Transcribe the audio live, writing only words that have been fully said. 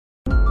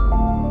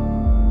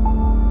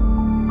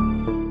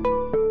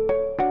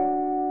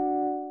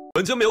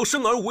本节目由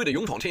生而无畏的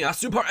勇闯天涯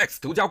Super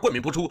X 独家冠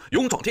名播出。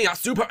勇闯天涯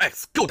Super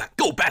X， 够胆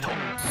Go Battle！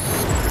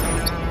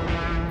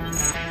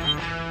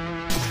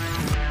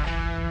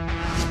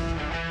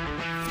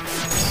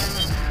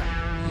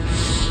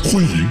 欢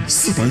迎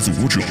400组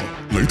舞者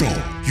来到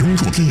勇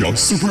闯天涯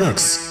Super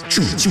X，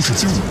 这就是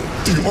街舞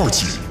第2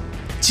季。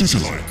接下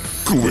来，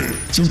各位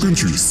将根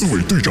据4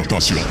位队长大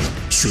秀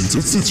选择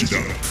自己的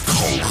考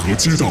核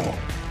街道。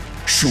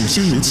首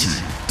先有请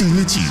第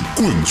1季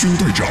冠军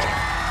队长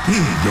易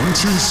烊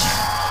千玺。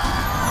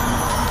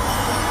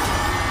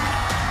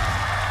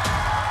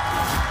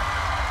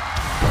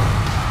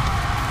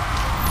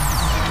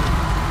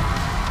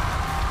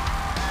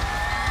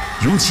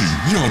有请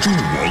亚洲舞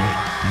王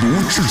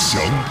罗志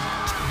祥。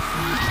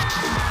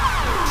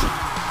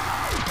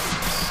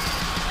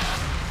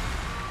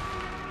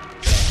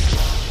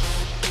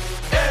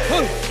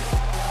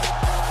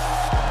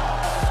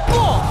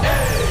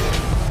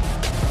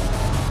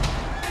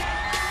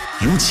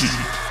有请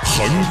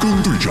韩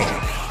庚队长。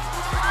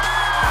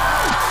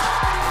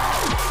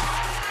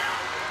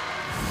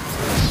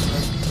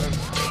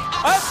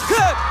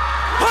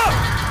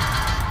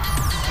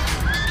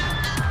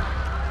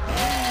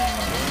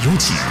有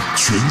请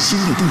全新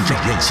的队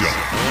长亮相。1,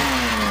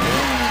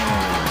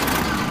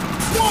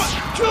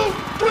 2,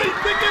 3,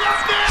 pick it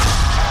up now！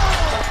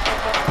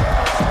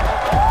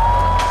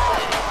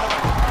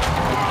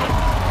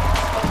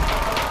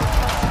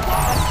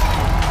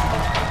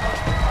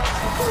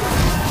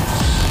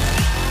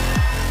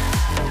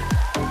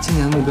 今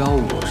年的目标，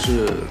我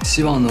是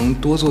希望能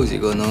多做几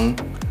个能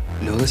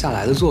留得下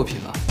来的作品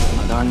吧。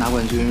当然拿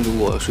冠军，如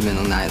果顺便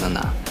能拿也能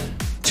拿。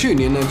去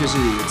年呢，就是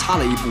差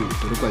了一步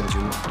得了冠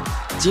军嘛。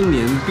今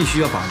年必须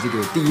要把这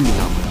个第1名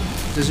拿回来，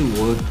这是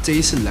我这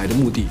一次来的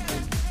目的。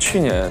去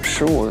年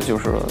失误的就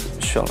是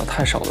选了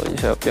太少的一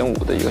些编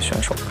舞的一个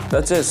选手，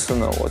那这次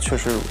呢，我确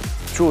实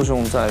注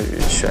重在于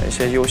选一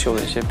些优秀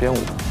的一些编舞。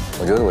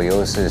我觉得我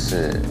优势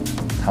是，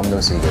他们都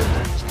是一个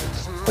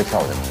会跳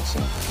舞的明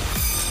星，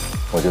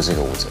我就是一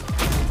个舞者。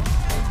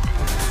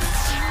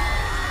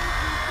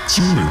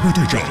请每位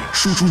队长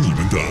说出你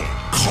们的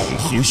考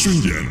核宣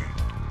言。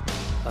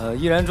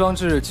依然装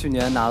置去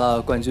年拿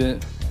了冠军，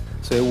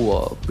所以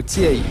我不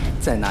介意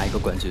再拿一个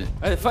冠军。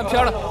哎，翻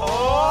篇了。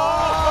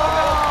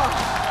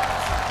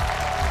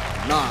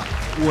那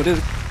我的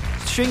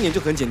宣言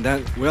就很简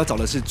单，我要找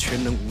的是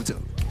全能舞者，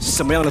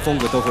什么样的风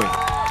格都会，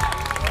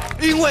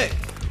因为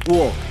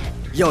我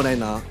要来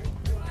拿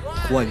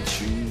冠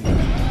军。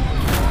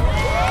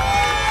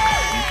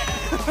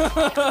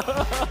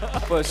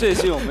不，这一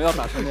季我们要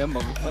打成联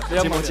盟，结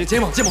盟，我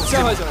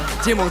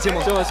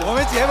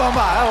们结盟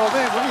吧，我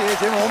们也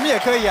结盟，我们也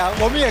可以啊，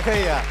我们也可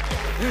以啊。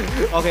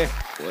OK，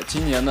 我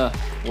今年呢，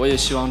我也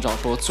希望找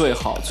出最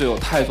好、最有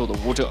态度的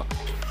舞者。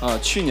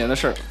去年的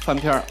事儿翻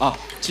篇啊，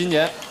今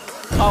年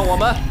看我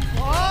们。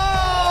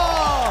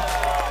哦，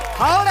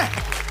好嘞，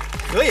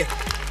可以。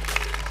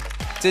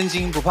真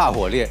金不怕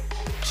火炼，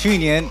去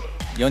年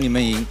有你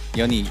们赢，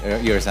有你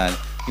1、2、3，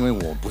因为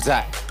我不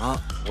在啊。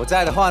我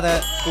在的话呢，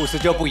故事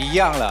就不一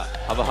样了，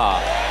好不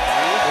好？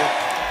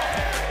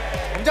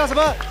我们叫什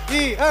么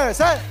？1、2、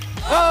3，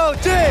欧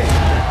记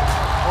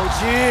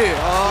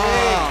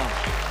啊！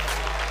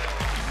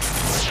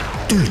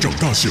队长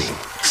大秀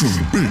准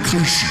备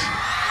开始。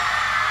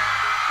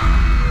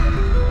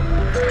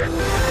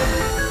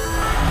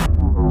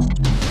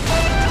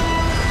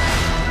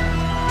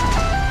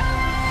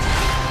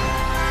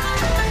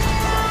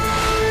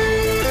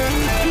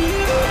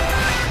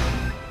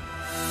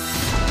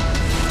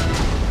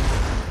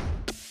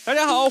大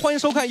家好，欢迎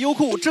收看优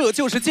酷，这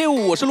就是街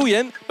舞，我是陆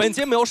岩。本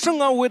节目由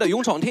生而无畏的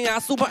勇闯天涯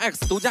Super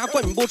X 独家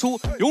冠名播出。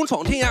勇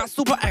闯天涯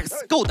Super X，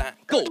 够胆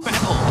Go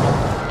Battle！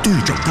 队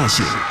长大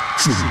秀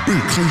准备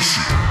开始。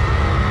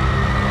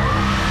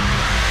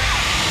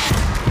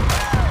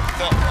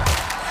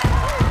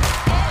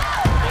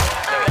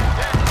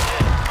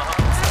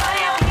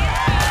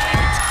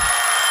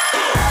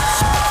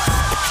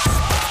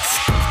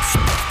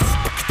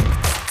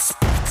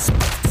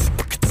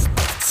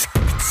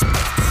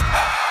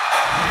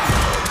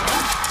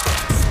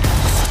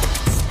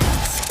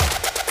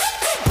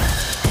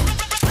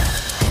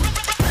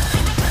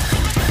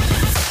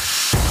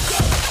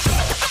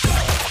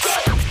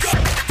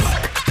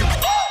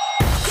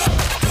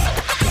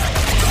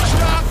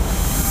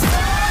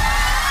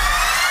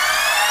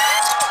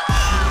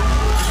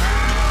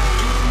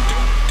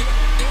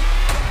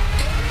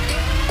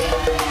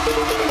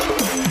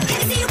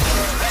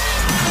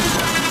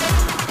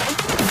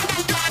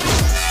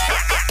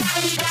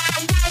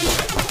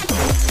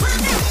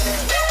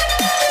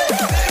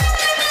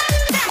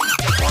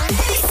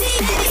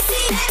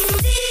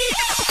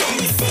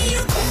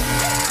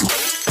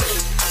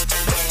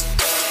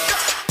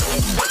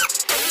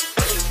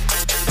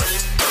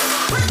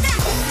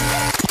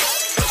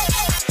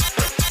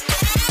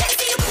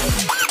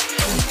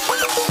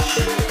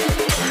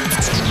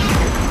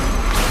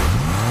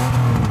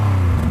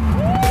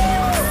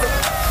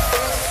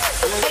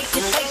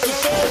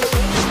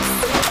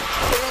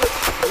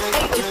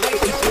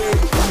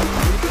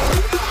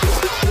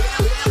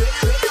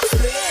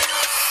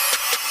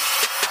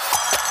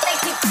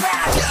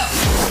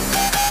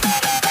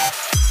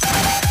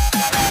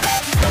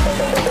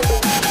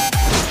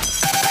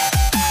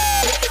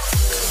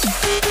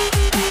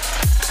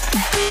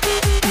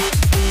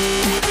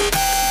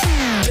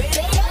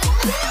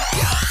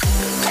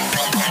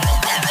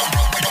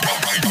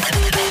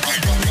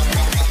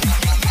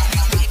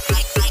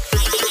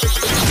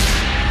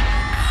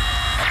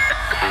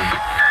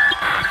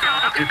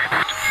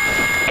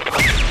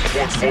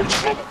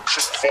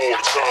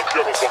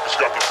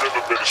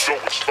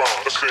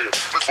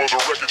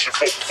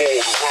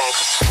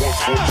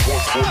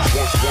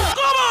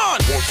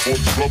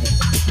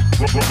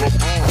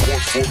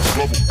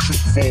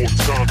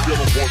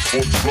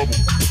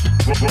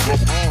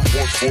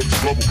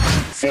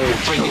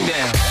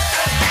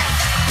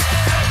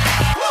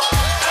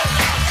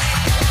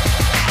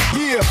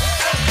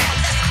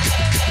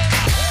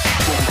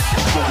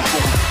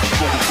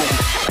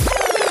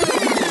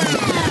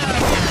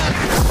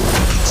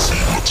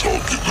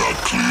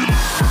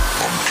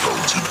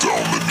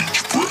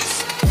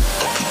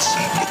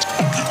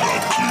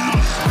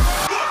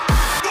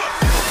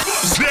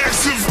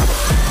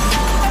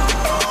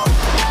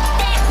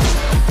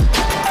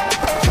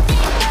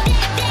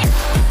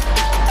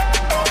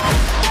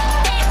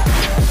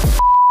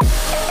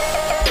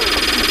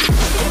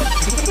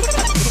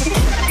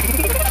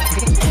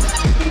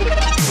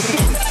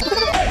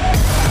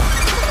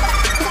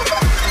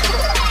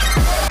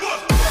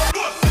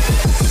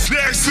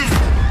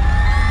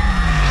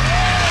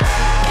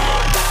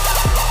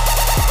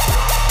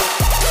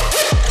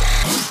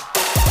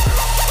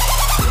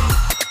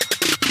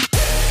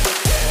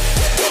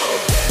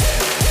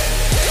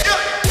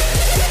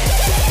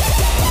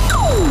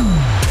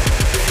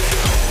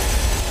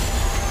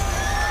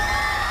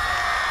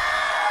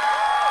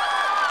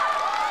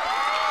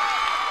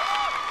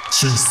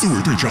请4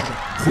位队长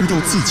回到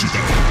自己的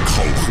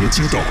考核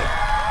街道。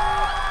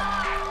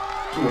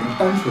我们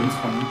单纯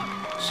从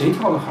谁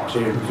跳得好，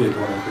谁人数最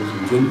多的，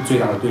你觉得你最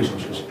大的对手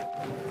是谁？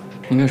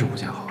应该是吴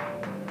建豪。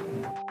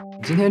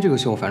今天这个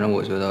秀，反正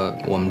我觉得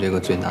我们这个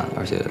最难，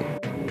而且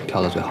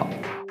跳得最好。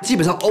基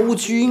本上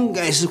OG 应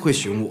该是会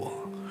选我，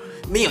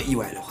没有意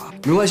外的话，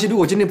没关系。如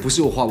果今天不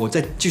是我的话，我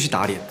再继续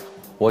打脸。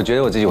我觉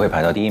得我自己会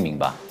排到第1名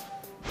吧。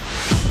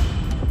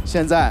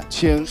现在，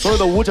请所有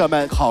的舞者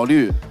们考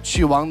虑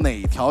去往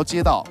哪条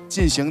街道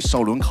进行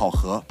首轮考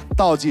核。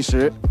倒计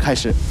时开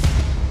始。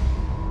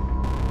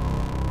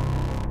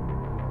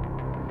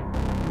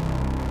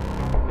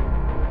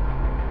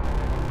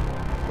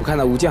我看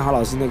到吴建豪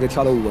老师那个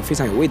跳的舞非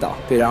常有味道，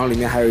对，然后里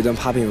面还有一段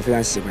popping 我非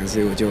常喜欢，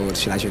所以我就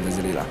来选择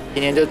这里了。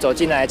今天就走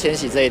进来千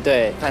玺这一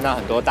队，看到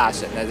很多大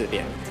神在这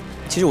边。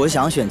其实我是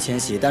想选千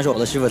玺，但是我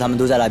的师傅他们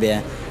都在那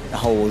边，然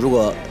后我如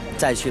果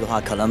再去的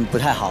话，可能不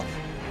太好。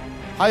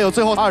还有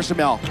最后20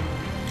秒。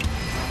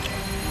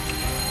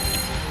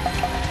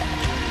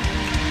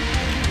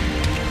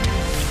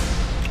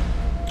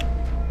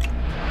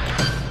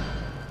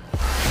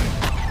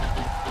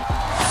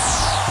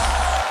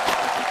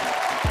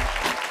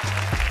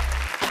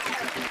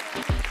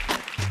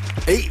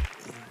哎，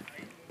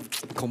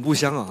恐怖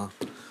箱啊！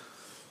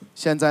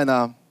现在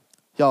呢，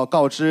要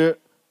告知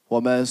我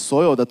们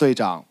所有的队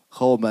长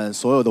和我们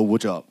所有的舞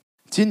者，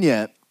今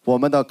年我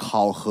们的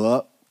考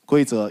核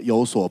规则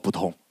有所不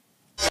同。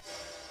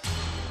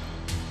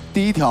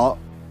第一条，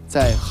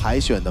在海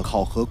选的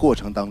考核过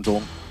程当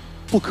中，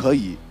不可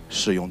以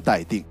使用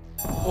待定。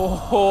哦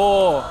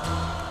吼！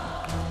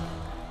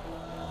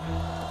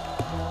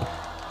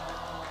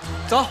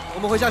走，我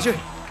们回家去，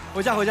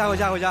回家。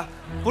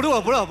不录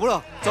了，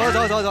走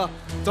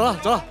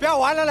了，不要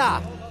玩了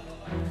啦，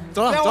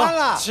走了，不要玩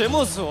了。节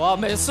目组啊，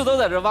每次都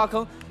在这挖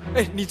坑。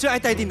哎，你最爱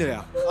待定的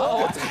呀？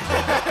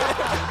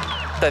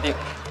待定。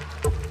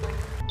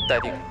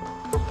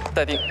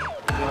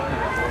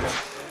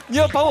你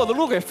要把我的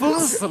路给封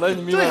死了，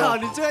你明白吗？对啊，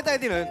你最爱待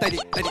定了，待定。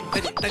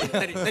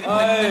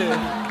哎，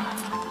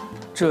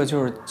这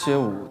就是街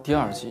舞第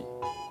2季，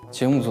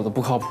节目组的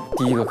不靠谱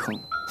第1个坑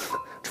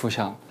出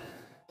现了。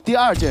第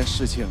二件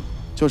事情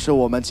就是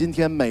我们今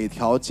天每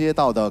条街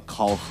道的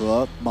考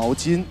核毛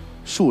巾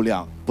数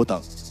量不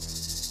等，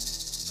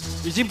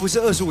已经不是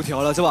25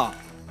条了，是吧？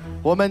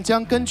我们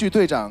将根据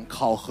队长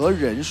考核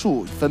人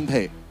数分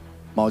配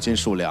毛巾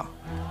数量。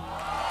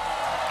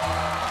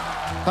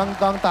刚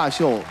刚大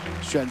秀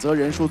选择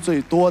人数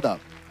最多的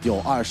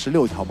有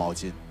26条毛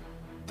巾，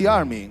第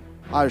2名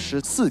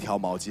24条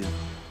毛巾，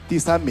第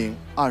3名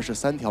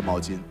23条毛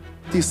巾，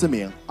第4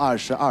名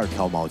22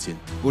条毛巾。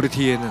我的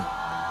天哪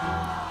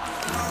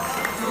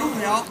！95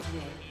条。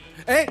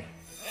哎，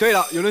对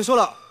了，有人说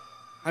了，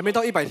还没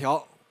到100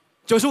条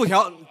，95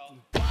条，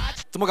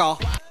怎么搞？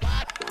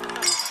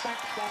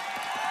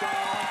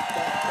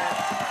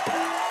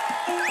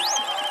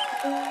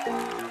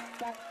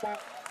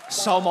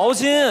少毛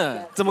巾，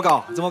怎么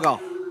搞？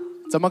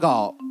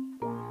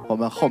我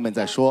们后面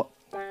再说。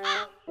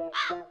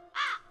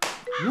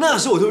那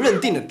时候我就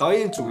认定了，导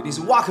演组一定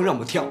是挖坑让我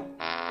们跳。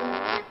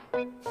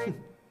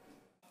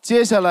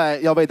接下来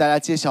要为大家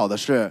揭晓的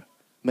是，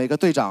每个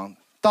队长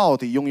到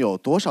底拥有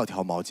多少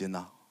条毛巾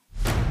呢？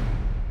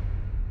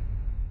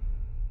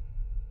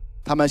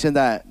他们现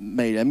在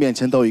每人面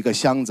前都有一个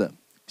箱子，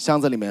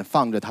箱子里面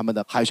放着他们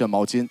的海选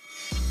毛巾。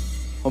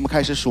我们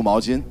开始数毛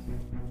巾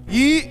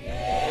，1、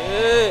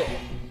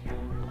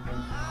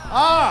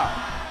2、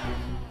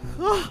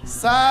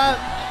3、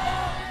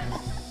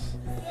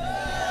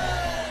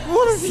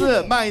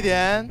4，慢一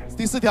点，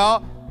第4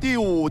条、第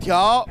5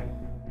条、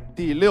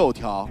第6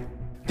条、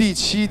第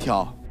7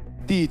条、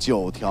第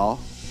9条、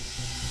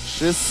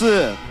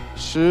14、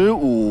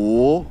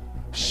15、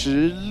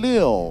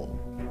16、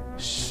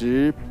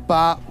18，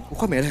我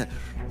快没了。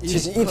其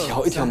实一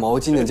条一条毛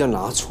巾的这样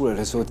拿出来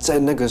的时候，在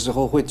那个时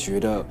候会觉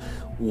得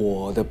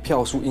我的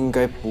票数应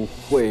该不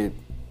会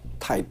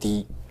太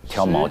低。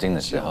挑毛巾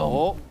的时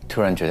候，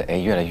突然觉得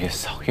越来越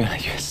少，越来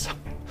越少，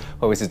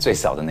会不会是最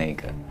少的那一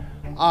个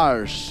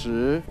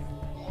？20、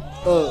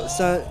2、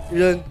3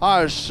扔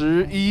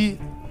21、1、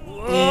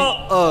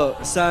2、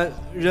3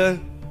扔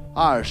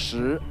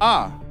22。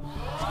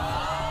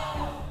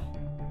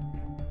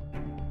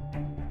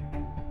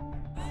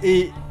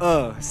1、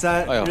2、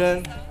3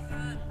扔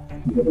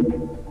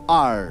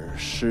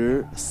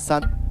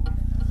23。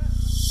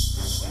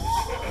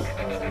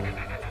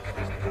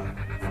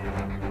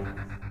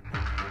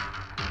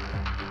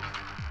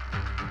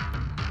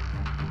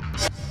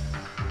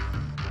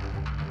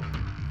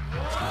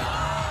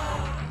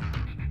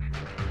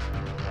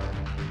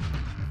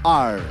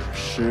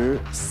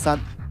23。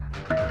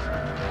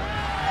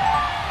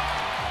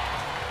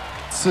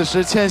此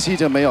时千玺已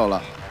经没有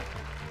了。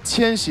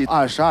千玺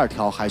22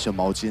条海选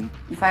毛巾。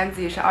你发现自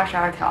己是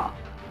22条，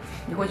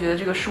你会觉得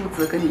这个数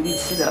字跟你预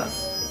期的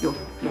有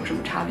什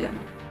么差别吗？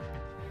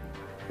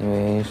因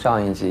为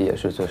上一集也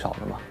是最少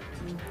的嘛，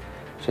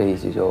这一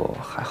集就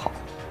还好，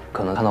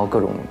可能看到各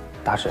种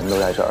大神都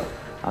在这儿，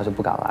然后就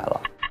不敢来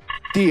了。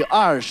第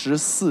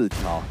24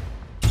条。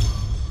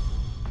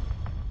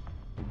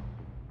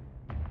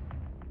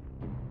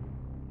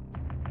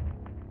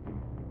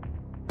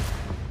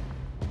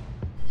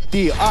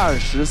第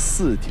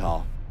24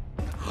条。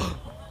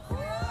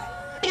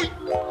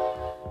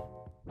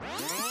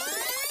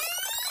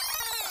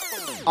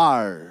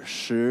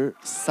23。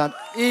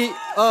1、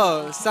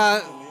2、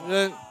3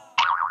扔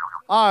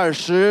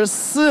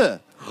24。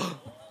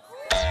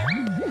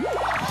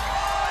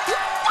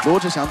罗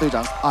志祥队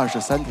长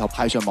23条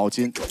海选毛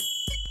巾。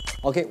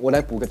OK， 我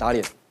来补个打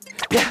脸。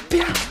不要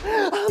啊！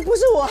不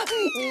是我，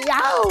你要。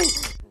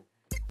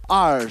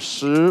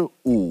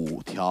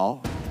25条。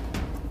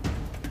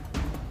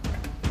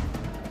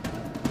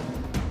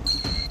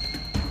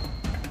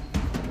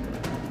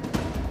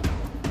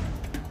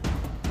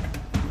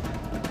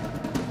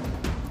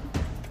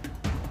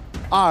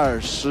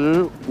25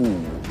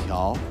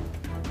条。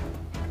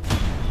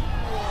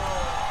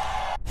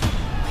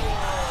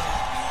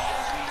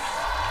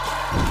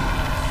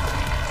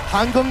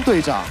韩庚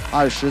队长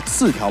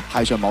24条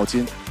海选毛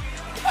巾。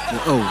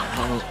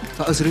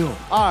他26。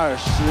26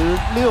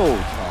条。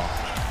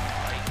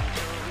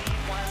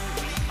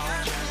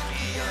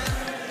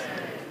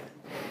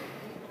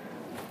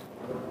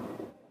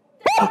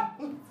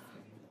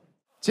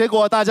结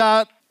果大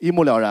家一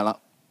目了然了，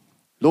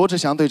罗志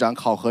祥队长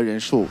考核人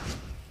数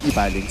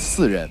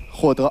104人，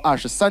获得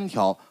23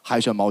条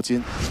海选毛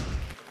巾。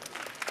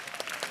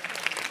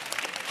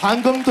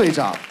韩庚队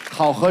长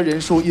考核人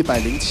数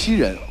107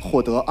人，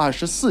获得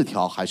24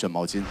条海选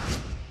毛巾。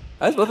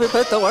哎，等会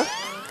儿，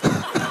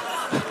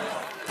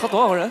他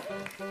多少人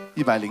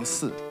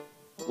？104。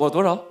我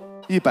多少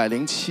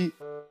？107。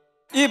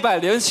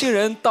107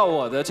人到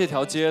我的这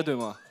条街，对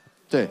吗？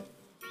对。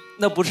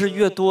那不是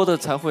越多的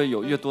才会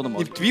有越多的毛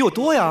巾？你比我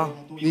多呀！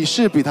你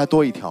是比他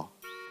多1条。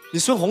你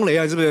孙红雷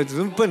啊，是不是？怎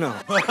么笨啊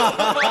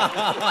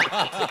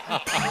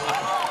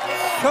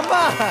？Come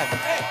on，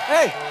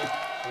 哎，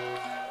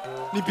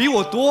你比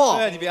我多。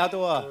对，你比他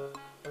多啊。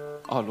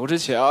哦，罗志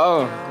祥。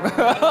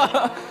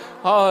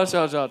好，知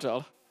道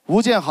了。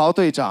吴建豪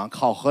队长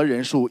考核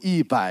人数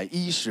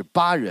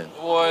118人，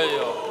哎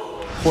呦，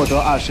获得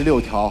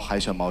26条海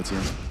选毛巾。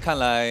看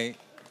来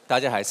大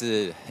家还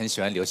是很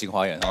喜欢《流星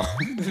花园》哦。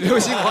流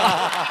星花。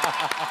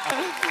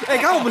哎，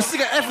刚刚我们是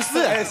个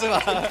F4，哎，是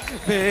吧？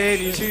陪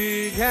你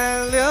去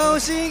看流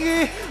星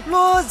雨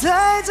落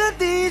在这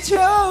地球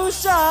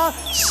上，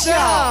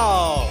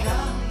笑。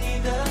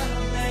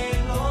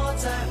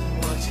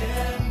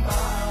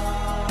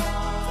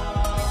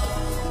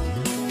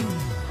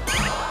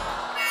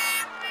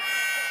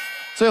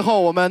最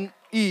后，我们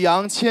易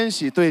烊千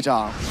玺队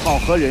长考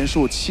核人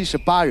数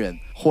78人，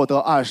获得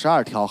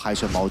22条海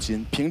选毛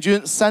巾，平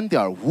均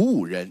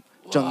3.55人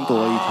争夺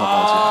1条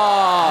毛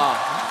巾。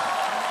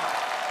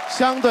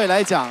相对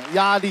来讲，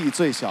压力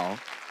最小。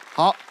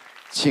好，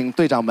请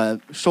队长们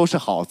收拾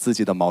好自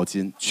己的毛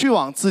巾，去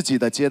往自己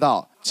的街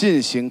道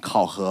进行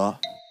考核。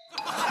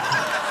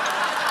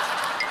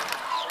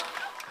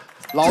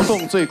劳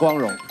动最光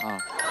荣啊！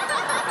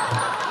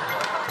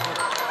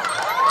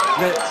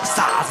那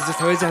傻子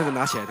才会这样子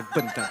拿起来的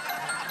笨蛋，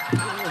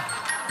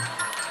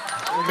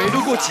没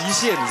录过极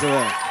限，是不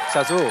是？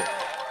小猪，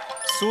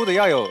输的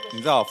要有你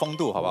知道风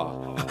度，好不好？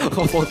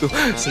风度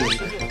是。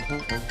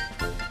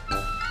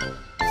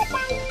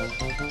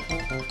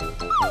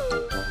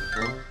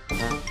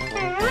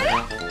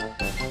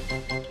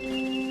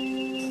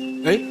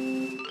哎，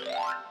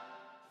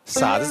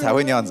傻子才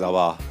会那样子，好不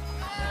好？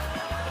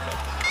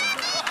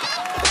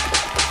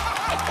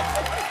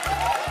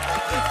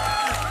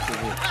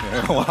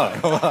忘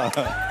了。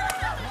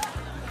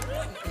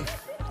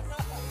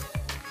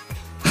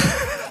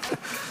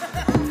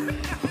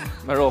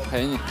没事，我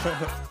陪你。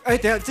哎，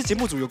等一下，这节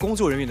目组有工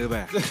作人员对不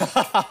对？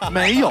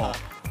没有。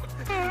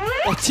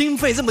哦，经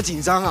费这么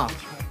紧张啊！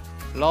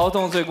劳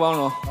动最光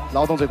荣，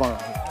劳动最光荣。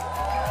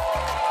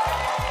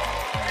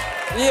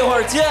一会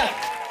儿见。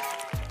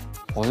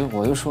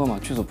我就说嘛，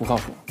剧组不靠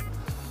谱。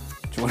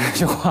就这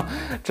句话，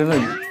真的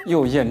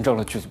又验证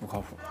了剧组不靠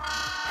谱。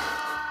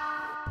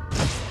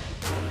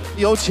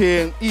有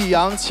请易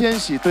烊千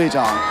玺队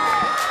长。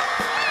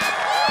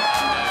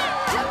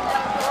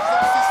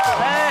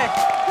哎，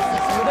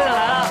李队长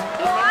来了。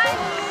我爱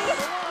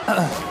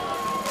你。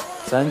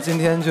咱今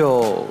天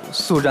就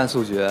速战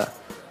速决，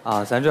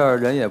啊，咱这儿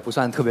人也不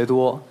算特别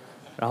多，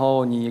然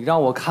后你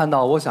让我看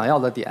到我想要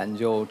的点，你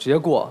就直接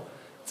过，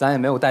咱也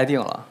没有待定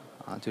了，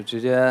啊，就直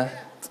接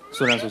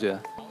速战速决。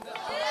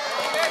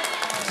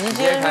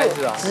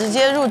直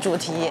接入主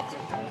题。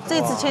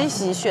这次千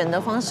玺选的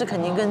方式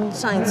肯定跟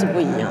上一次不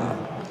一样。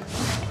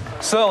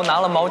所有拿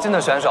了毛巾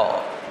的选手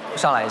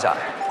上来一下。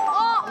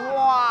哦，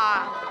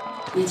哇！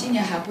你今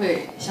年还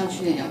会像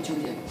去年一样纠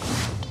结吗？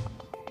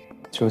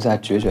就是再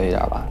决绝一点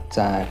吧，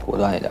再果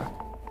断一点，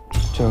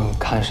就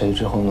看谁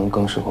之后能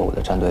更适合我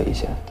的战队一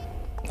些，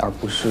而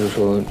不是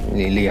说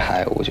你厉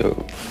害我就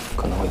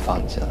可能会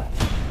放你进来。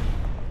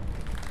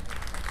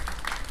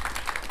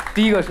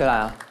第一个谁来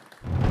啊？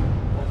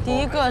第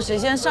一个谁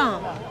先上？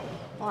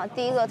哇，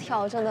第一个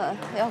跳真的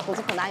要鼓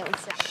足很大勇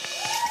气啊！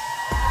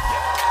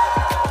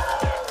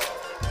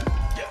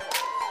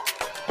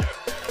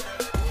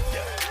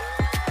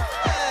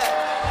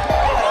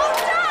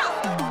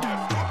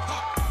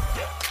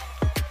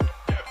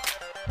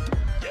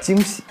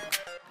惊喜，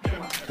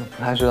就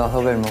不太知道他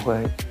为什么会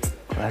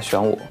来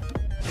选我。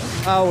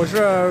我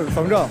是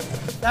冯正。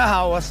大家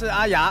好，我是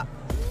阿雅。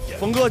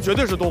冯哥绝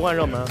对是夺冠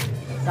热门。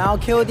然后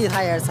QD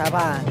他也是裁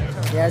判，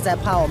也是在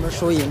判我们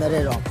输赢的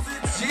这种。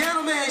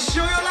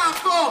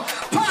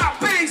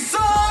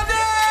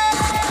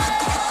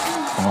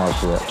冯老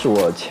师是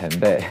我前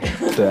辈，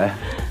对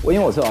因为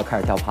我最早开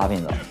始跳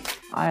popping 的。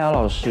阿雅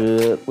老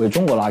师为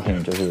中国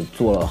locking 就是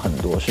做了很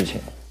多事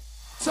情。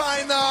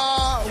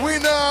China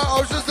winner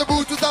of Just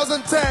Dance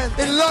 2010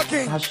 in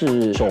locking。他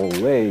是首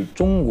位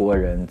中国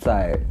人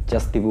在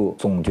Just Dance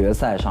总决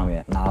赛上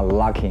面拿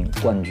locking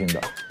冠军的。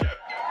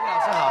老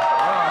师好，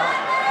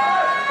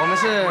我们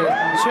是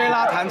吹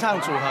拉弹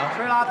唱组合。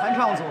吹拉弹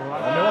唱组合，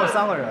我们有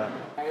3个人。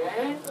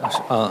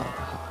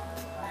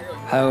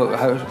还有，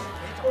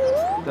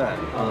对，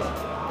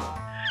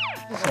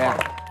谁啊？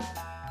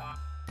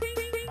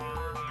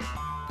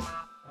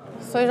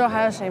所以说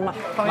还有谁吗？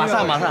马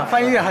上，放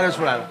音乐他就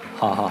出来了。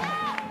好。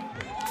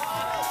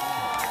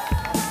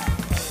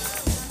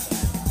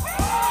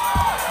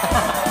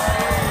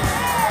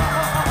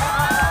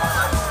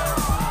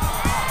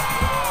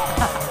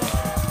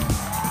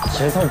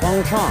石头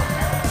帮唱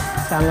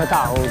，3个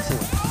大 OG。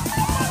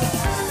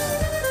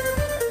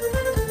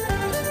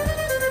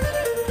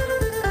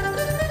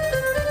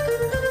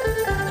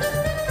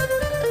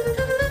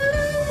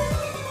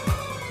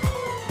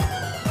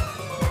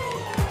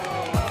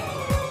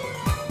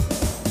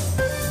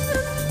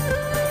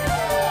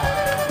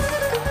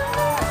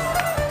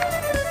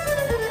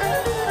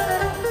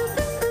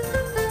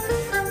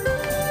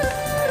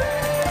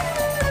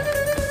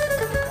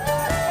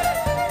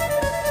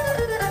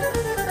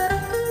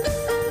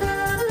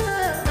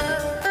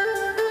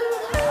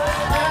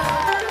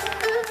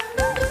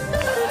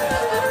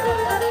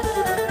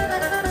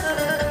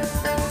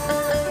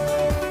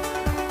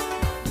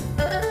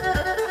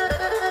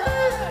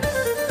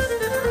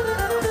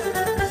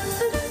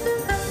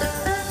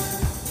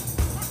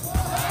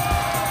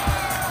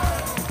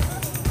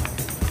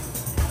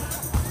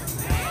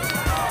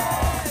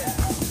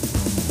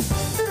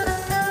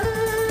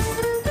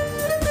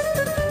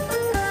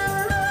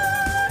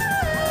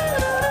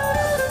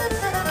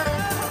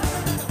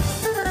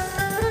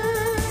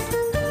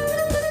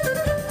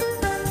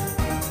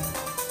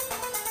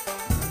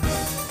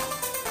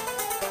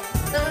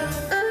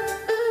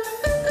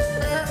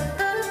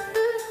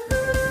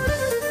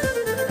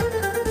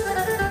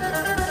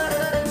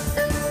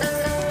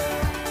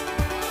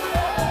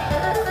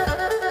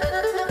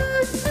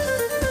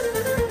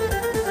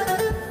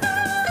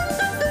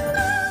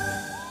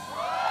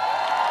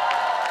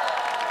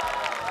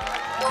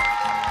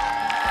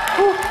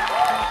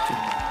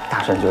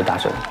大神就是大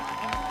神，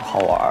好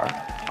玩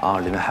啊，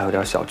里面还有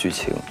点小剧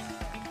情。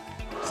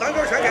3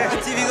根全给，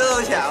鸡皮疙瘩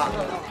都起来了。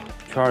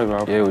圈里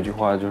边也有句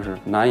话，就是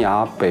南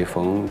牙北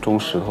缝中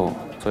石头，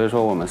所以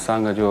说我们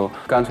3个就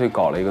干脆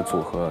搞了一个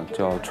组合，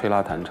叫吹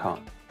拉弹唱。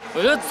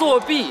我觉得作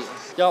弊，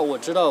要我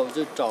知道我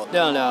就找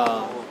亮亮、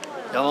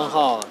杨文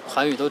浩、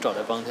韩宇都找来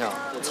帮跳，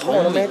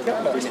聪明。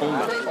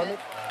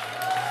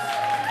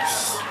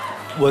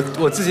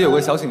我自己有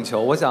个小请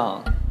求，我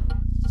想。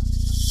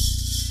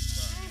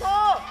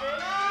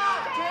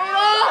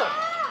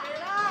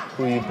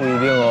不一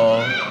定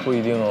哦，不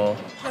一定哦。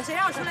有谁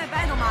让我出来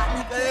battle 吗？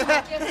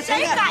你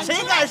谁敢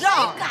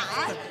上？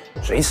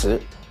随时，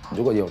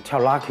如果有跳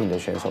locking 的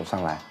选手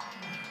上来，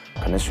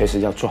可能随时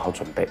要做好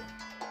准备。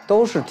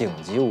都是顶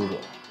级舞者，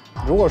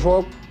如果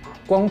说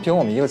光凭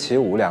我们一个起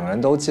舞，2个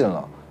人都进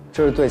了，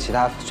这是对其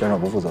他选手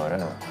不负责任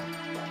的。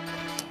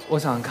我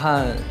想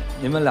看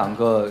你们两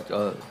个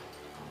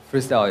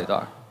freestyle 一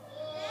段。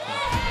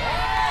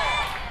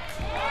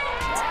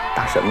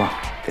大神嘛，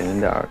给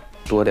人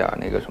多点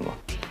那个什么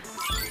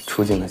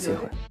出镜的机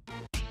会。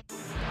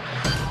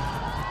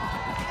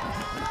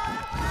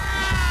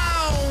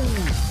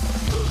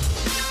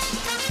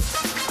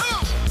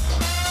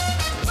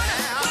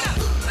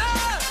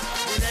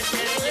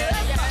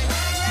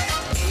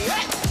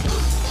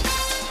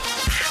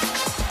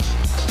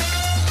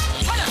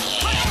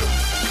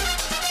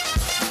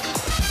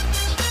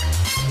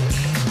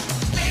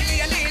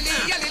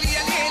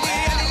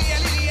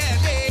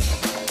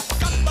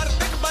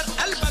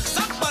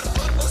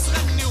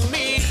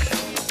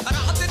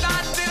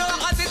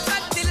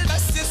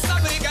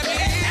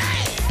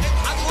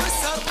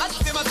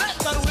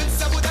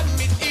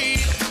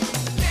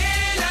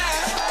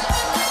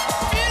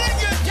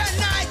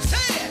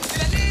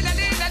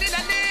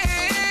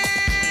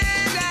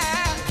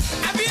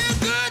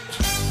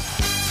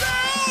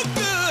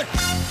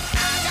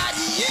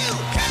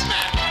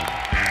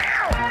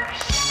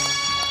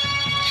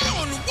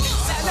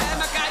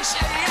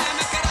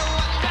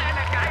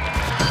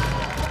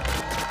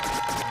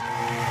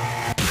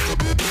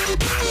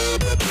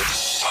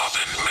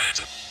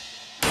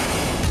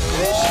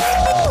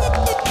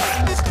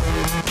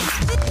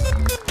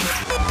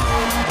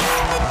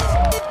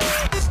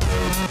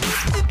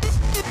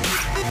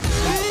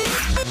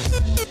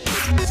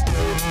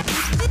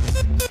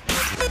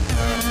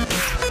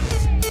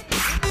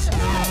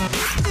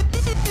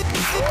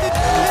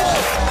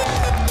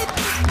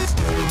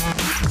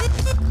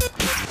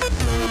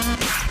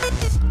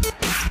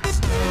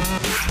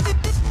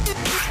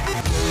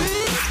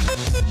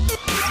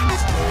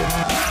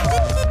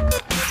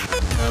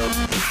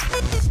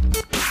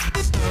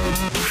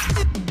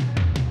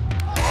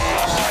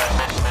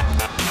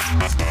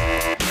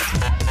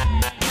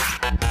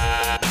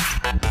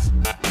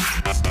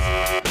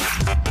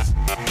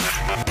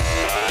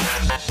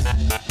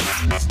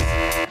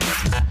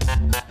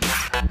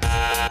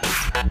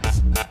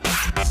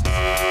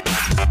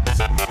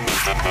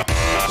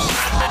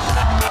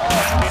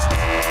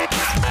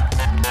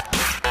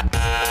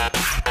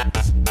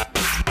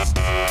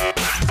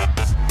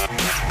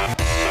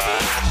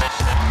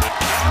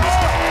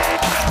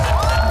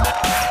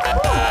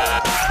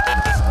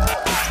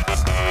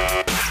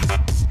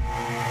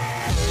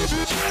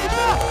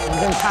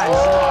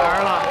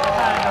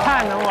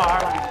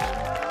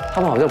他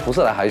们好像不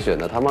是来海选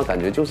的，他们感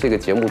觉就是一个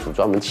节目组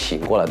专门请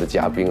过来的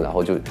嘉宾，然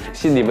后就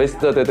你们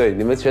对，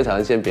你们全场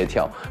人先别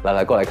跳，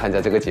过来看一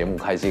下这个节目，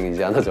开心一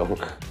下那种。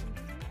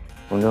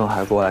冯正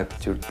还过来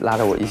就拉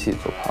着我一起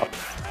做跑，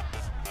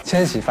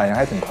千玺反应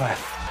还挺快的，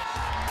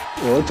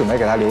我准备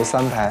给他留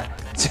3拍，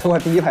结果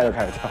第1拍就开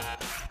始跳，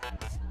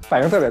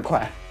反应特别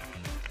快。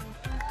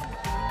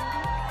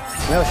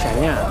没有悬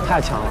念，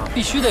太强了，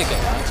必须得给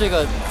啊！这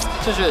个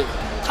就是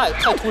太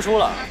突出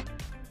了。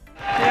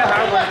今天还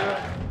是冠军。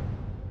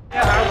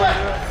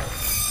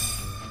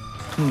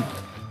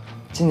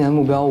今年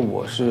目标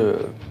我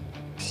是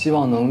希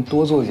望能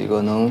多做几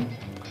个能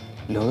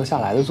留得下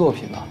来的作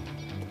品吧。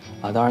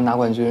当然拿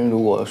冠军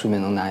如果顺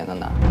便能拿也能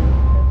拿。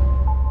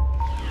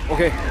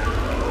OK，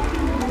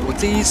 我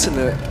这一次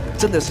呢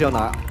真的是要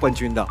拿冠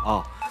军的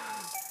啊！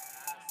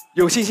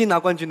有信心拿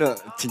冠军的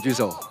请举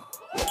手。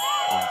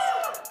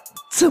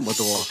这么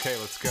多，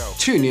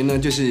去年呢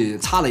就是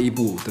差了一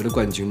步得了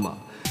冠军嘛，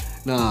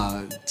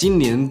那今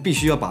年必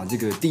须要把这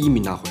个第1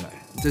名拿回来，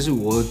这是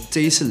我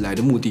这一次来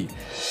的目的。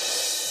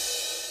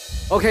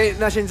OK，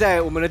 那现在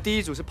我们的第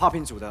一组是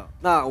Popping 组的，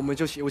那我们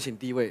就有请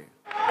第一位。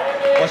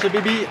我是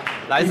BB，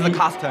 来自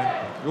Caster。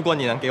如果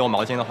你能给我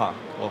毛巾的话，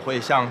我会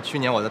像去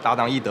年我的搭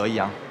档易德一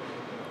样，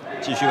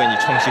继续为你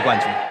冲击冠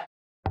军。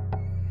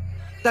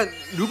但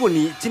如果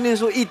你今天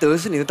说易德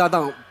是你的搭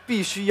档，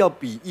必须要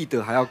比易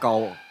德还要高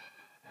哦。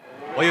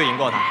我有赢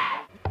过他。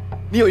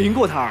你有赢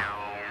过他？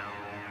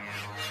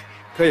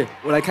可以，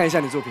我来看一下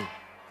你作品。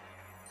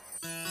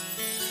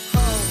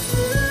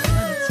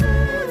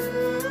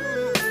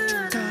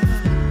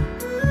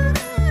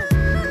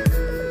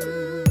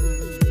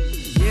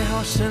夜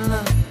好深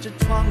了，这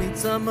窗里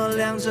怎么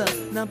亮着？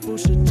那不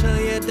是彻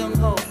夜等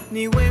候，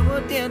你为我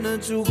点的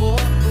烛火，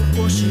不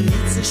过是一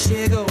次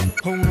邂逅，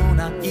轰隆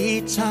那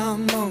一场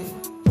梦。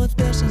我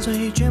的山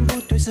水全部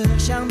褪色，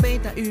像被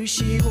大雨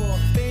洗过，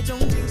杯中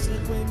尽是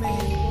鬼魅。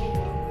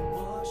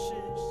我是谁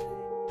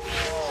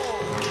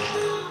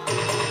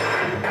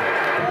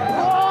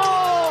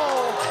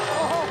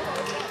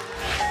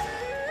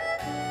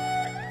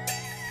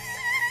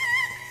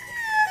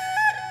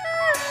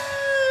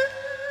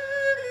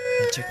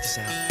？Check this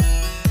out。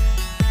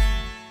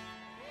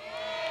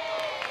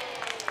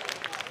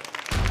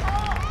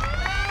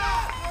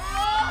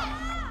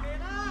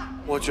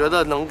我觉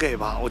得能给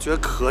吧，我觉得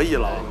可以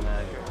了。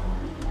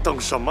等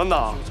什么呢？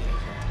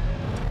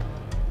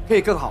可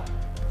以更好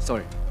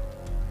 ，sorry。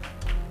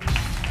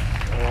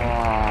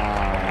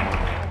哇，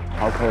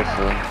好可惜。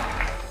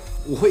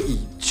我会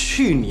以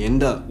去年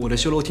的我的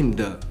solo team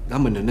的他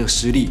们的那个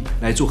实力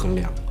来做衡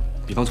量，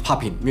比方说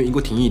Popping 没有赢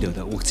过田一德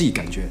的，我自己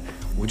感觉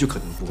我就可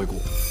能不会过。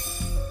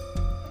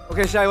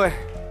OK， 下一位。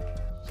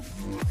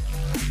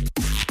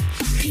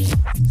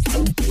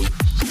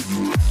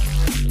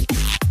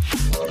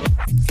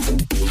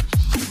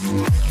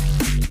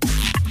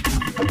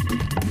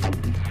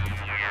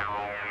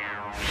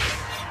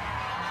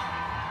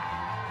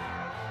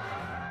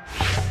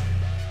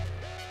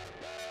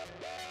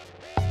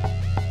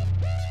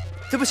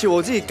对不起，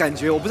我自己感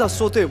觉我不知道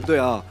说对不对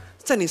啊，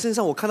在你身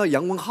上我看到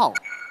杨文浩。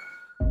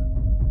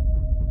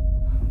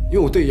因为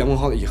我对杨文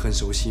浩也很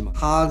熟悉嘛，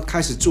他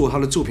开始做他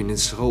的作品的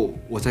时候，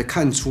我才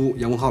看出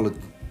杨文浩的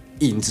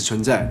影子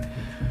存在。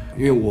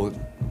因为我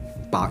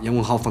把杨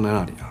文浩放在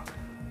那里啊，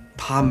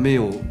他没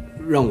有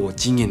让我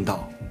惊艳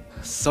到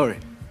 ，sorry。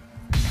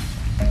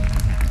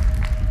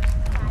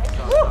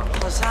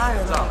好吓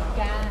人啊！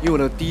因为我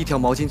的第一条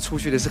毛巾出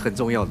去的是很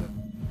重要的，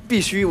必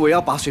须我要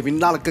把水平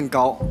拉得更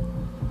高，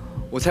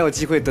我才有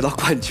机会得到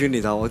冠军，你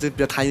知道吗？我这比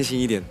较贪心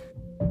一点。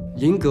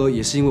严格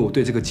也是因为我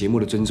对这个节目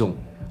的尊重。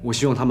我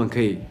希望他们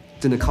可以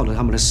真的靠着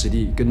他们的实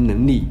力跟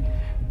能力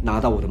拿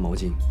到我的毛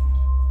巾。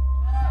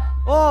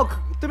哦，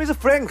对面是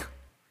Frank。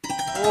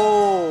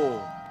哦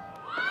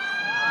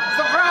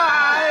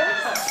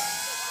 ，surprise！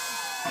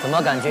 怎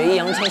么感觉易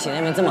烊千玺那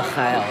边这么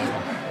嗨啊？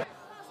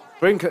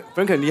 Frank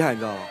很厉害，你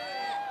知道吗？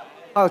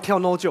他有跳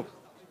No Joke，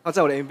 他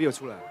在我的 MV 有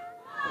出来。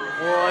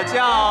我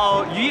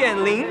叫余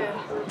衍林。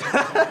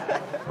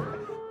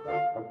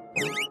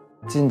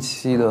近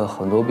期的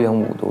很多编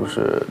舞都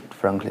是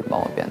Franklin 帮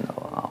我编的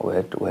啊，我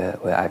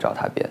也爱找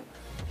他编。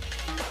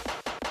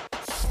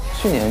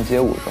去年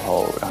街舞之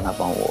后，让他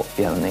帮我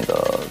编了那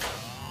个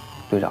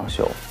队长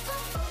秀。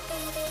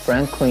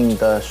Franklin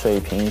的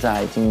水平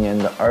在今年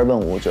的 Urban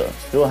舞者，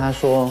如果他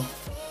说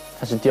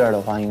他是第2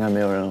的话，应该没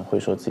有人会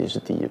说自己是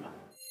第1吧。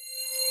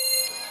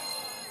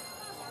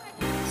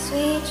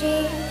Sweet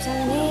dreams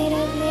are made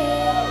of this.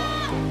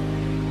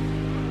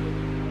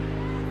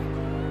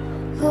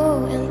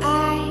 Who am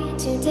I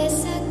to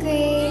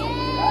disagree?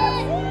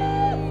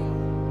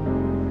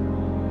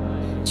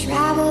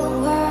 Travel the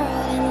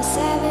world in the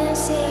 7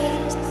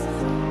 seas.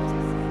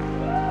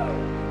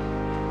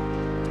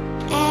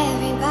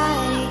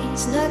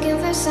 Everybody's looking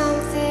for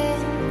something.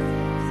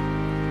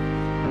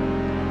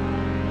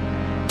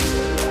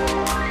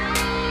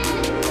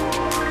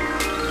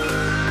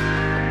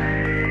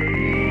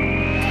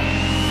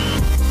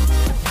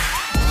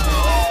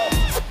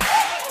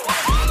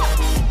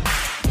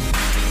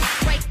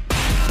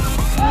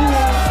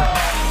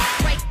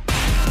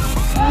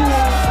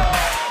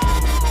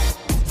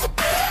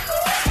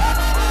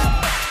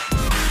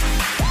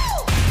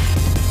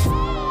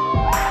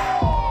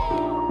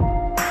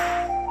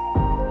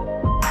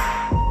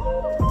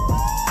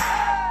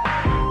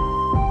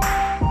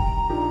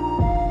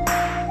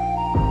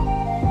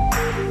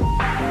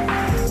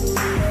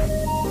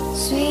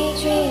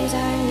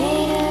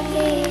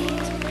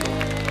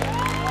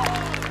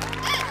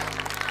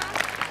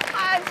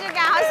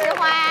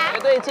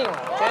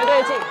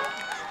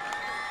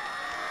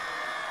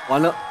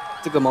完了，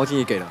这个毛巾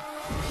也给了。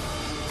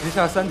一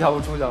下3条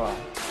不出去了。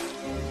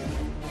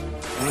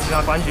我们是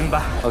拿冠军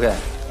吧。OK。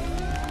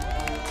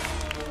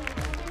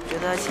我觉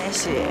得千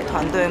玺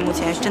团队目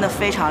前真的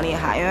非常厉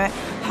害，因为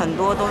很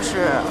多都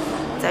是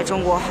在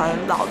中国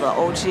很老的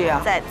OG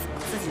啊，在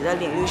自己的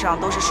领域上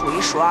都是数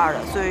1数2的。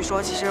所以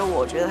说，其实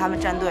我觉得他们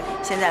战队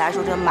现在来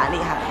说真的蛮厉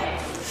害的。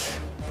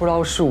不知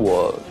道是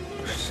我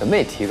审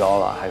美提高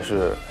了，还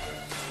是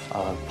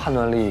判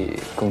断力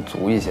更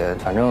足一些。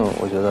反正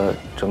我觉得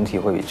整体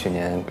会比去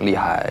年厉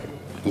害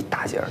一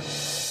大截儿。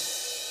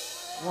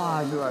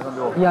哇，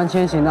易烊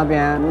千玺那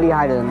边厉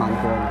害的人蛮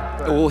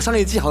多的。我上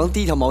一季好像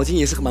第1条毛巾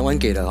也是蛮晚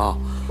给的啊。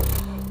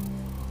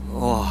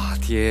哇，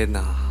天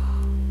哪！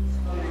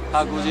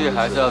他估计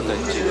还是要等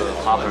几个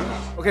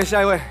Popper。OK，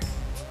 下一位。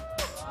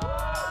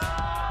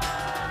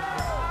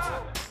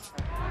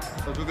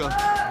小猪哥。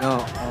你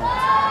好。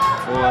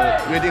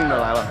我约定的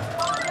来了。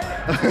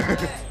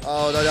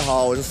Hello， 大家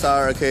好，我是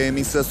32K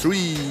Mr.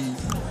 3。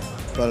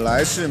本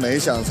来是没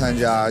想参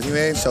加，因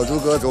为小猪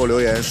哥给我留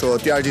言说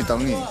第2季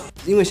等你。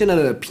因为现在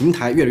的平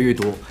台越来越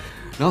多，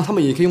然后他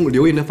们也可以用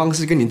留言的方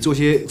式跟你做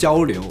些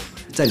交流，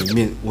在里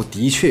面我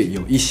的确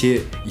有一些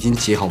已经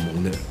结好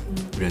盟的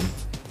人。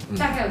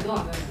大概有多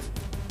少个人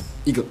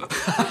？1个。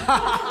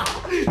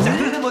讲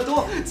了那么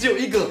多，只有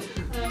1个。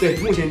对，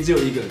目前只有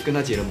1个跟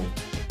他结了盟。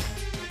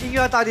音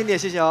乐要大一点点，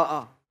谢谢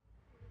啊。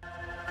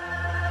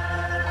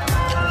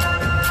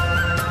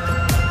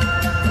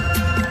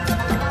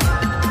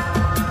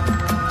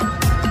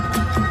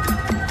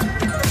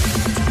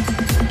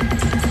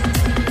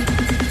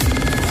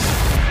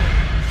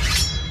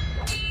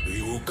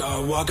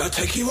我が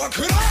敵は来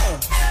る。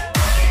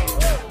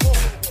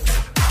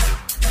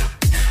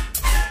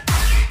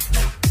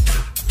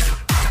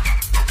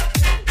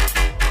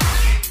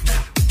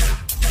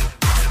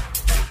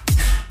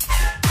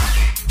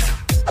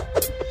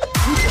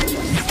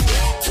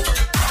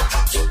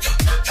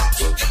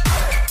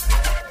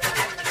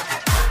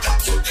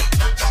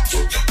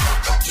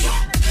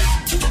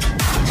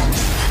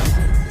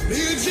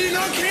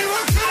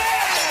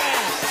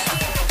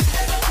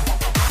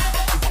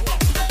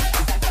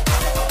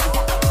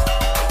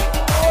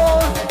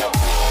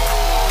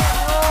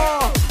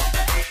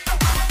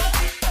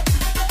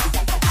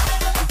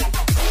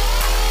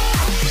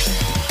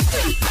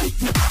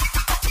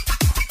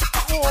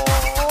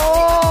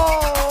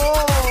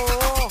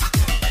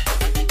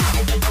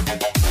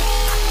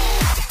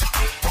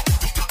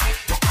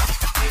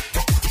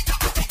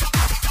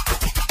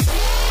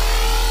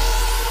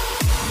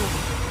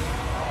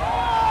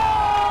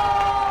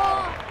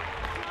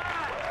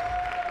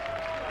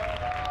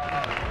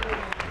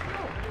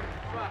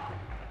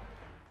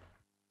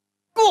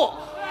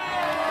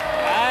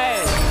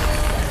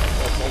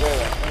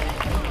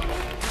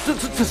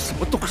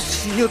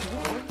有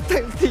太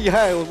厉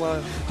害，我妈！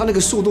他那个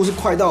速度是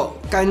快到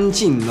干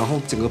净，然后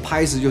整个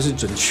拍子又是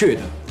准确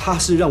的，他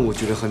是让我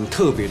觉得很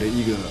特别的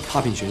一个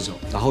popping 选手，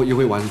然后又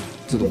会玩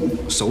这种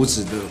手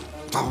指的，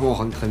哇，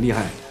很厉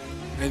害。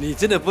哎，你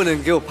真的不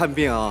能给我叛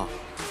变啊！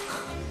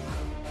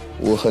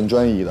我很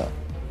专一的，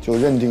就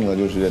认定了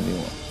就是认定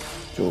了，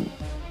就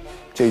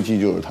这一季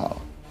就是他了。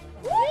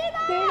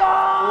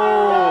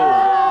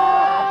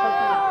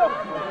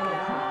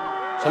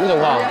什么情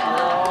况？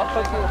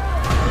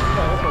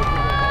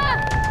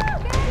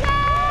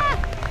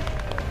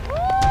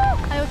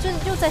哎呦，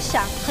就在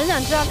想，很想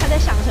知道他在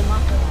想什么。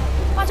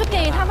哇，就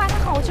给他吧，他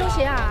好纠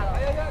结啊！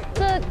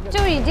这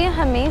就已经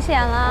很明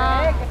显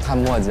了。太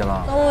墨迹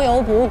了。都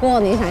有不过，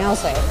你想要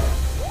谁？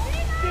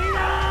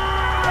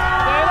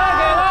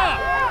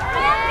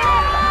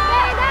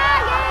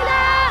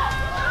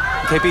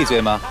可以闭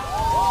嘴吗？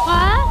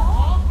啊！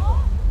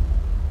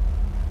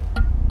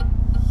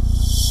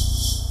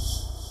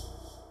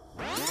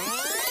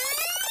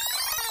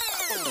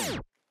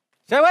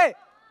下一位。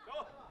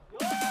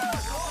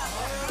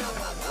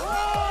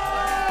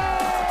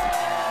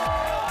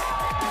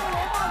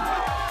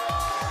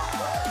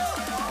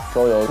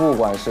周游不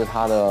管是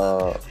他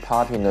的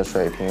popping 的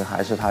水平，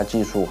还是他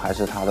技术，还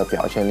是他的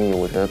表现力，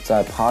我觉得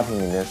在 popping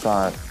里面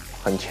算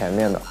很前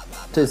面的。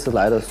这次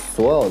来的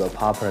所有的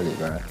popper 里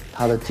边，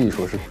他的技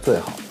术是最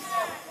好的。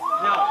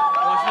你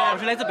好，我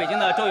是来自北京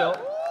的周游。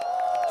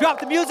Drop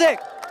the music。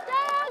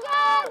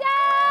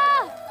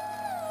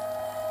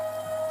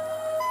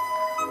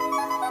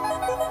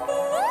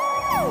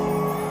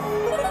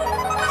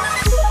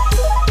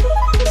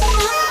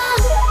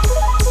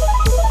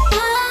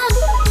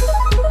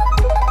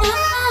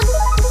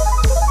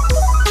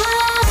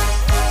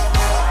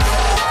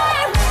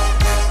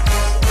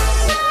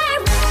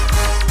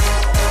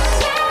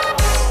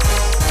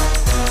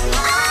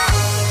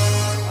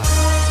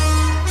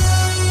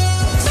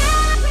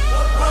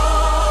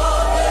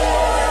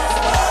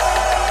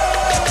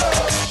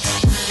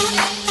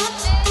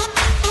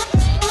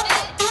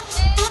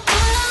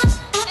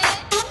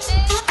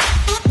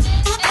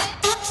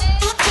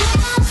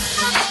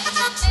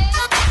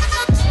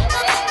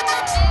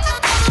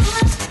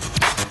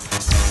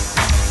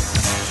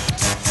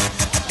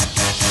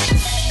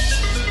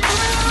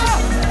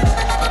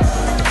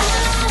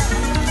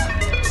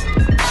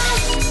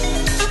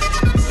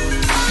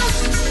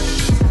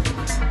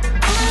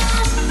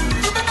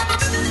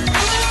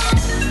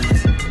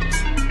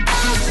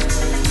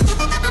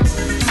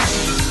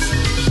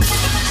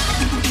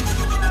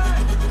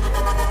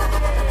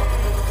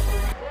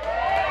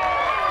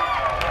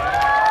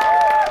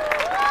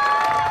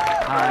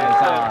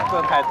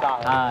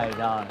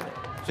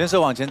选手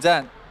往前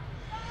站。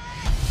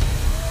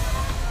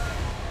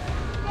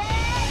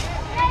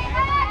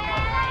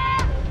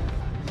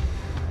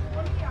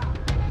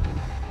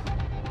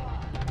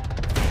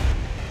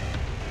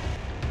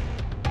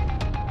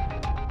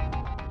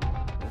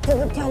这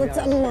个跳得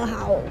这么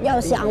好，要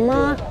想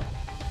吗？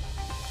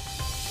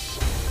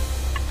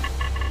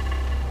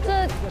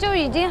这就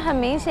已经很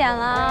明显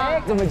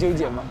了。这么纠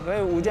结吗？所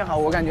以吴建豪，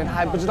我感觉他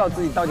还不知道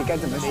自己到底该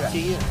怎么选。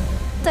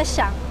在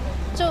想，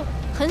就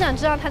很想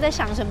知道他在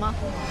想什么。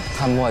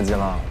太墨迹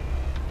了。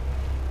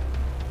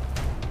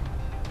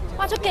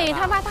哇，就给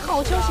他吧，他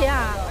好纠结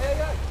啊！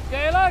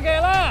给了。给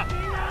他。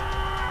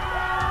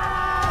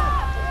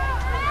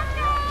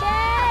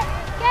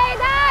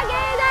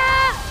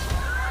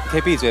可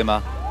以闭嘴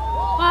吗？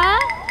啊！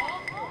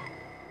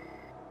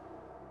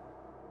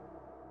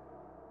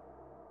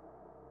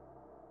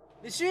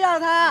你需要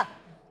他？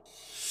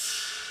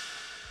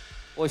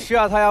我需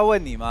要他要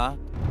问你吗？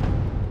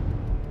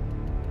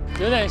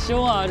有点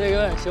凶啊，这个有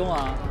点凶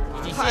啊，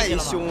太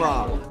凶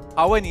了。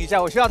好，问你一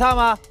下，我需要他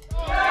吗？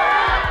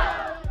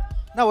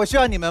那我需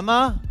要你们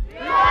吗？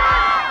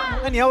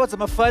那你要我怎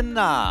么分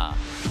呢？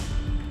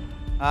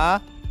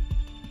啊？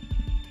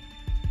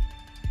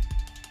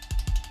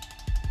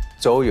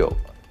周游，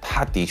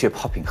他的确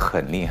popping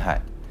很厉害，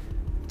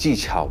技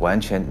巧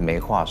完全没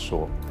话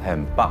说，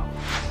很棒。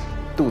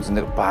肚子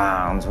那个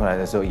棒出来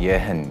的时候也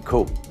很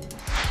酷，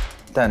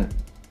但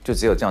就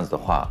只有这样子的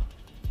话，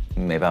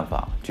没办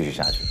法继续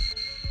下去。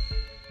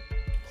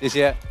谢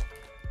谢。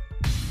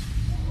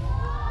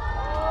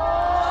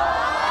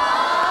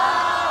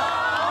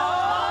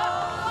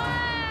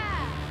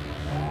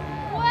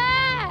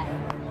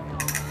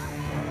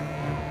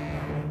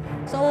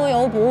周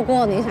游不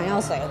过，你想要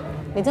谁？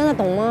你真的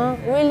懂吗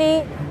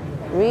 ？Really？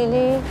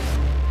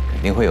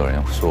 肯定会有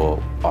人说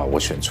啊，我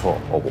选错，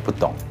我不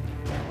懂，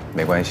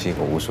没关系，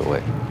我无所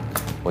谓。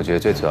我觉得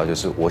最主要就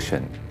是我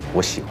选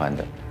我喜欢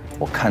的，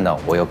我看到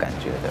我有感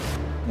觉的。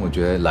我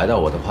觉得来到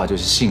我的话，就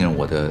是信任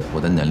我的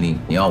能力。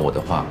你要我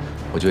的话，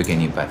我就会给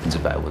你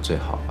100%我最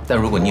好。但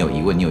如果你有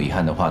疑问、你有遗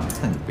憾的话，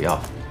那你不要，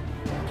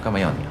干嘛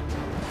要你啊？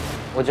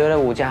我觉得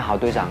吴建豪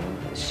队长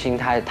心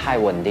态太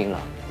稳定了，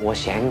我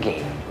想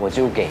给我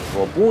就给，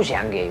我不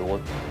想给我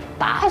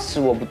打死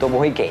我都不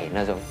会给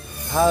那种。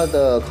他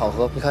的考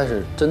核一开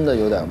始真的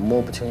有点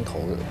摸不清头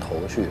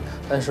绪，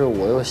但是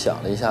我又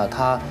想了一下，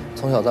他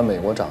从小在美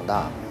国长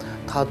大，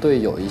他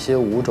对有一些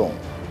舞种，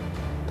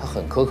他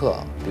很苛刻，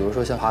比如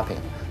说像 popping，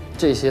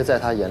 这些在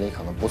他眼里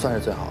可能不算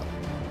是最好的。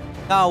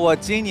那我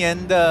今年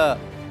的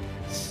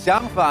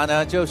想法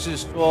呢，就是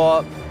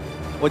说，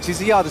我其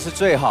实要的是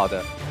最好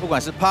的，不管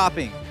是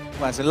popping， 不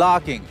管是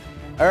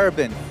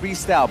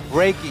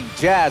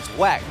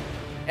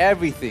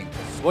locking、urban、freestyle、breaking、jazz、whack，everything，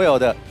 所有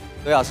的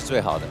都要是最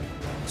好的。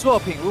作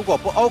品如果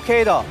不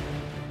OK 的，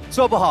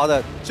做不好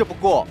的就不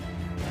过。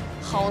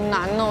好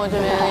难哦，这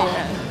边的人。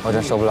我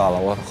真受不了了，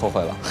我后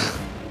悔了。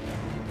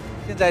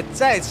现在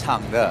在场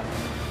的，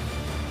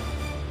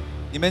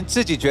你们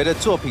自己觉得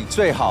作品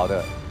最好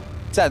的，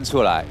站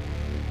出来。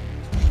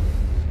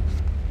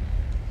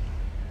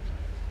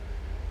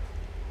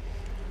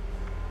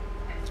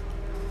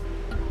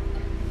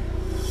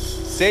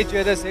谁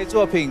觉得谁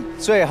作品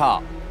最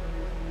好？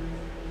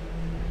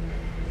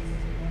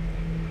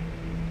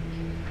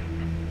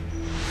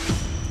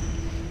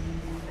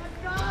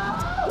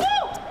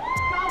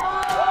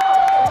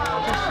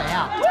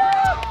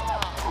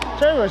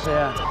这个谁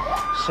啊？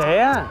谁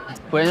啊？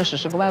不认识，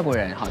是个外国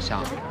人，好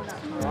像。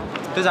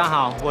队长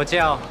好，我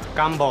叫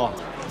甘博，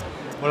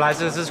我来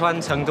自四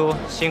川成都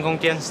新空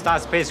间 Star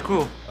Space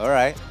Crew。All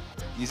right，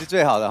 你是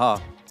最好的哈。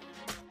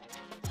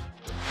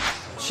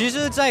其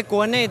实，在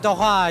国内的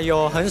话，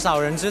有很少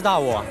人知道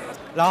我。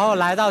然后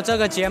来到这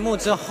个节目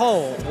之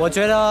后，我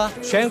觉得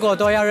全国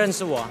都要认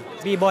识我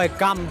 ，B-boy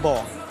甘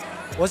博，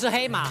我是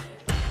黑马。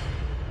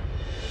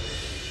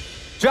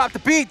Drop the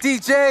beat,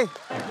 DJ.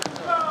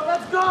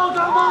 Let's go,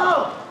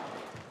 Gumbo!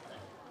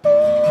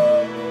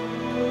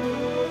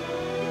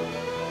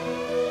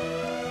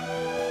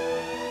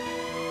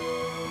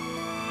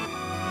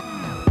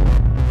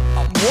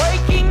 I'm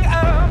waking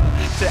up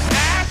to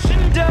ash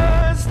and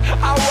dust.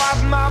 I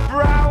wipe my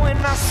brow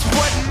and I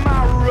sweat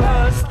my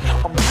rust.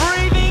 I'm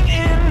breathing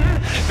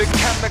in the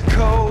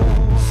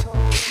chemicals.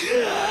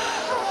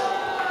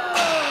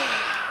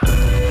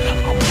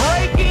 I'm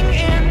breaking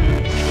in,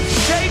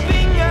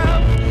 shaping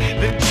up,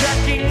 then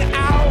checking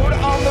out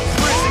on the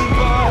prison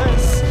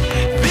bus.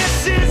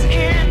 This is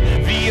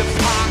in the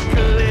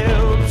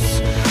apocalypse.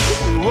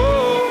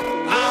 Whoa,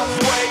 I'm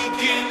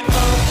waking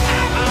up,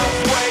 I'm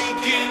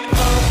waking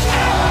up.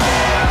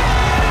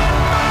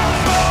 My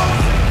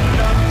bones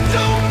enough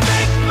to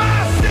make my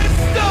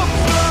system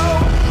blow.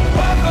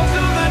 Welcome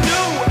to the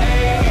new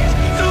age,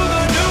 to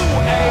the new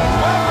age.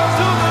 Welcome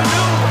to the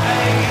new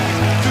age,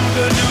 to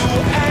the new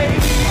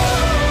age.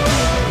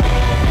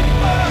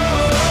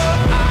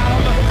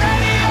 I'm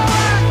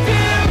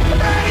radioactive,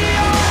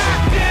 radioactive.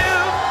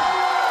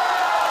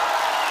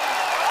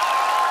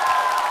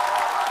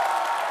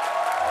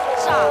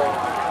 炸，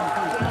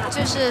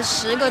就是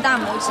10个大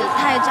拇指，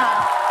太炸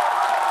了。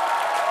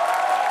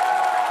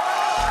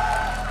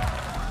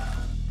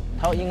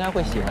他应该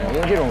会喜欢我，因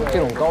为这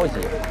种高级。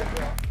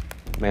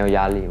没有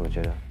压力，我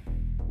觉得。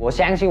我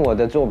相信我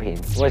的作品，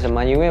为什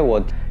么？因为我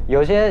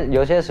有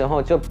些时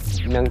候就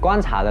能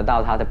观察得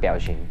到他的表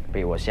情，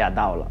被我吓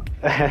到了，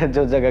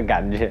就这个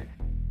感觉。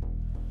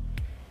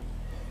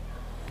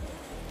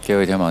给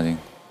我一条毛巾。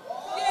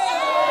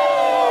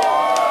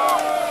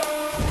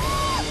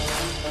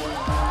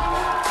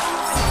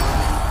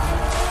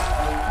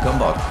根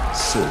宝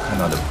是我看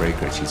到的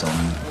breaker 其中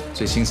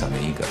最欣赏的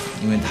一个，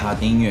因为他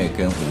音乐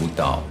跟舞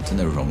蹈真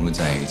的融入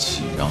在一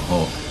起，然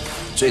后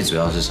最主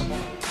要是什么？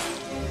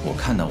我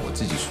看到我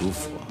自己舒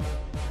服啊。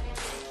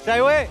下一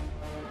位，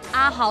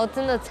阿豪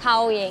真的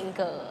超严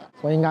格，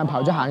我应该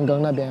跑去韩庚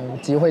那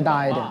边，机会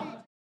大一点。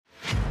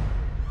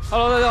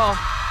Hello， 大家好。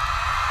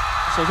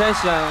首先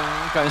想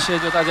感谢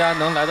就大家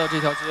能来到这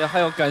条街，还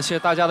有感谢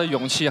大家的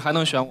勇气还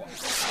能选我，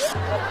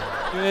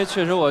因为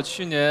确实我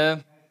去年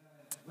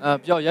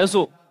比较严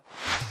肃。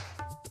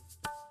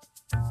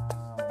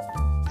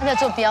他在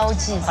做标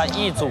记，他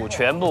一组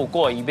全部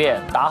过一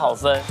遍，打好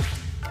分。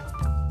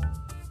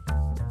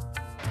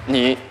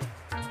你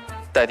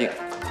待定，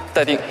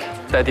待定，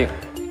待定，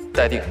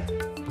待定。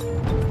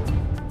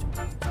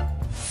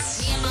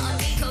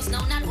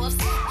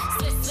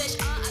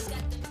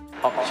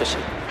好，谢谢。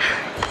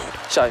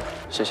下一个，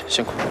谢谢，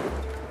辛苦。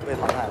被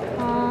淘汰了。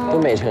都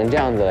美成这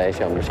样子了，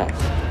选不上。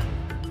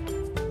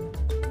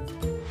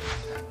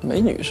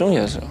没女生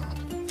也是。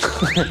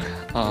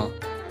啊。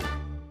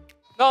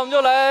那我们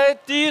就来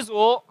第一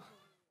组。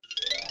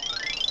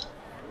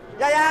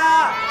丫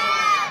丫。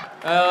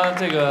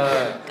这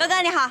个。哥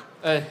哥你好。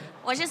哎。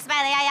我是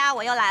SPY 的丫丫，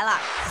我又来了。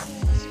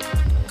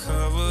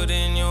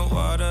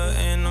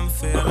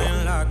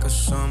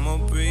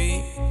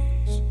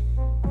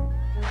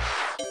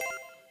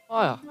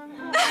妈呀！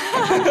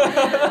怎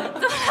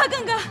么了，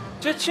更哥？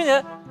这去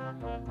年，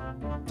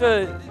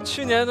对，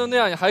去年都那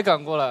样，你还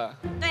敢过来？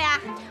对呀，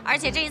而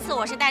且这一次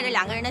我是带着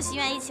2个人的心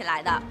愿一起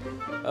来的。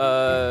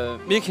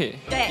Miki，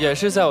 对，也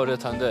是在我这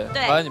团队。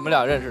对，完了你们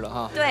俩认识了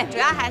哈。对，主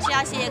要还是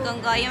要谢谢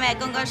更哥，因为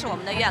更哥是我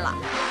们的月老。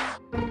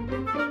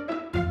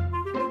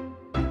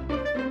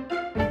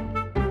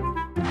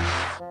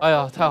哎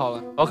呀，太好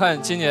了！我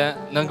看今年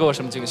能给我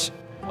什么惊喜，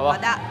好吧？好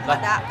的，好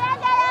的，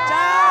加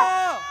油！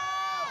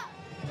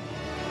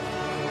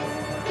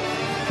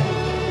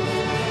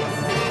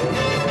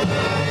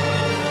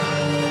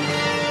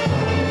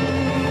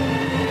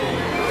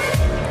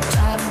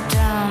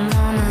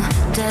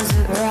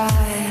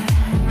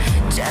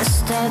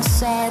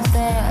 outside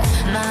that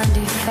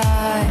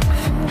 95.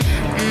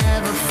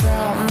 Never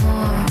felt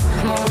more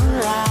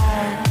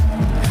alive.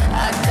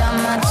 I got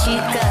my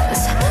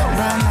chicas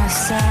by my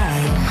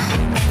side.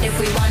 And if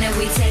we want it,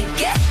 we take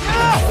it.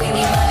 If we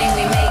need money,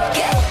 we make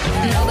it.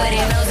 Nobody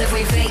knows if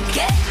we fake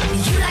it.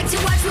 You like to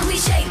watch when we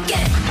shake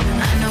it.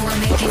 I know I'm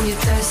making you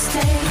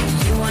thirsty.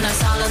 You want us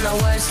all in the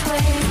worst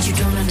way. But you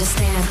don't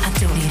understand, I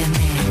don't need a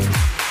man.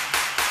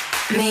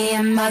 Me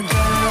and my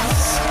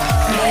girls.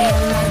 Me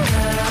and my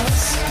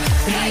girls.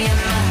 Me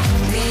and my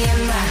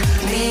girls.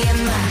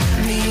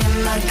 Me and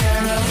my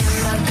girls.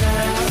 My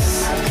girls.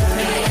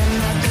 Me and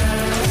my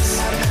girls.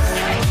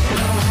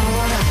 No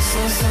jodas,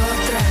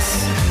 nosotras.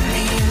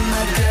 Me and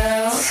my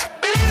girls.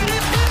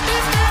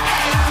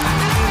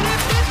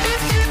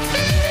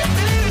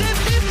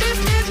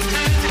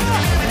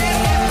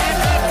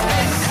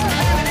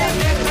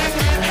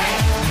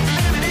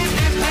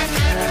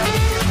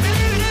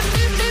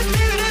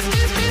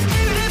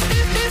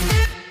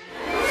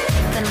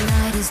 The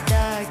night is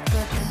dark,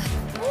 but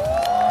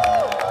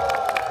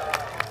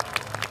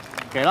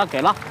the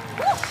给了。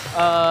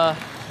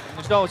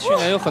你知道我去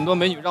年有很多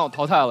美女让我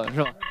淘汰了，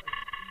是吧？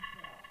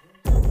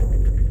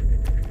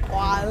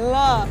完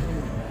了。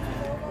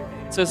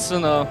这次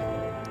呢，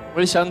我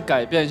也想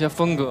改变一些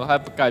风格，还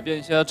改变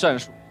一些战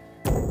术。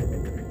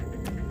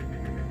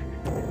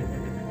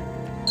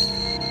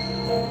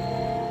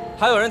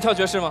还有人跳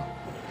爵士吗？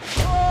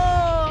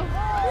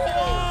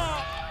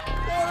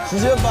直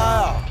接搬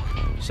啊！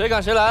谁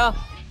敢谁来啊！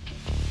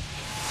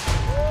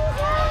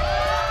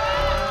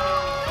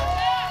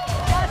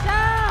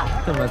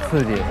这么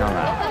刺激上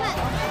来。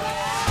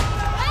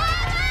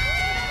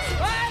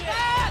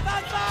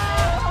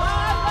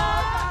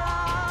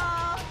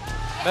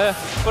哎，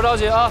不着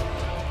急啊，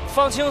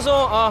放轻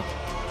松啊。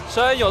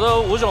虽然有的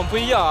舞种不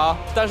一样啊，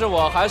但是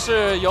我还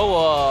是有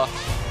我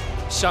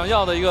想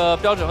要的一个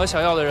标准和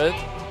想要的人。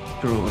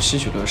就是我吸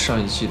取了上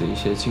一季的一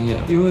些经验，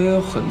因为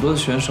有很多的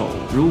选手，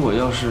如果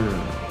要是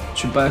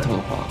去 battle 的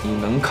话，你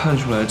能看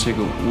出来这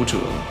个舞者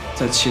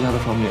在其他的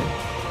方面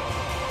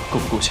够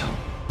不够强。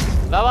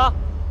来吧。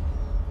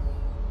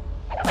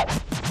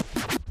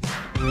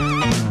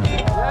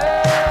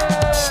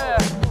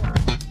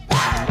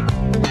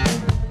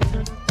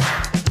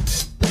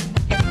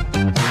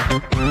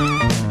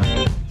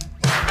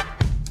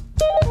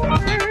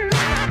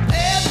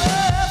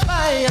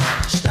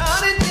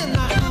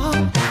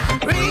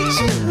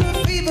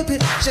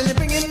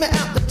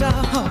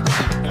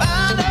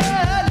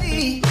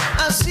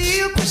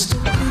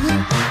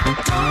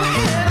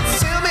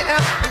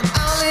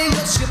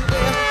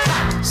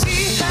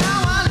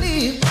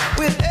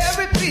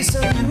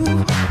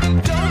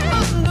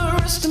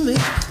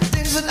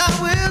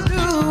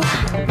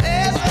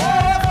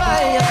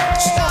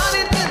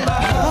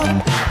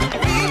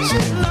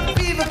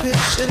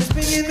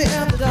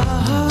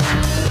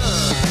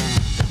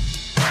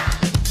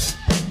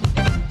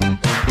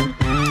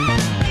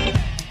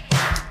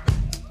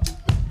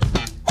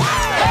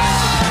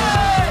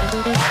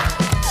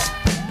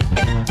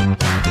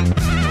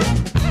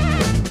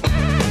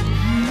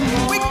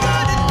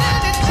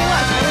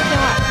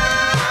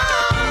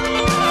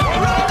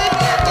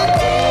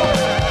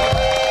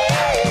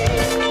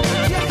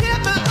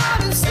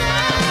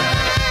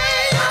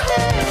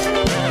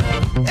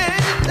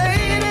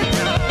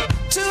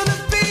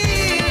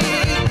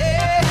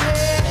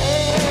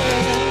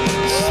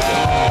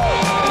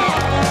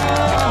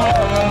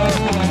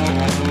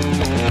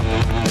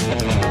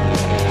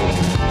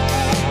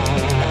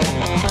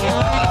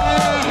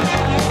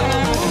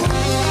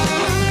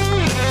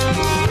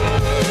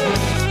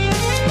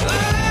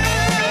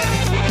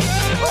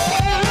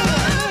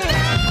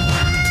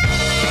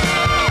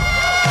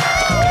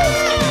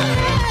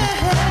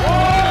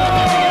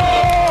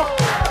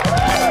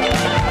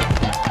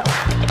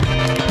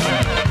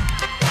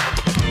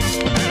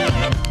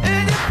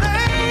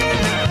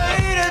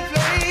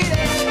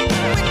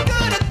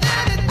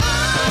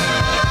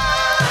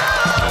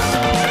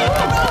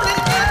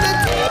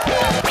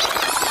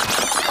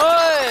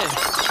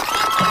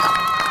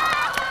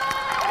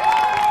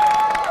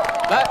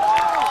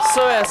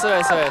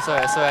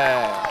四位，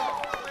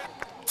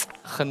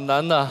很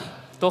难的，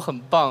都很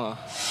棒啊。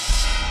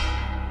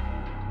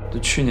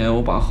去年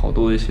我把好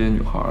多一些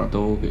女孩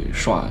都给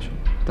刷下去了，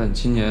但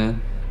今年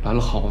来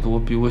了好多，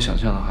比我想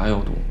象的还要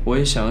多。我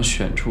也想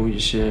选出一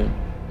些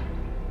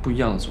不一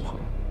样的组合。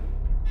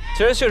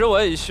其实确实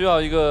我也需要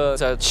一个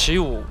在起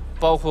舞，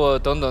包括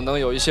等等能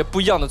有一些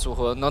不一样的组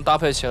合，能搭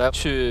配起来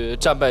去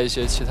战败一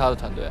些其他的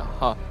团队啊！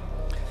哈，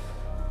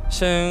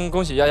先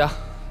恭喜丫丫，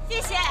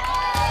谢谢。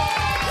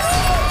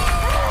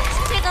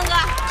谢谢根哥，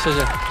谢谢，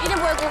一定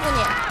不会辜负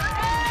你。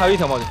还有一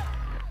条毛巾，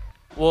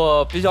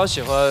我比较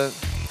喜欢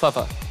范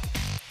范，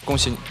恭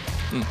喜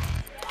你，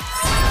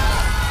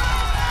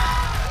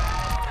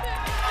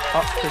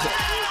好，谢谢。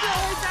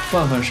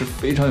范范是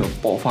非常有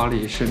爆发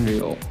力，甚至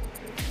有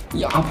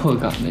压迫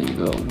感的一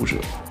个舞者。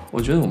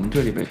我觉得我们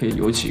队里边可以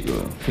有几个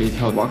可以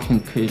跳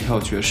walking， 可以跳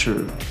爵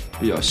士，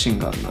比较性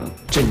感的，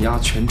镇压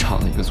全场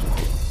的一个组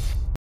合。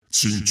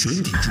请全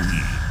体注意，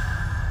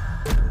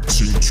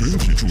请全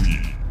体注意，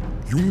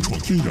勇闯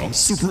天涯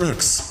Super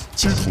X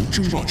街头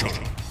争霸战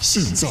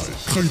现在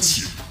开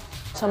启。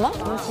什么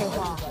情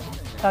况？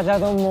大家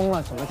都懵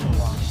了，什么情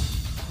况？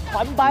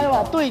团掰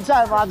了，对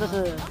战吗？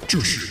这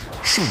是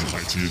上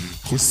海街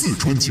和四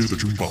川街的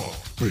争霸，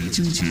北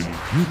京街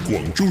与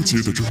广州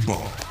街的争霸。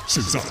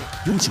现在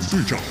有请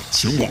队长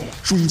前往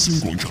中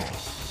心广场。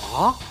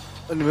啊？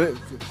你们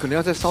可能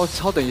要再稍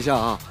等一下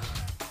啊！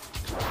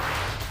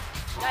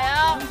加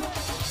油！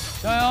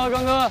加油，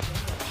刚哥！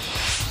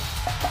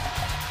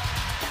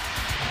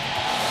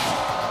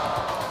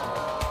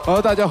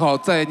大家好，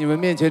在你们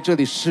面前，这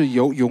里是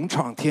由勇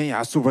闯天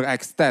涯 Super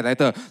X 带来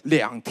的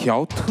2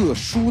条特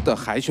殊的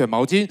海选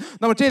毛巾。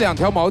那么这2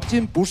条毛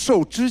巾不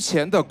受之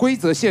前的规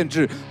则限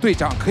制，队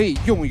长可以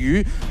用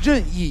于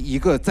任意一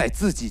个在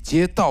自己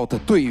街道的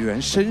队员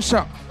身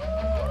上。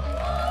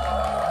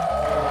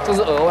这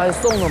是额外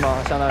送的吗？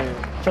相当于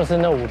就是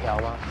那5条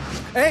吗？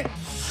哎，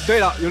对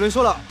了，有人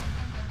说了，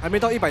还没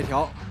到100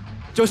条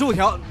，95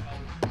条，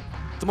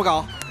怎么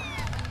搞？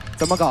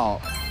怎么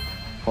搞？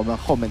我们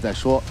后面再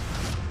说。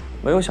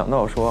没有想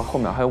到说后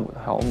面还有5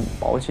条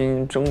毛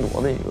巾争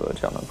夺的一个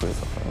这样的规则。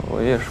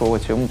我也说过，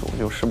节目组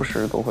就时不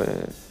时都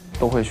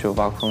会去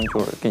挖坑，就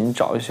是给你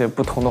找一些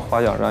不同的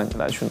花样让你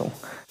来去弄。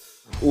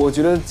我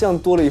觉得这样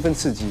多了一份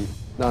刺激。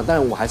那当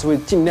然，我还是会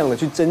尽量的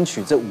去争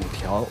取这5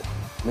条。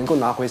能够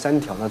拿回3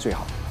条，那最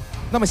好。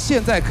那么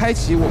现在开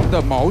启我们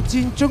的毛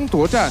巾争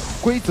夺战，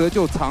规则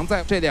就藏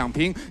在这2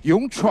瓶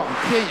勇闯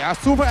天涯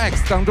Super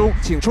X 当中，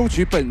请抽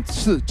取本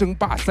次争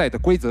霸赛的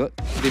规则，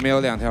里面有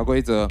2条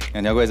规则。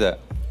2条规则，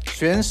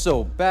选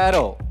手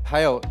battle， 还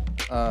有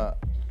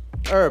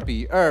2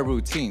比2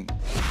 routine。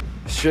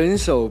选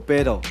手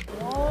battle，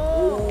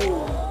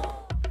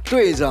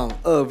 队长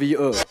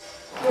2v2。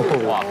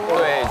哇，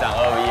队长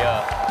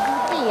2v2。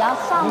自己要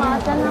上吗？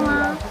真的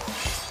吗？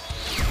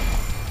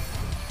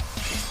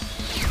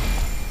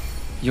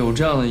有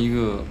这样的一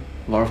个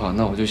玩法，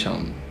那我就想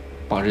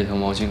把这条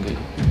毛巾给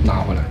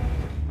拿回来。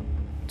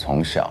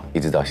从小一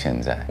直到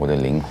现在，我的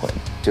灵魂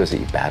就是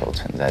以 battle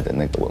存在的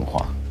那个文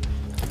化，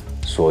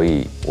所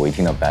以我一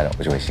听到 battle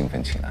我就会兴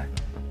奋起来。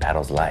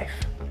Battle's life，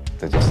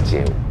 这就是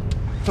街舞。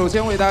首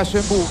先为大家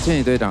宣布，千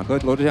玺队长和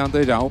罗志祥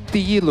队长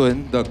第1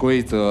轮的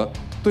规则。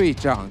队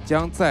长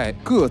将在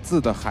各自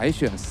的海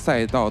选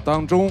赛道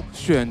当中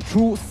选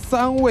出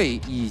3位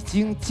已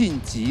经晋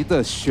级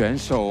的选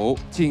手，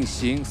进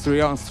行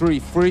3on3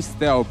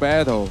 freestyle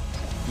battle，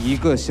 1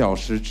个小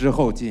时之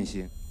后进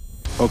行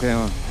 ，OK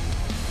吗？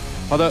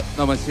好的，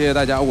那么谢谢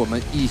大家，我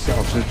们1小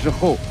时之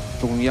后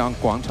中央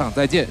广场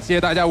再见，谢谢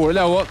大家，我是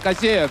廖国，感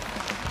谢。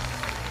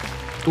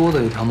多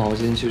的一条毛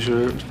巾其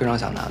实非常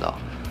想拿到，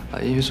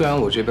因为虽然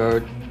我这边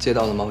接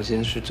到的毛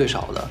巾是最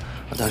少的，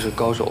但是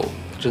高手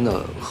真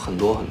的很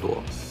多很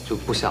多，就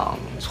不想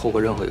错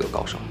过任何一个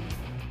高手。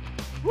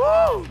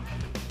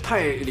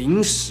太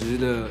临时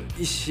的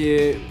一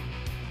些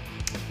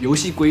游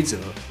戏规则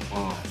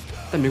啊，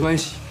但没关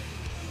系，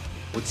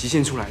我极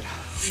限出来的。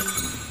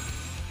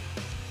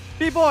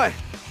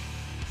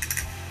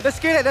B-boy，let's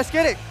get it，let's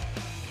get it。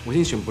我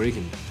先选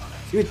breaking，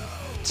 因为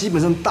基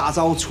本上大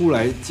招出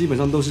来，基本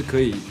上都是可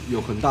以有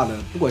很大的，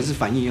不管是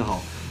反应也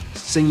好，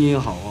声音也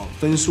好哦，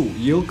分数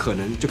也有可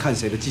能就看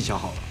谁的技巧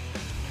好了。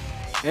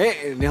哎，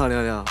你好，你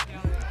好，你好，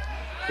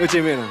又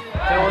见面了。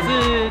对，我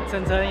是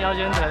晨晨姚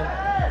玄成，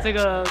这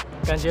个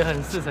感觉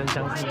很似曾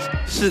相识。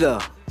是的，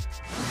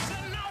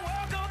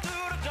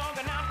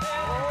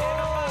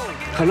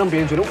很让别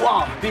人觉得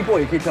哇 ，B-boy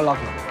也可以跳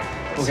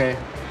lock。OK，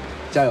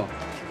 加油。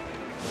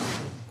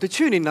对，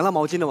去年拿到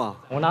毛巾了吗？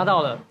我拿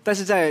到了，但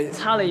是在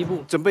差了一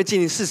步，准备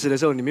进40的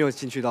时候，你没有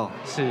进去到。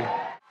是。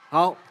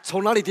好，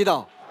从哪里跌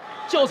倒？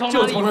就从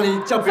哪里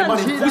叫别人帮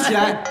你扶起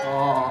来。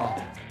哦，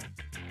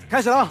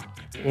开始了。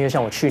因为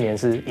像我去年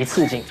是1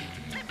次进，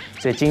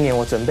所以今年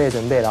我准备，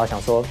然后想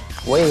说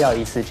我也要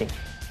1次进。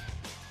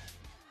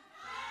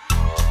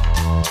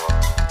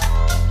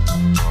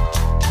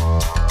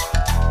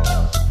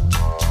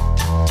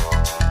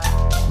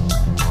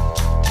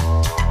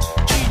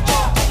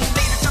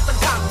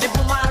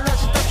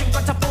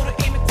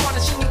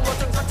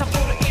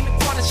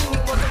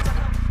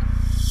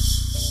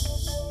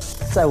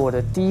在我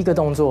的第1个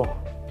动作，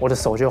我的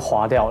手就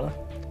滑掉了。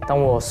当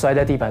我摔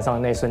在地板上的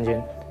那一瞬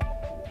间，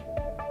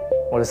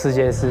我的世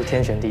界是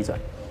天旋地转。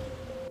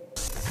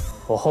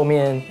我后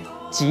面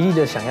极力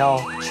的想要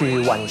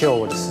去挽救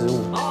我的失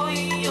误。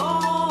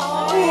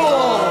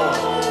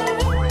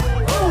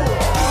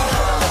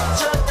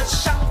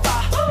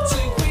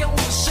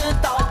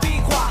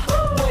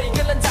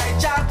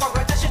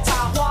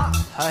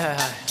嗨，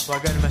我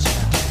跟你们讲。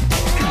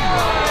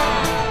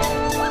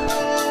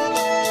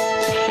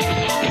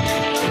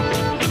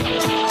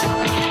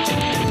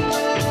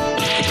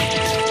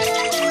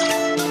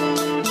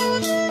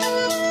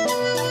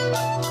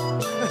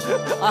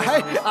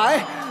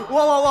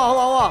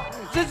哇！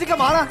这干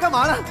嘛呢？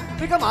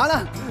这干嘛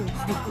呢？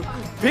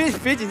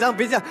别紧张，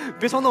别这样，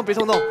别冲动。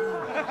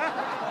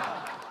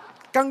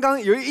刚刚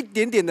有一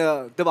点点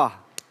的，对吧？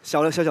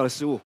小的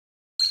失误。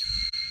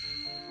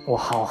我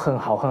好恨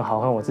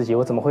我自己，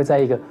我怎么会在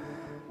一个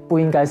不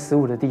应该失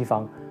误的地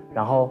方，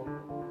然后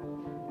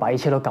把一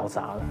切都搞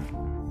砸了。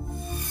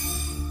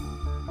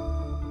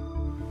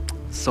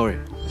Sorry。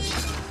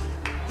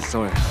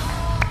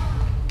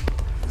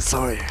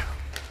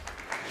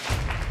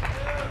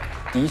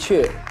的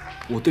确，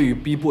我对于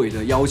B-boy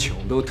的要求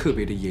都特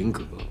别的严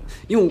格，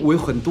因为我有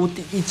很多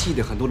第一季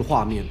的很多的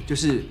画面，就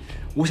是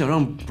我想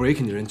让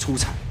breaking 的人出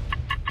彩。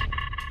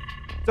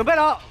准备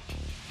了，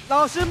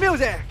老师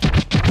music。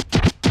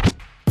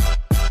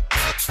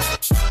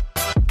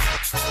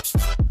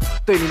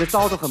对，你的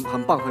招都很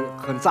棒，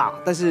很炸，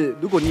但是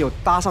如果你有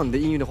搭上你的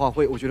音乐的话，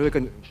我觉得会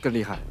更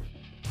厉害。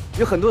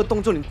有很多的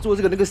动作，你做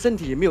那个身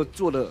体也没有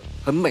做得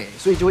很美，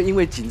所以就会因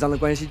为紧张的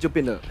关系就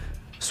变得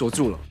锁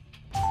住了。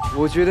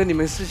我觉得你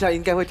们私下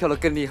应该会跳得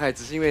更厉害，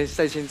只是因为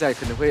在现在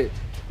可能会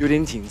有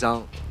点紧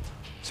张，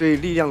所以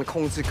力量的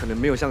控制可能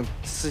没有像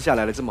私下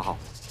来的这么好。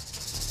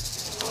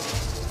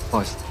不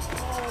好意思，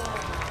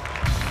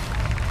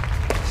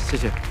谢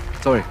谢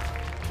 ，sorry。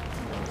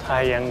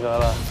太严格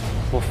了，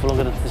我弗洛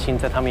格的自信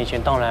在他面前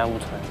荡然无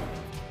存。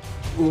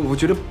我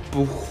觉得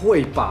不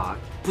会吧。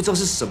不知道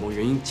是什么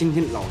原因，今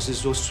天老师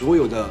说所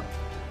有的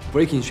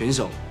breaking 选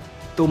手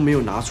都没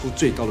有拿出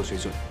最高的水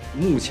准，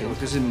目前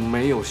就是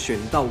没有选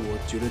到我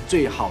觉得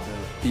最好的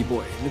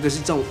B-boy， 那个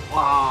是这种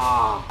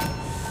哇。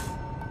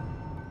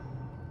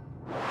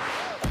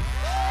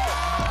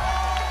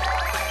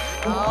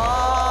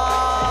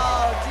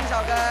好，金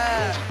小根。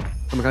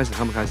他们开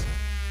始，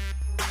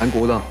韩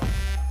国的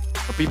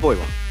B-boy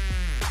吧。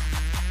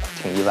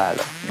挺意外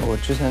的，我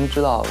之前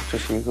知道这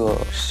是一个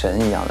神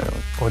一样的人。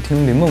我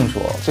听林梦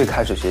说，最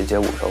开始学街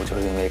舞的时候，就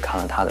是因为看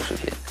了他的视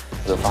频，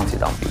我就放弃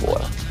当 B-boy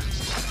了。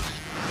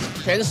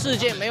全世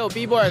界没有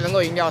B-boy 能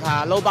够赢掉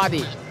他 ，Low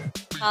Body。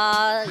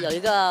他有一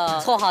个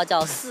绰号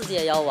叫世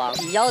界妖王，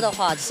比妖的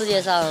话，世界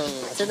上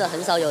真的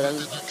很少有人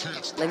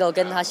能够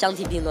跟他相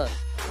提并论。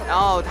然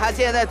后他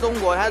现在在中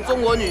国，他是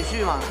中国女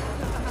婿嘛，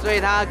所以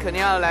他肯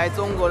定要来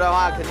中国的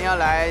话，肯定要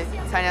来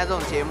参加这种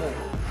节目。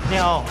你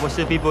好，我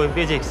是 B-boy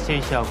Physics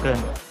金小根。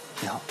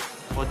你好，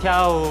我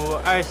跳舞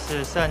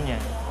23年，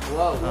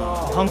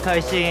很开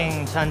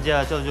心参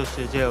加这就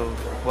是街舞。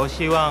我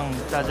希望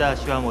大家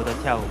喜欢我的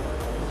跳舞，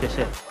谢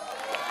谢。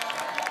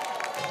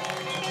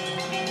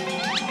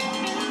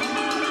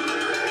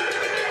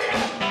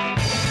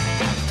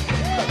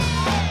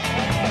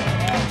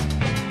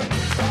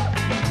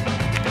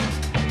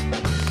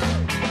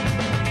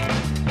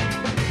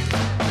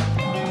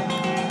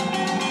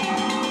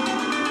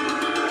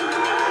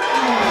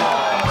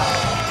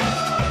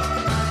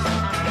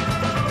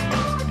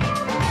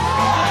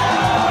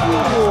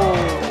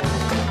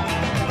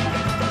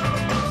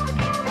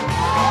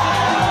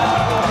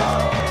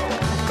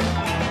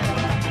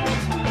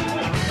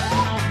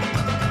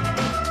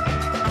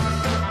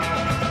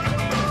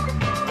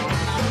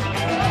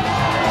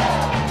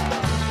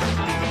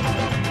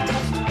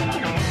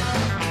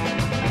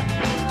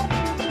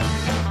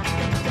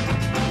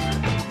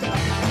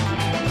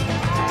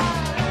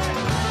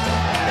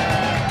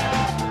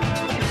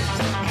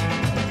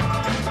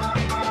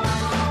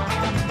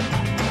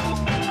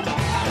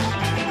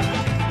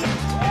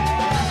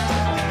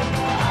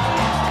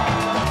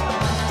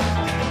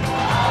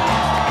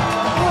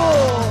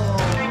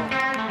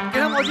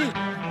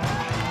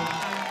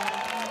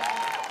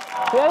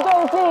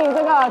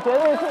绝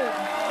对性。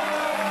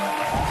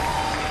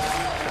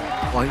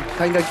哇，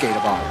他应该给了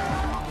吧？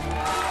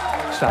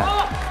帅，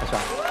太帅。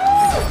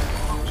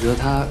我觉得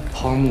他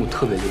power move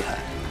特别厉害。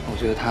我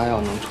觉得他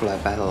要能出来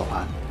battle 的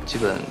话，基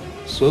本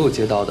所有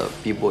街道的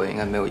B-boy 应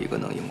该没有一个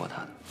能赢过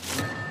他的。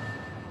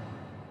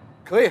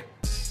可以。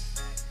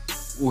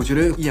我觉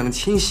得易烊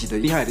千玺的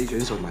厉害的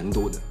选手蛮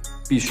多的，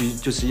必须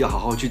就是要好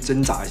好去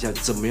挣扎一下，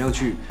怎么样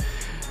去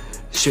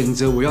选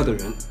择我要的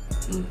人。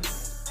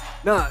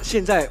那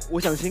现在我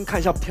想先看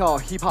一下跳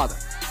hip hop 的。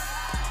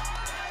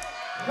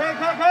可以。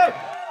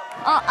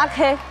哦，阿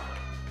K。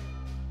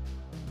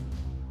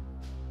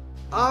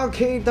阿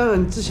K 当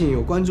然之前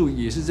有关注，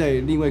也是在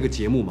另外一个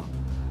节目嘛。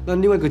那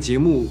另外一个节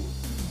目，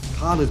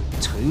它的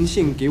呈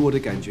现给我的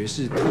感觉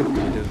是特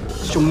别的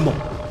凶猛。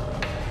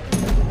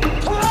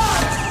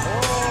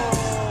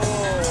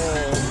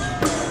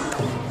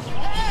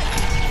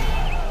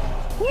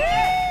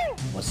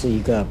我是一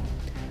个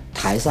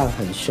台上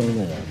很凶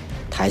的人，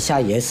台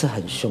下也是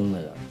很凶的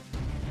人。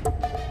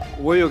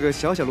我有个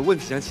小小的问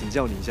题想请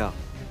教你一下，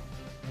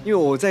因为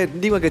我在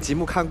另外一个节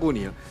目看过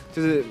你，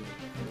就是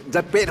你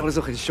在 battle 的时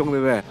候很凶，对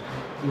不对？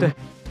对。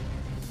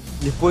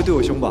你不会对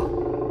我凶吧？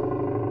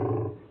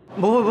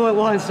不会，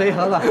我很随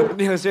和吧？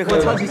你很随和，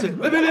我超级随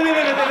和。别，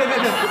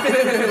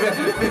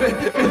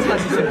超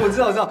级随和。我知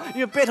道，因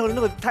为 battle 的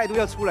那个态度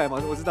要出来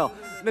嘛，我知道。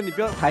那你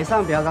不要台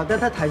上比较高，但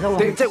在台上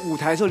对，在舞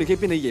台的时候你可以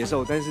变得野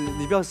兽，但是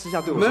你不要私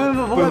下对我凶。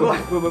不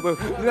会，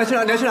你要去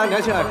哪？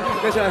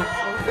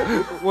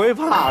我会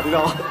怕，你知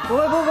道吗？不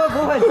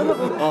会，真的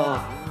不会。哦，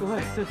不会，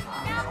对。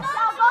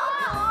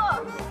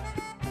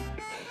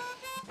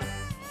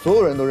所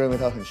有人都认为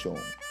他很凶，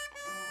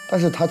但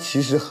是他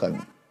其实很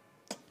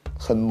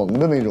萌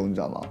的那种，你知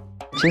道吗？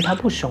其实他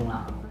不凶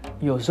啦，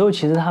有时候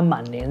其实他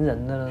蛮黏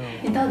人的那种。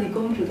你到底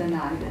公主在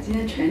哪里的？今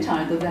天全场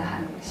人都在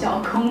喊小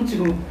公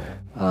主。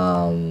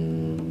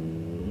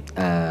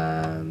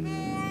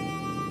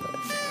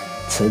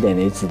迟点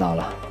你就知道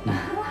了。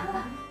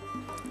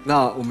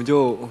那我们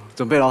就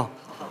准备了。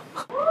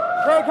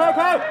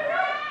开！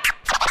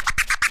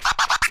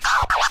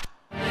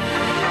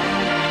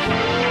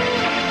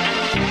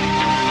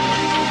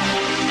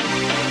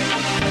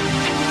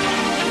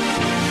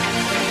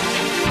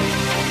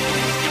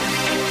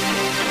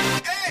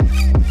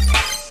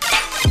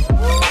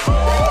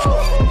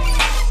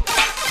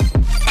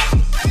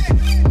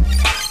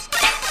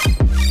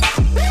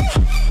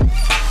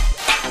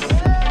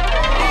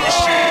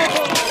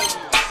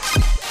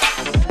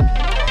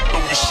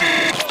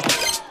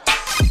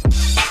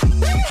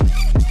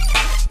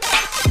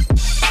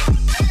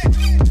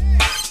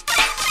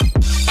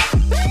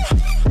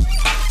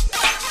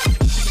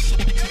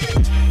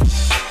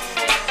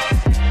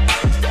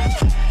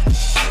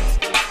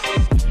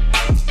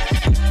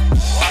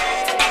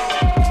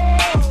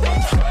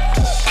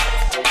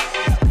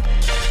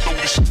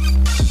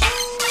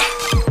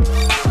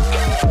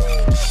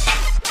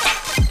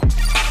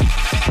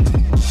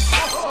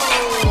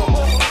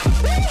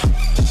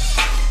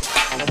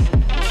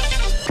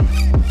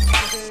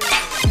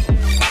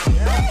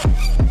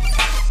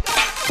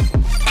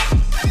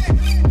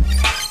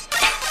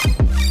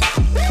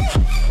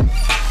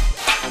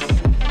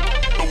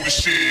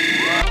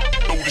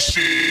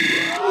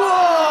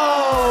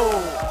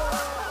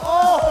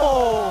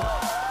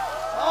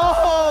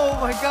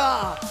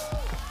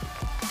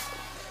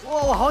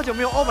我好久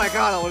没有 Oh my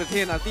God 了，我的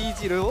天哪！第一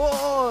季的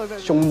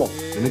凶猛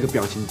的那个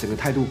表情，整个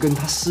态度跟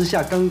他私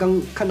下刚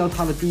刚看到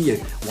他的第一眼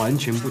完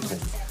全不同。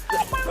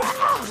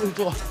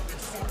做，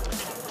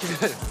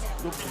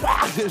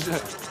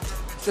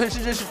全世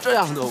界是这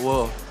样的。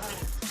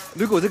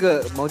如果这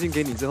个毛巾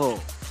给你之后，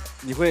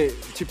你会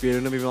去别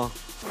人那边吗？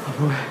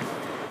不会。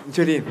你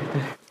确定？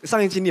对。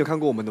上一季你有看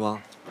过我们的吗？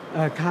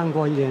看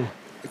过一点。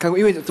看过，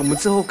因为我们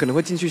之后可能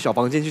会进去小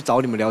房间去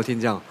找你们聊天，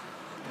这样。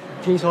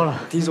听说了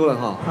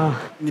哈。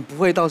你不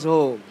会到时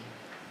候，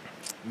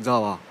你知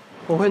道吧？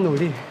我会努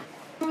力。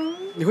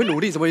你会努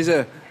力什么意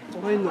思？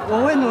我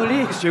会努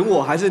力。选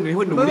我还是你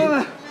会努力？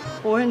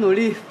不，我会努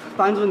力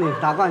帮助你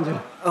打冠军。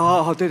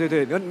哦，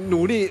对，你要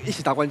努力一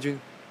起打冠军，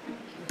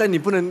但你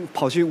不能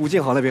跑去吴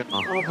建豪那边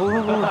啊。不。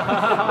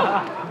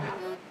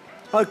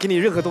他给你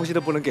任何东西都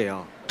不能给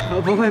啊。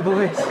不会，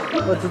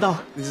我知道。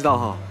你知道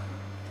哈？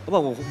要不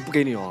然我不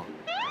给你哦。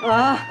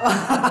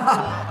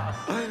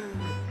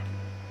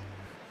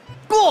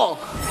过。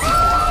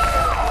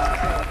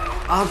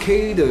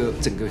RK 的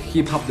整个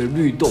hip hop 的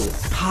律动，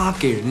他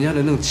给人家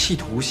的那种企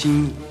图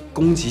心、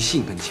攻击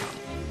性很强。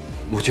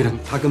我觉得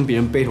他跟别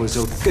人 battle 的时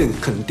候更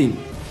肯定，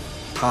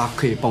他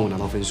可以帮我拿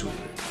到分数。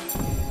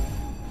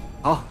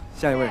好，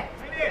下一位。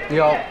你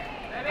好，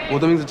我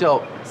的名字叫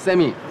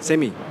Sammy，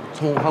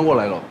 从韩国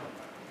来了。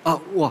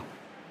哇，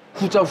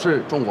护照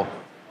是中国。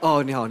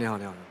哦，你好。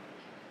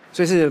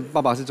所以是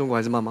爸爸是中国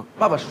还是妈妈？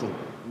爸爸是中国。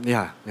你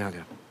好。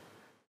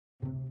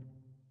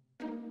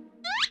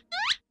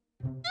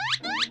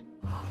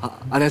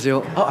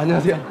안녕하세요.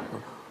 안녕하세요.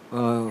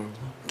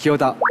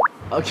 귀여다.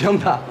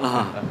 귀엽다.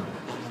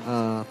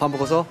 밥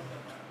먹어서?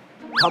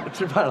 밥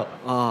吃饭了.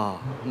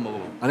 먹어.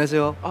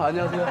 안녕하세요.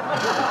 안녕하세요.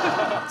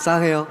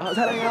 사랑해요.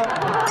 사랑해요.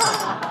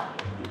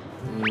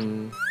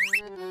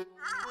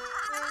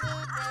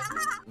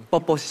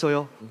 뽀뽀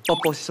씻어요.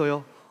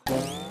 뽀뽀요?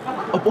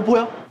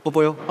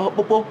 뽀뽀요.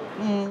 뽀뽀.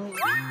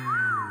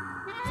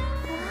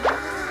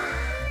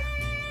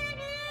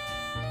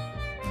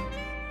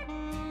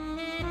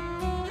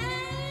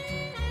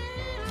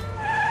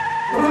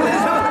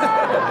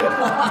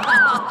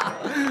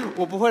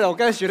我不会了，我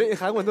刚才学的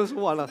韩文都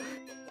说完了。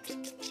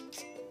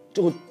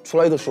这个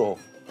出来的时候，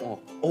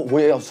我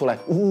也要出来，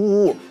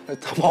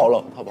他跑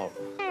了，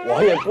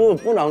我也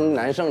不能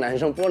男生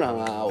不能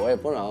啊，我也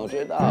不能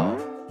知道。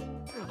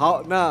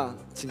好，那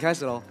请开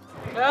始喽。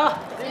来啊，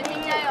黎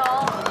明加油！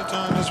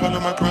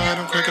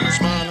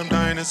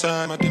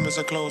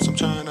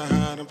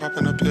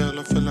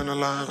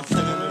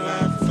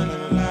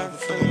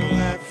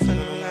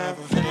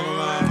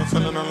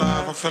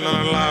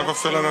 I'm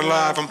feeling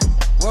alive.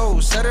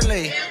 Whoa,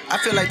 suddenly, I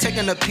feel like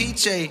taking a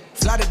PJ.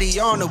 Fly to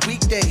DR on a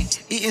weekday,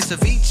 eating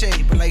ceviche.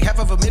 But like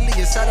 $500,000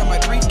 inside of my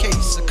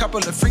briefcase. A couple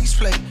of freaks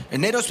play,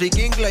 and they don't speak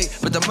English.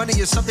 But the money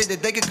is something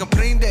that they can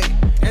complain day.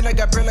 And I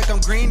got bread like I'm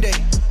Green Day.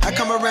 I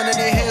come around and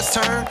their heads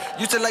turn.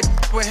 Used to like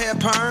with hair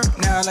perm.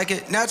 Now I like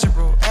it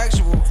natural,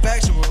 actual,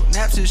 factual.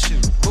 Naps and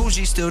shoot.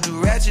 Bougie still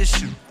do ratchet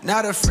shoot.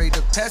 Not afraid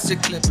to pass the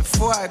clip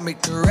before I make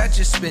the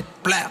ratchet spit.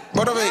 Blah.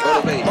 Motivate.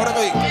 Get money.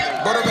 Motivate.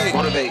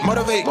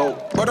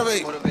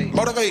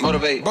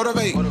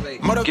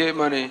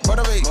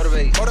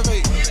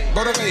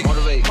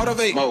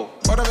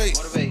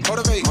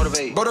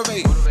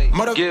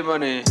 Get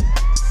money.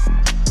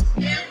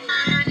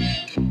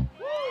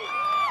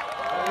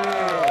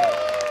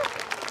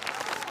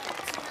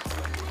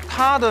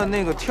 他的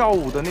那个跳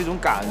舞的那种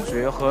感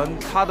觉和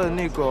他的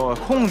那个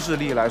控制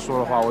力来说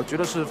的话，我觉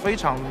得是非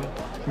常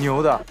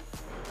牛的。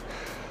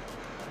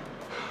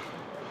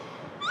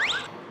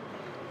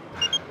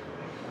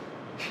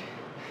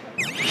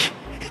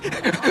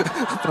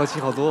表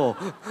情好多哦，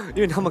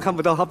因为他们看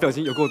不到，他表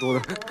情有够多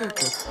的。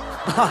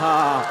哈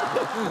哈。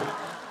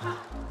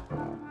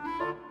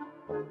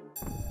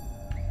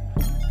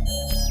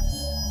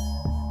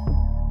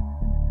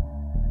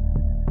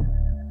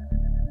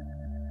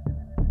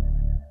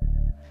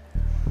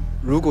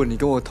如果你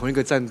跟我同一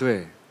个战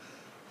队，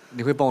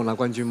你会帮我拿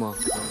冠军吗？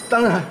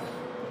当然，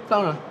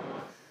当然。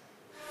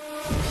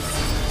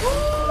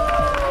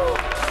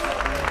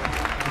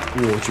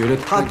我觉得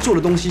他做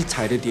的东西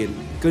踩的点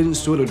跟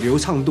所有的流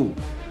畅度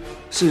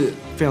是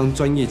非常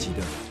专业级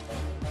的。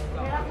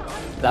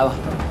来吧。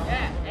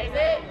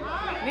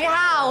你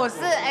好，我是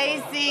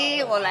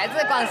AC， 我来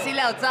自广西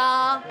柳州。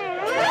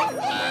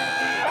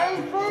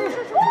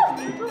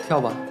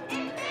跳吧。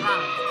好。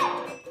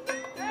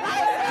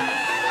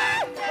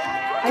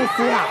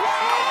AC 啊！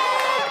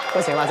不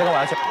行了，这个我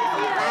要去。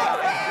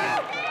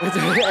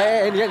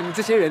哎，你看你们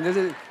这些人真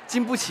是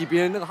经不起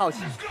别人那个好奇。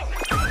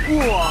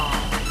哇！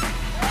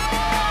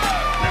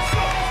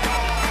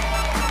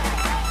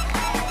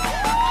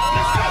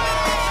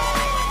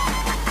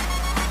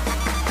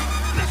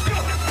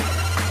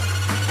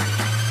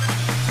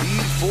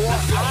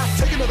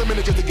 Take another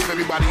minute just to give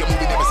everybody a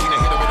movie never seen a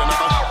hit with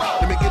another.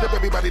 Let me get up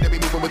everybody that be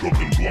moving with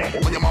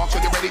on your mark, so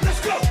get ready.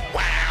 Let's go.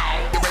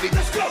 Wow. Get ready.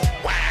 Let's go.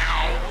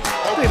 Wow.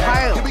 Okay.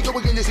 Here we go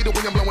again. You see the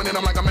wind I'm blowing in.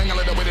 I'm like a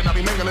mangling the wind and I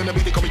be mangling the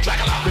beat. They call me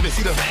Dracula. Then they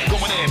see the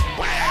going in.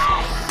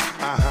 Wow.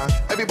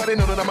 Everybody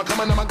know that I'm a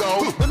coming, I'ma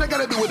go. Then I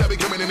gotta do what I be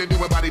coming in and do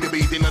a body to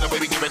beat. Then let the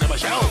baby give it up a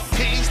show.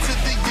 Keys to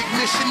the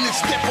ignition and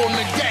step on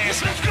the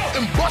gas.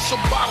 And bust a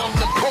bottle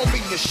and pour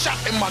me a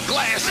shot in my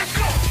glass.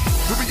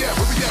 Where we at?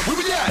 Where we at? Where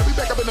we at? We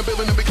back up in the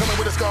building and be coming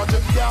with a scar.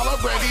 Y'all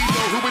already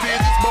know who it is.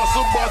 It's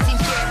Muscle Bustin'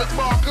 Travis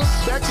Barker.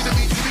 Back to the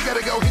beat, we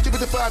gotta go. Hit you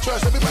with the fire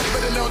trust. Everybody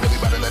better know.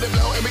 Everybody let it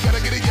blow. And we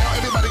gotta get it, y'all.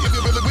 Everybody, if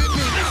you're really with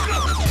me.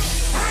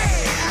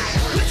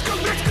 Let's go.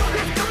 Let's go.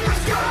 Let's go.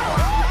 Let's go.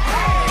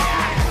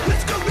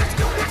 Let's go. Let's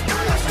go. Let's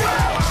go. Let's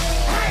go.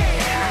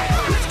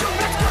 Let's go. Let's go.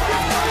 Let's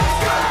go.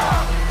 Let's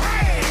go.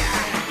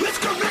 Let's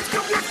go. Let's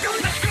go. Let's go. Let's go.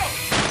 Let's go.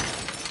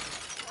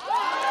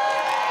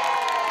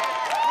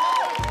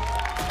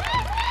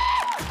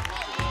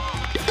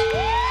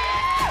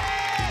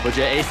 我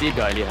觉得 AC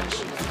表演力很实，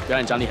表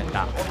演张力很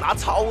大。我拿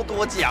超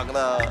多奖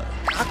的，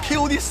他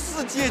Q 的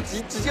世界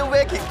级直接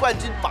Viking 冠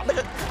军，把那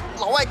个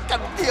老外干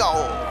掉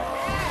哦。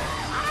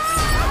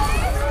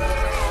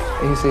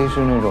AC 是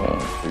那种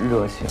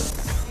热情，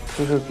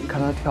就是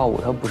看他跳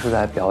舞，他不是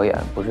在表演，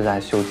不是在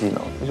秀技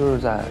能，他就是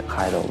在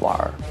嗨的玩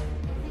儿，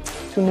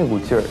就那股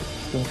劲儿，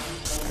就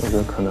我觉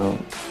得可能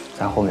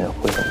在后面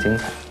会很精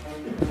彩，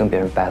就跟别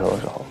人 battle 的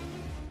时候。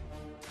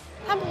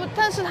 他不，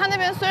但是他那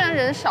边虽然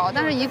人少，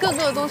但是一个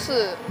个都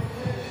是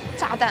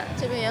炸弹，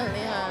这边也很厉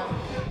害啊。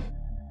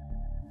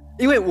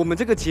因为我们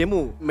这个节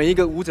目每一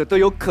个舞者都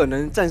有可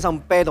能站上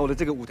battle 的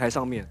这个舞台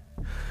上面，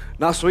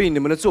那所以你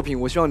们的作品，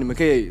我希望你们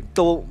可以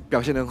都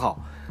表现得很好。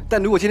但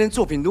如果今天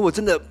作品如果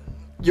真的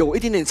有一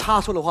点点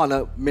差错的话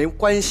呢，没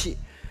关系，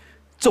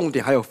重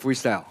点还有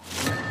freestyle。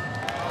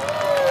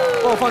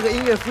帮我放个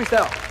音乐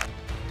freestyle。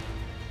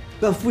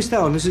 那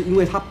freestyle 呢，是因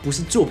为它不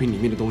是作品里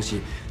面的东西，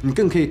你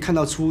更可以看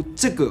到出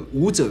这个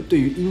舞者对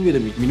于音乐的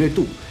敏锐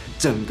度，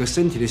整个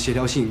身体的协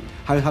调性，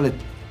还有他的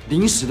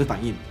临时的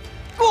反应。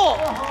过，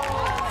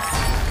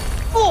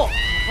过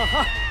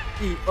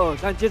，1、2、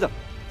3，接着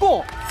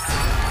过。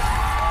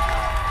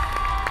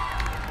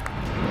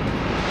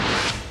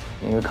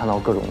因为看到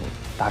各种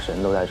大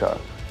神都在这儿，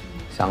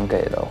想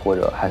给的或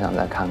者还想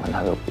再看看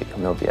他有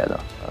没有别的，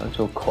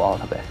就 call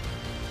out 呗。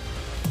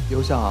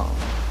有想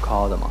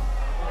call out 的吗？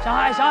 小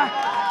海，小海，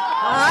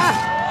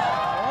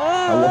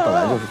我本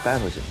来就是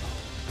battle 型的，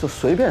就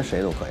随便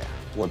谁都可以，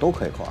我都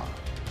可以扣啊。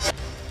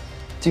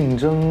竞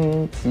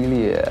争激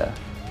烈，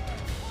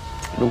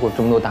如果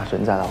这么多大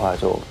神在的话，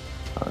就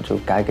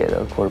该给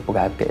的或者不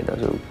该给的，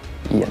就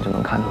一眼就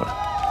能看出来。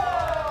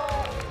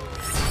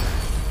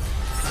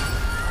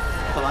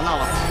可玩闹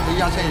了，易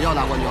烊千玺要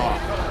拿冠军了。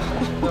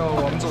就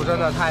我们组真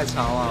的太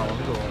强了，我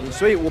们组。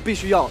所以我必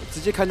须要直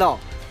接看到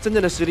真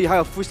正的实力，还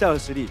有 freestyle 的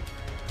实力。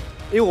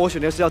 因为我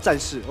选的是要战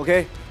士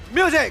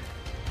 ，OK？Music。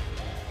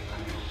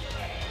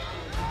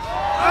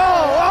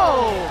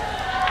哦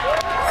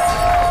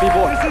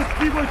B-boy。This is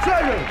B-boy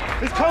Dragon.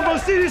 It's combo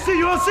CDC.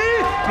 You want see?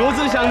 罗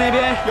志祥那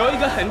边有一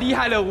个很厉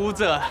害的舞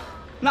者，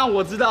那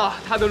我知道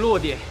他的弱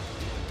点，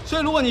所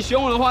以如果你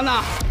选我的话，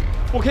那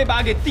我可以把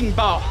他给定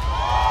爆。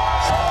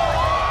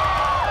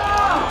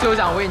就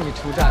想为你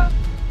出战。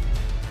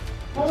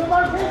我们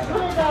把天吹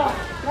的，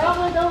拿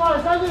回等会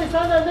3对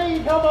3的那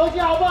一条毛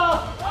巾，好不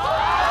好？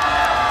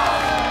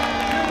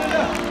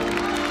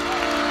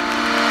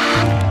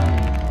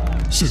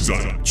 现在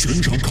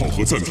全场考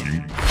核暂停。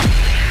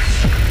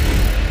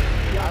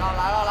来了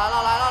来了来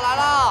了来了来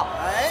了！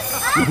哎，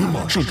我们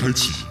马上开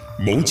启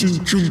毛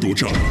巾争夺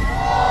战。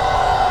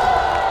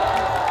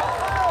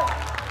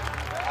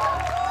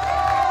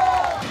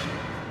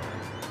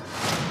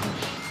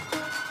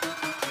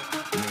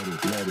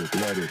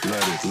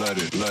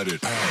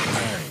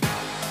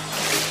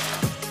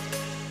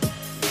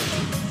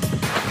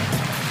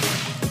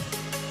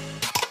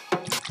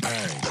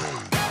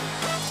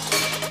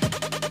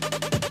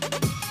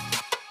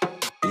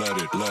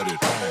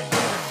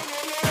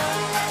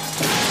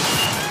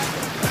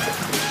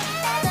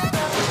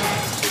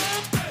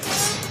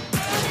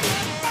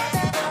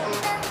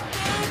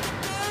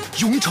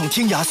勇闯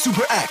天涯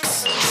Super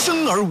X，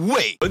 生而无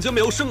畏。本节目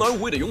由生而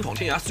无畏的勇闯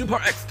天涯 Super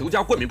X 独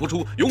家冠名播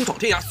出。勇闯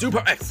天涯 Super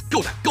X，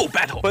 Go 打 Go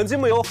Battle。本节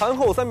目由韩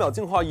后3秒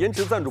净化颜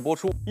值赞助播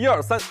出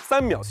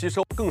，123，3秒吸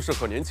收，更适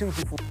合年轻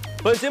肌肤。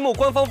本节目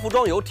官方服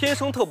装由天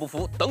生特步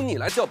服等你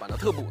来叫板的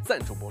特步赞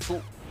助播出。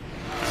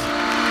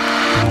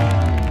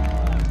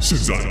现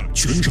在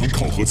全场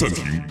考核暂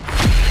停。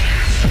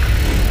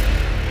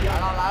来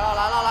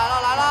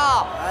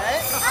了！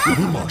哎，我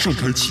们马上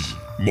开启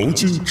毛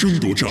巾争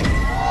夺战。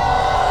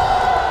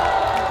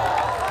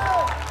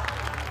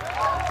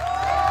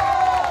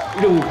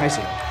任务开始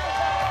了！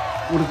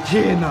我的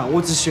天哪，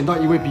我只选到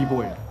1位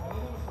B-boy，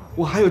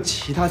 我还有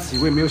其他几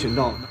位没有选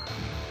到。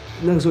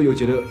那个时候有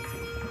觉得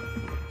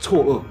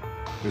错愕，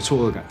有错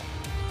愕感。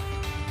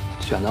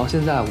选到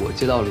现在，我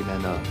街道里面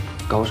的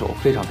高手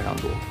非常非常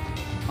多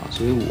啊，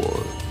所以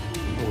我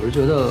是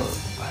觉得，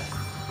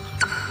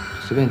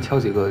随便挑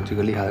几个这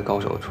个厉害的高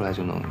手出来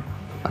就能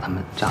把他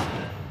们炸。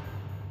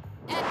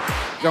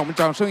让我们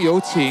掌声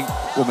有请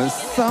我们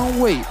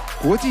3位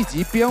国际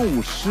级编舞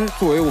师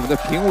作为我们的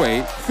评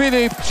委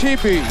 ，Philip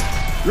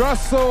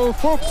Chippy、Russell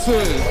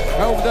Foxon，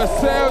 还有我们的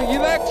Cell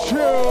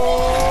Electro。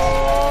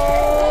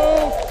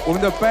我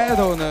们的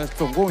battle 呢，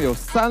总共有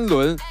3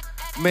轮，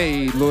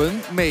每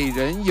轮每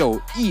人有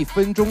1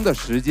分钟的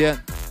时间。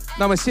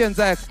那么现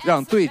在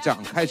让队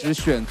长开始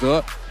选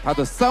择他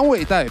的3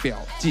位代表，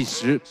计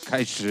时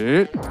开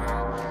始。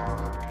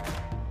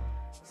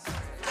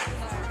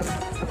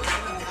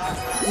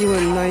因为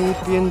那一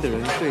边的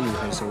人对你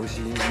很熟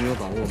悉，你有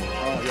把握吗？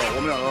有，我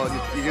们2个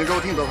已经肉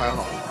听都排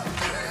好了。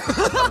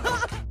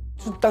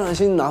就当然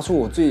先拿出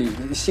我最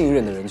信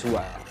任的人出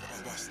来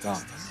啊，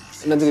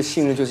那这个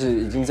信任就是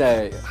已经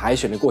在海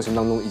选的过程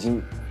当中已经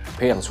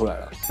培养出来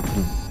了。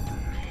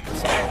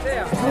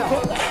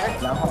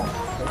然后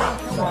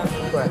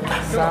对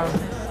3，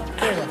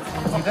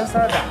你跟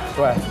3打，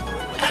对，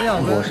这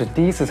样我是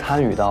第一次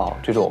参与到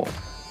这种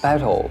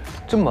battle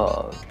这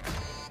么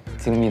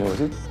精密的，我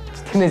就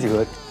听那几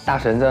个大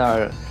神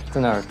在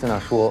那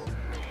说，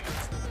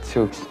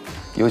就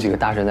有几个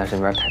大神在身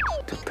边，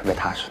就特别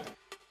踏实。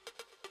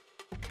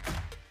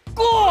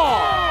过，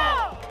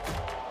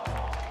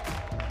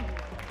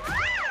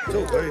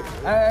就可以。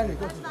哎，你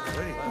过去，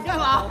可以。你干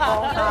嘛？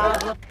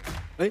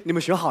哎，你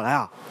们选好了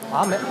呀？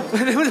啊，没，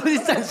你们自己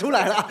站出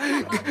来了，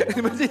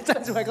你们自己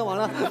站出来干嘛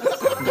呢？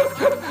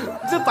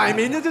这摆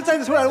明的就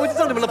站出来了，我就知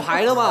道你们的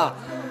牌了嘛。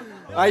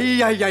哎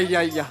呀！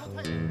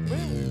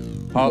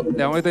好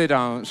，2位队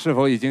长是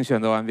否已经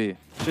选择完毕？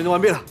选择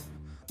完毕了。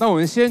那我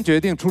们先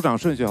决定出场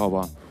顺序，好不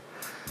好？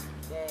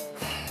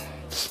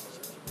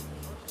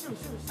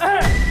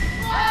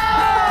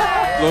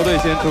罗队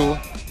先出，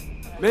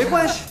没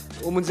关系，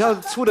我们只要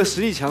出的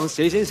实力强，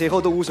谁先谁后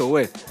都无所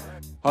谓。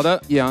好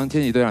的，易烊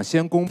千玺队长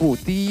先公布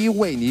第1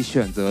位你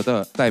选择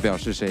的代表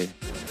是谁？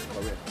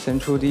先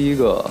出第一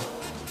个，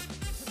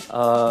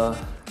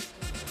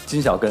金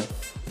小根。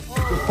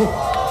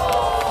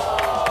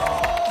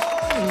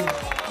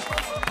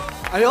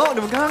哎呦，你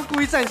们刚刚故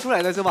意站出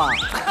来的是吧？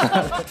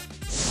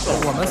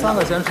我们3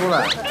个先出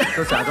来，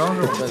就假装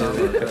是我们的。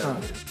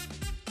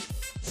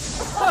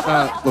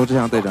那罗志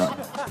祥队长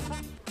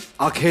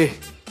 ，OK，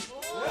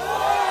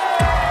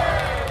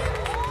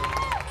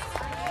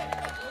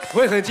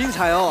 会很精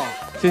彩哦。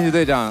千玺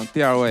队长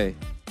第2位，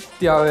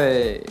小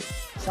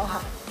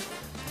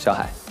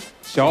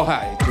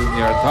海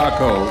Junior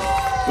Taco，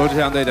 罗志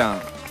祥队长。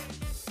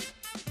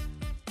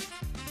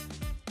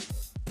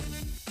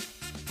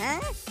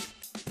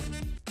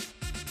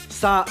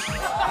3，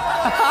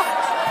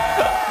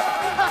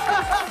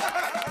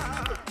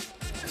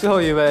最后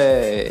一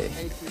位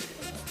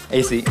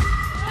AC，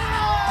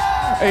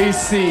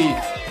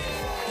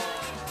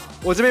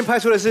 我这边派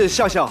出的是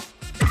笑笑，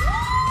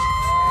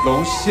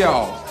龙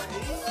笑。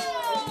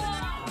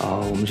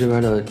我们这边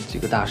的几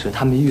个大师，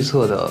他们预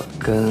测的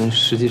跟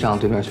实际上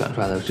对面选出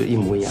来的是一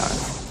模一样的。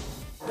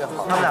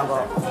他们2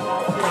个，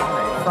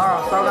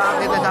三跟阿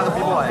K 再加个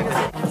B-boy，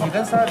 你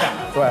跟3打，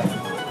对。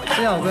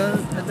这样跟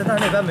但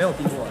是那边没有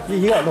B-boy，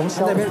 一个龙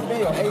骁，那边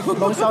有 AC，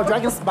 龙骁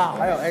Dragon Spa，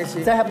 还有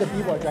AC， 再 have the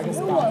B-boy Dragon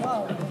Spa，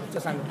 这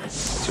3个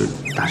就是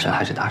大神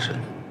还是大神。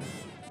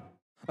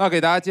那给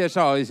大家介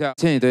绍一下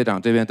千玺队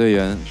长这边队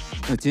员，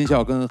金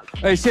小根。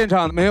哎，现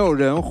场没有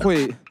人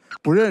会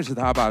不认识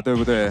他吧？对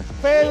不对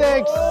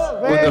 ？Felix，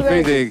 我的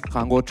Felix，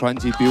 韩国传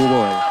奇 B-boy，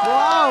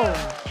 哇哦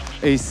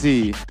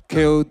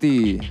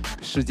 ，AC，KOD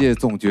世界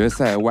总决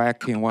赛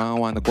Wacking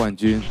One-on-One 的冠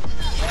军。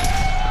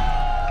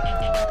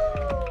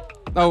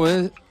那我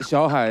们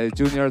小海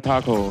Junior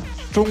Taco，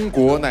 中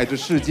国乃至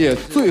世界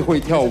最会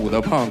跳舞的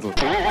胖子，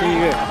听音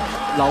乐，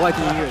老外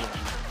听音乐。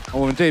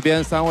我们这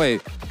边3位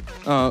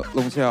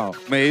龙啸，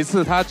每一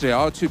次他只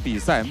要去比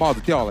赛，帽子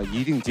掉了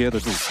一定接得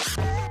住。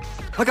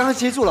他刚刚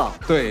接住了。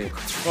对，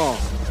哦，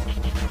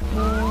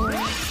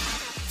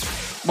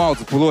帽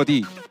子不落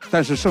地，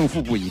但是胜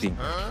负不一定。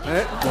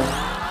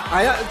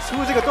哎呀，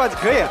出这个段子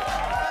可以，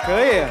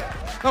可以。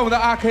那我们的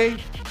阿 K，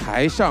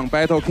 台上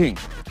Battle King，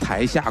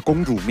 台下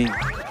公主命。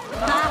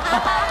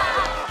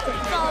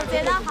总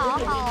结得好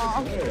好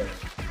哦。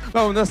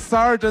那我们的三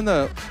儿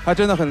他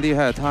真的很厉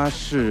害，他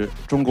是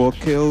中国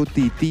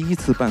KOD 第一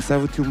次办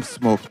Seven to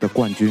Smoke 的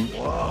冠军，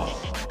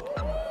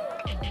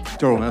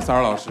就是我们的三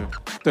儿老师，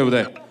对不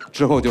对？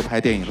之后就拍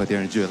电影和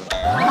电视剧了。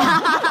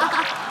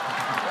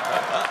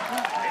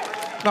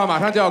那马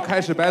上就要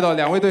开始 battle，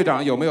 两位队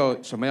长有没有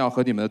什么要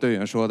和你们的队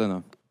员说的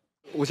呢？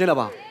我先来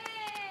吧，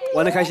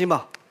玩得开心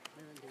吧，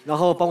然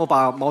后帮我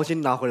把毛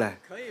巾拿回来。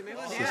可以，没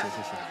问题。谢谢。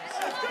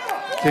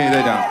天宇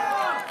队长，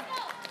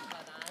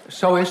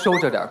稍微收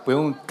着点，不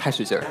用太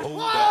使劲儿。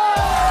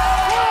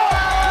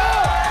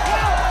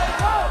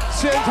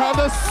现场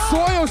的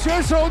所有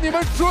选手，你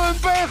们准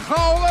备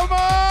好了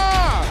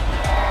吗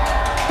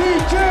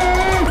 ？DJ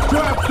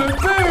drop the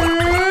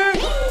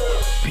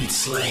beat。Beat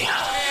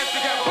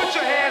Slayer。Put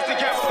your hands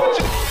together.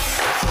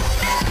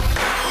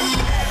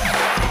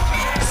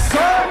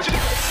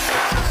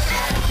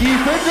 1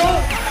分钟。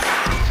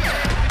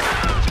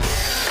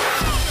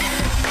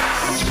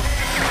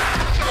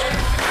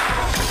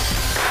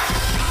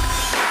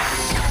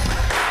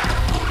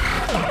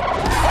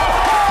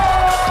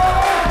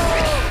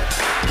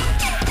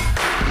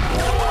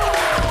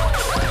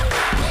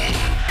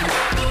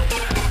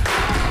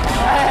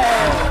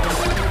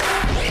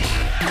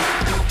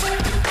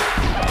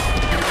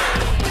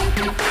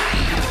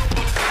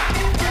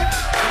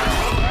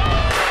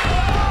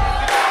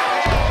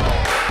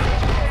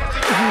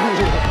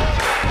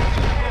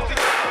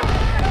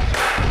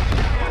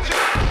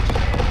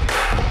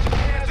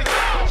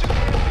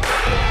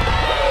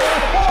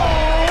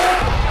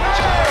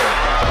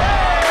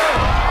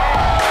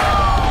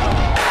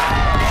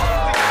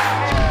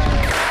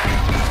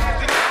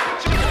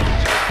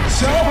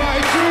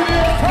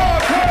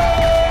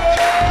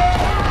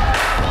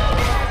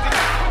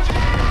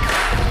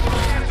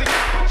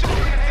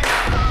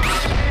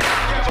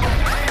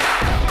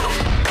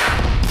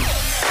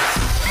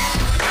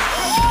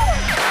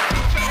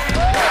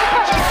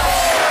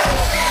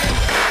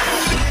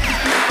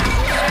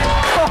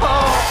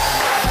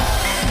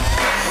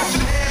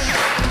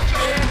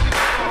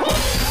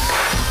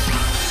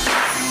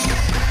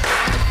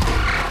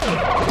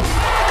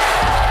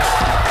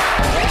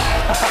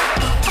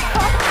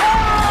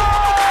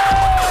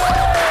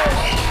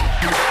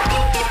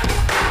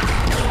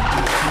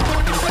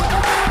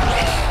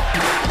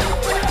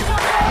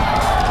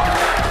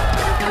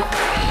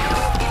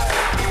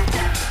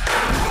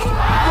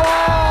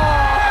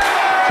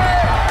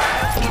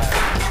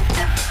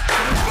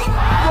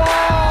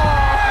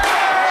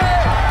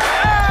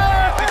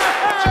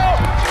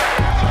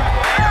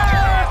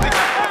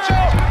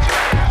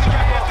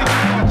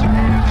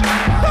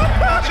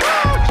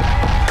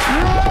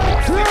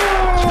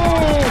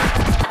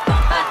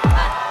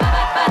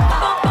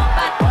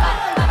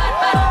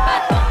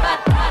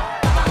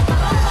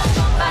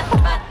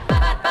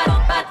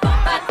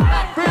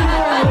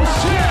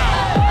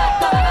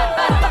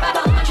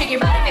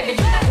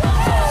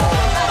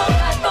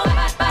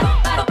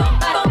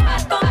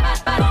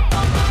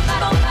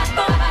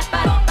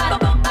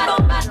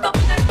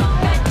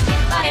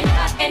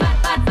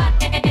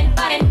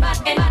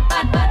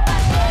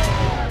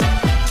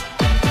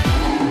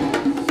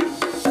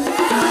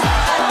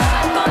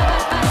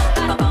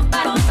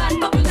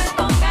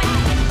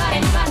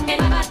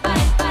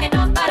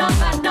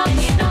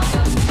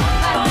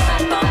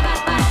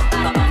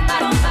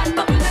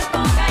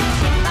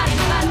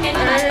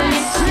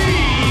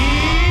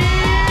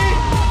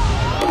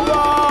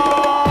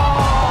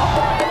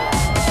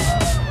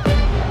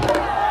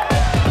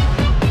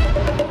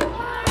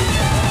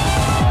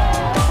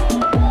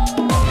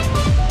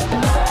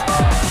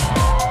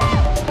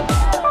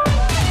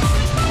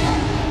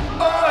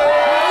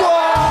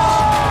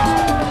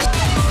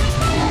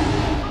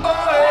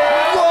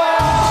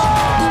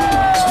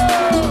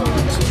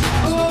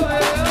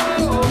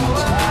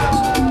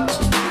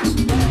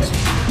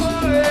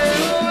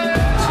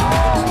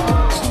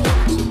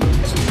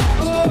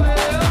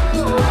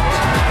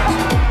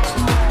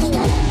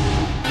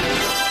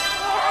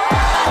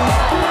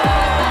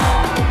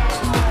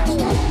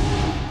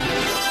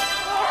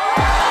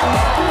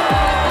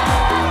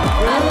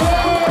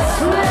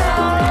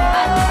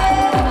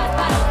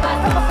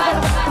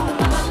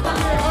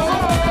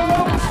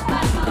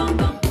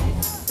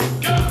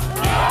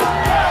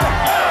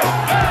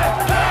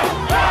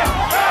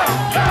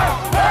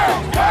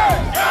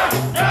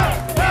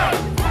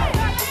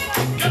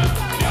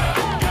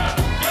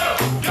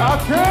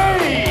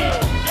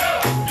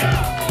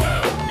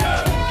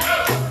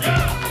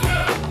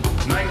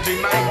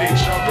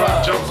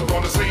jumps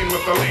upon the scene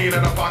with the lean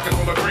and a pocket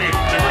full of green.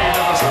 The green is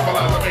a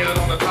symbolizer made it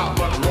on the top,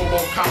 but Robo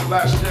cop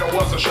last year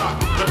was a shot.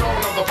 The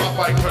dawn of the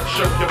Popeye cut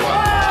shook your butt.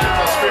 Kids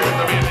are screaming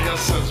the media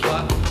says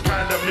what?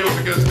 Kind of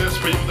music is this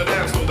for you to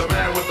dance to? The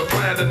man with the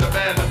plan and the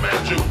band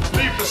demands you.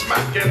 Leave the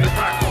smack and the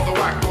crack or the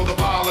whack or the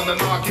ball and the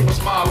knock. Keep a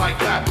smile like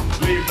that.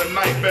 Leave the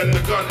knife and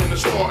the gun in the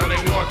store and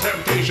ignore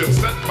temptation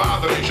sent by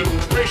the nation.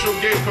 Racial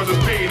game cause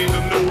it's pain needs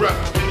a new rep.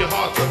 In your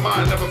heart and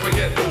mind, never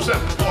forget who's at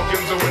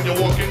Hawkins. And when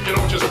you're walking, you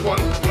don't just one.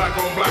 Black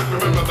on black,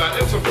 remember that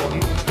it's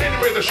important.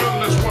 Anyway, the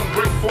shunless one,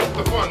 bring forth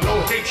the fun.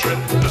 No hatred,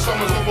 the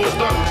summer's almost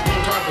done. No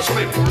time for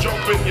sleep,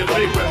 jump in your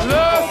deep and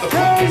off the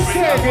funky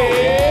beat.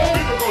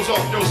 People goes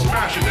off, yo,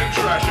 smash it, then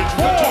trash it.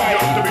 You're too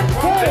young to be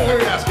pumped in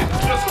the casket.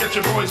 Just get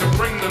your boys and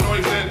bring the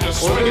noise in.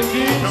 Just swing it,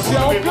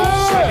 remember we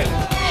both sing it.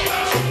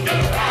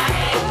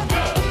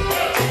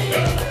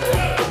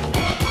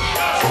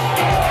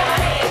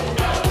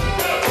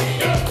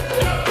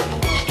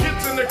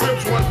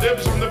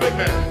 Dibs on the big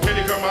man. Can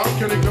he come out?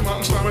 Can he come out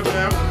and slam it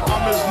down?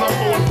 I'm his #1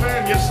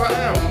 fan, yes I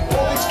am.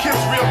 All these kids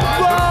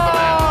realize that I'm the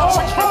man.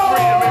 6'3"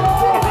 and maybe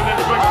quarter an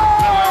inch bigger.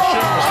 Now last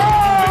year was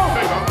some unique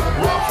figure.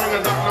 Rob Stringer,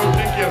 Doc, no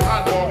dinky and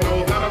hot dog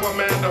know that I'm a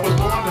man that was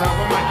born to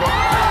have a mic up.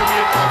 Making me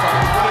an author,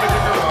 ready to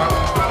get the line.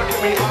 Gotta get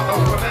me out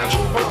of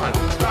financial bind.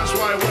 That's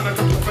why when I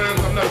come to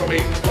fans, I'm never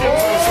me. Kids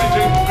on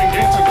CJ moving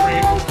gates and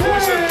green.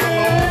 Always said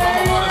hello, I'm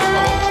a modest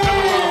fellow.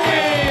 Never run a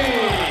fan.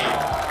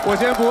 我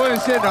先不问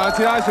现场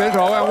其他选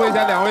手，我想问一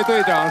下两位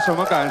队长什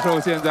么感受？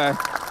现在，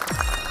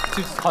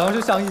就好像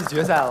是上一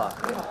决赛了。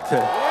对。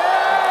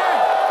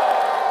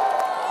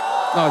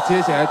那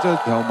接下来这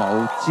条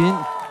毛巾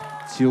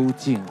究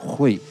竟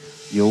会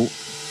由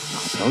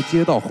哪条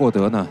街道获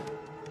得呢？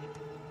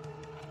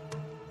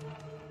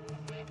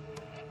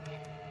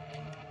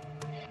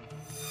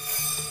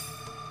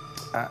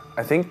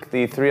 I think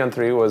the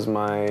 3-on-3 was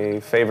my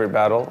favorite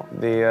battle.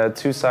 The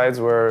two sides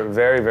were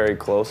very, very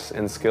close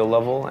in skill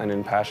level and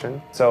in passion.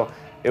 So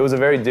it was a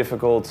very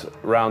difficult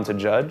round to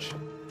judge.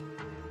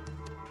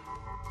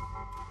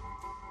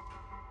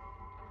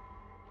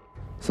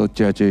 So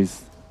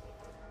judges,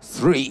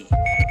 3,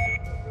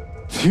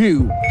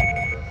 2,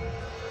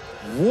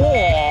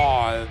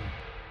 1.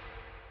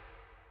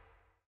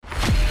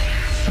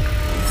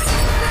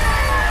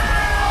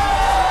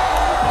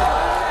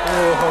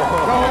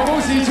 让我们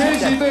恭喜千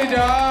玺队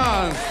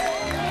长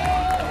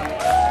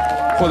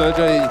获得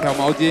这一条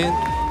毛巾。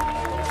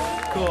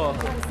我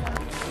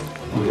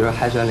觉得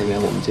海选里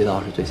面我们街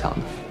道是最强的，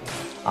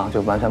啊，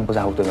就完全不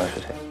在乎对面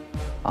是谁，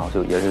啊，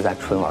就也是在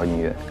纯玩音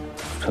乐，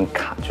纯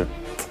卡，就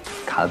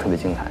卡得特别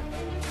精彩。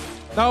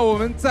那我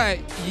们在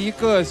1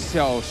个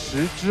小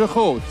时之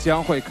后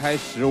将会开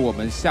始我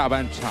们下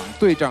半场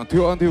队长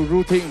 2-on-2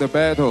 routine 的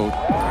battle。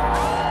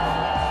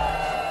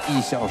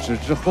1小时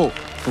之后。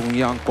 中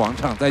央广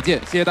场再见，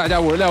谢谢大家，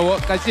我是廖博，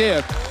感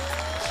谢。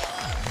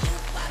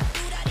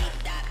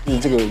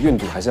这个愿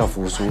赌还是要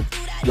服输。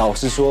老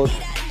实说，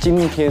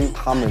今天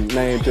他们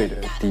那一队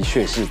的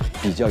确是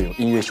比较有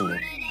音乐性的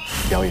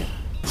表演。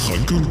韩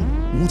庚、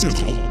吴建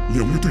豪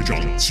两位队长，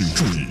请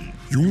注意，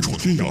勇闯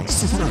天涯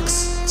Super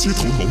X 街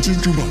头毛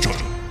巾争霸战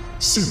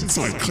现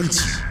在开启。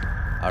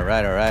All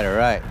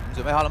right， 你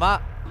准备好了吗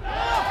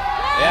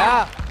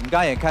 ？Yeah， 你刚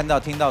刚也看到、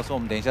听到说我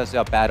们等一下是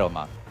要 battle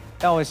嘛？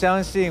 但我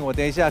相信，我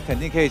等一下肯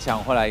定可以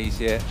抢回来一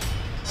些，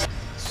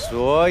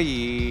所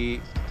以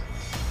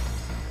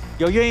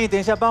有愿意等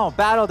一下帮我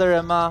battle 的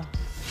人吗？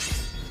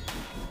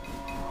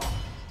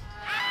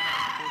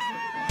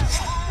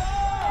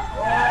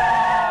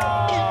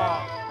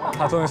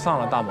他终于上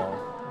了大毛，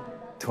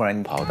突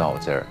然跑到我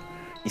这儿，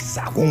一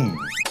撒，咣，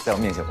在我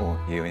面前，哦，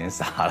也有点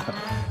傻了。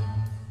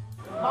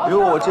如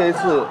果我这一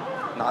次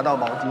拿到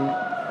毛巾，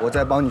我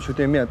再帮你去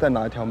对面再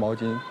拿一条毛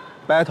巾。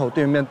 battle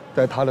对面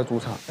在他的主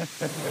场。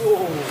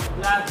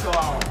Let's go！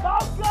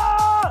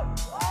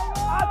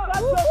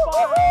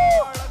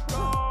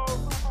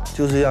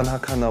 就是让他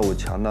看到我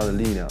强大的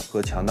力量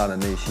和强大的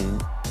内心。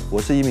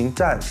我是一名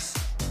战士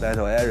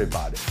 ，battle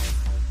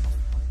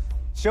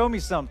everybody。Show me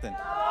something.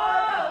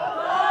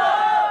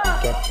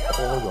 Get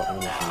all your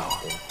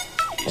energy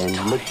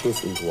and make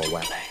this into a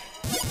weapon.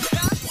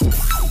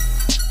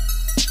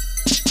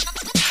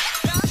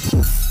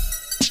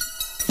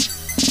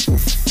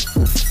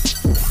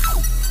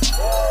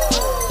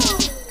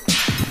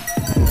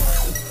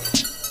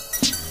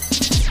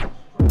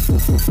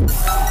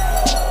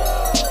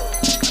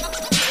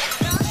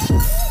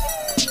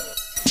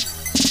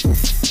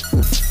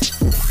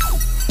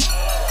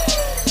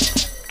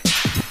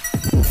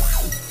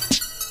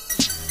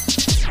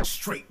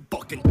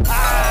 bucking.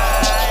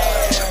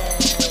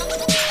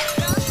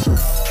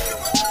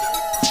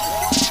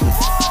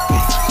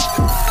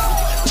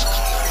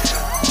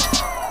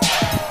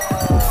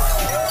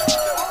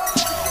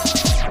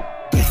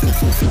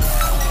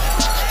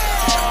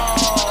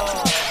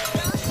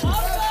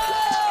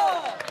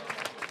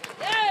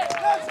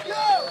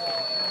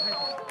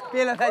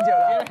 憋了太久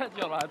了，憋了太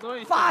久了，终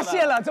于发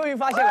现了，终于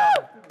发现了，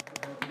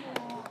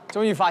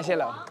终于发现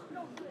了。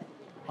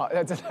好，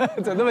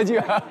走那么近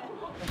啊！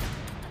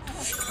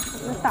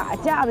打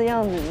架的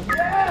样子，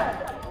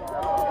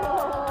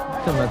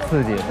这么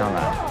刺激上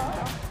来。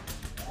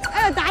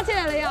哎，打起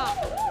来了！了呀。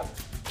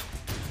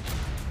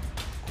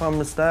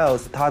Crumb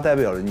Styles 它代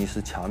表了你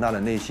是强大的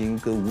内心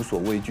跟无所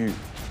畏惧，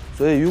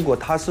所以如果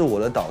他是我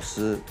的导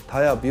师，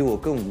他要比我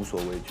更无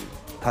所畏惧，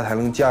他才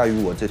能驾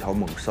驭我这条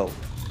猛兽。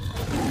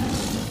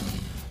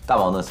大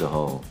毛那时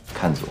候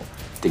看着我，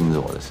盯着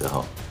我的时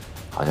候，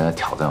好像在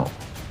挑战我，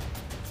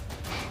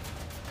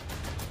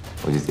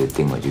我就直接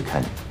盯回去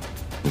看你，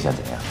你想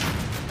怎样？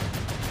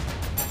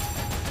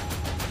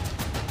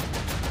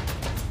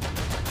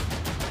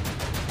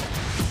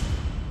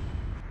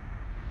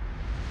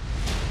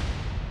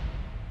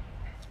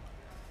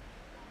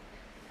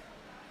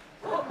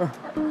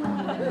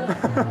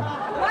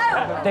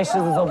对狮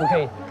子座不可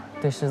以，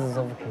对狮子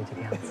座不可以这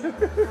个样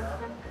子。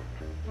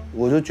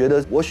我就觉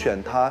得我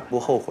选他不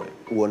后悔，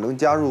我能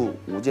加入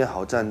吴建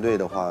豪战队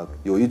的话，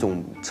有一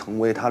种成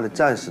为他的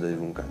战士的一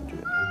种感觉。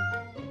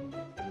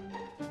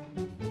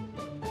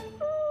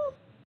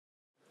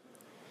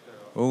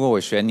如果我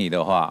选你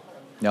的话，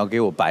你要给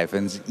我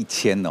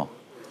1000%哦。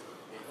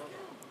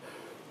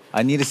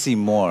I need to see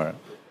more。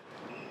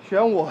选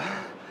我，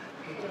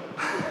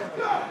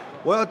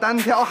我要单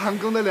挑韩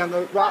庚的2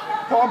个 rap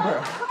bumper。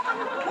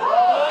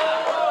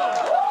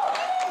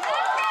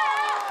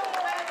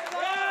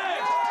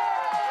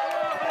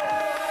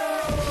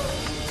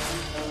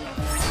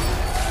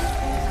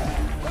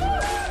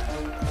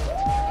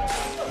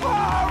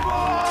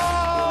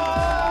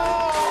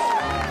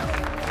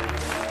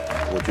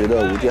我觉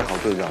得吴建豪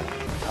队长，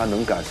他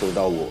能感受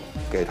到我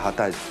给他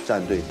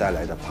战队带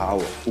来的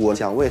power， 我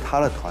想为他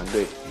的团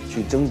队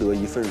去争得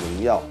一份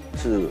荣耀，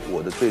是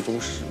我的最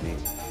终使命。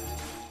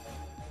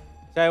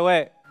下一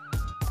位。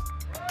大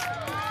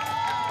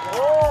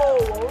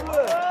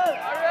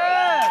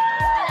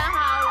家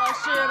好，我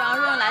是王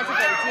润，来自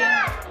北京，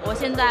我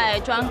现在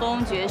专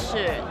攻爵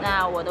士，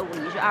那我的舞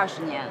龄是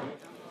20年。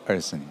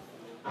20年。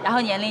然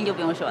后年龄就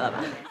不用说了吧。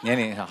年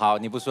龄好，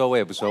你不说我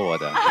也不说我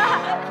的。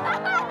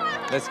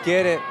Let's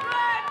get it.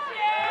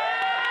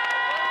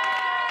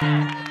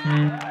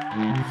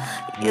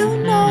 You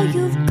know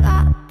you've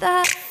got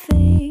that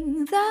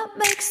thing that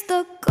makes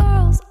the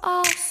girls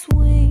all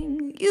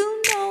swing.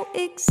 You know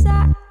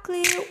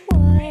exactly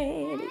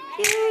what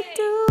you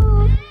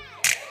do.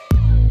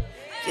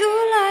 You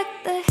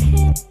like the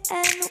hit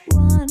and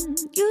run.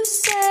 You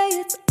say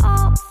it's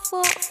all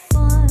for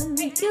fun.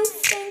 You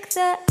think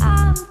that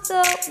I'm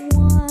the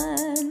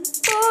one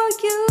for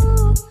you.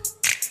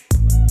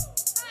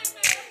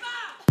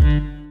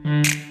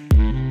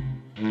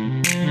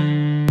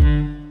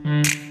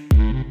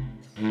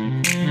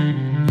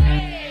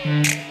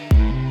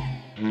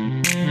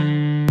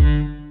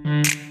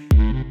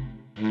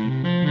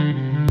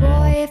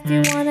 Boy, if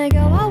you wanna go,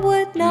 I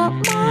would not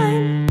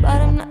mind,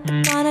 but I'm not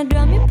the kind of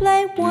drum you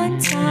play one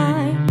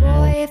time.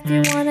 Boy, if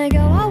you wanna go,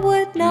 I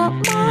would not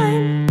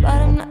mind, but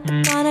I'm not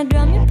the kind of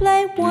drum you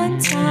play one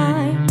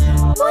time.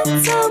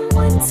 One time,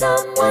 one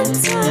time, one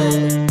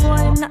time.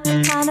 Boy, I'm not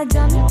the kind of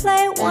drum you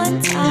play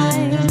one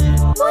time.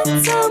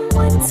 One time,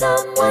 one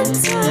time, one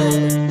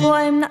time.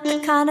 Boy, I'm not the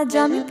kind of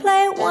drum you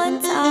play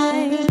one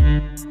time.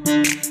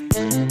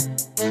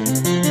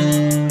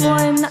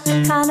 Boy, I'm not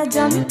the kind of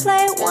drum you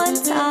play one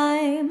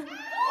time.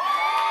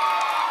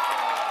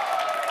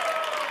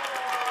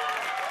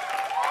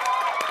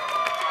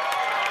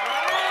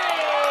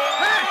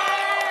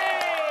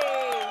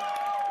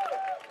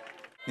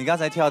 你刚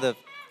才跳的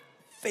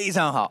非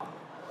常好，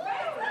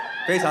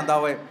非常到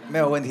位，没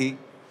有问题。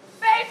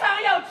非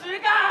常有质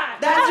感。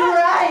 That's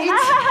right 给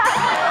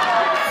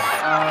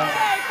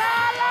他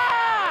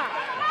啦！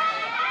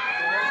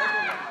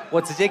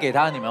我直接给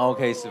他，你们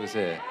OK 是不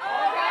是？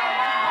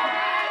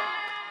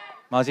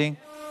毛巾。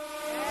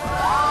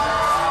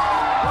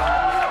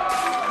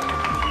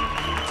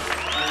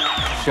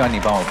需要你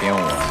帮我编舞。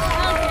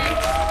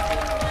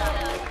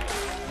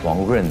王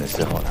润的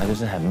时候，他就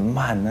是很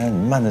慢，那很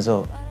慢的时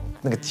候，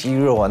那个肌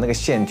肉啊，那个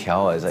线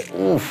条啊，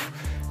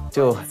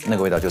就那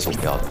个味道就是我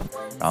要的。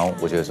然后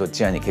我觉得说，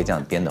既然你可以这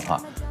样编的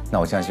话，那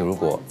我相信如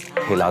果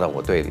可以拉到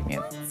我队里面，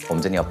我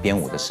们真的要编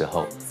舞的时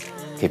候，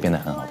可以编得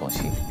很好的东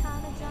西。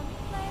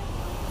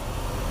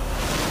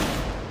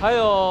还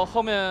有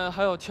后面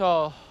还有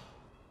跳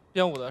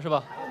编舞的是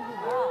吧？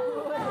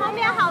后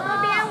面好多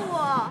编舞。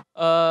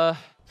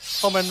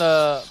后面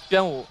的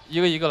编舞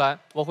一个一个来，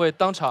我会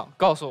当场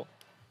告诉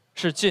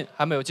是进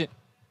还没有进。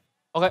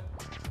OK。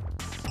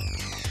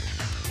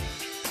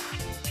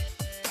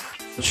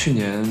去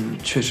年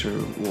确实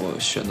我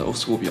选的 old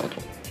school 比较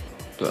多，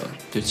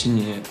对，今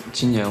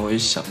年我也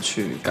想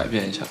去改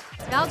变一下。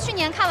然后去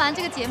年看完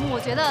这个节目，我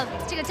觉得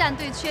这个战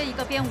队缺一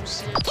个编舞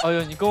师。哎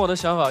呦，你跟我的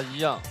想法一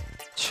样。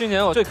去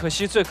年我最可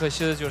惜的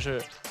就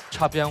是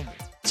差编舞。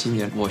今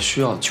年我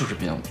需要就是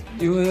编舞，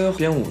因为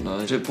编舞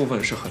呢这部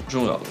分是很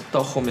重要的，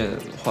到后面的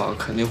话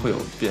肯定会有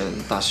编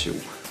大戏舞。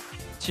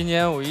今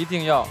年我一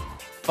定要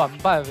反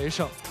败为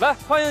胜，来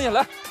欢迎你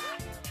来。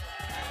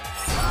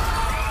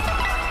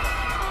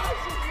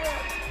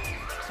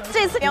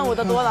这次编舞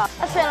的多了，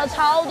他选了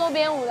超多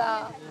编舞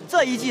的。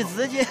这一季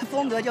直接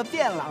风格就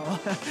变了。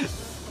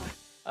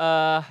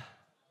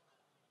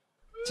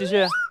继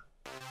续。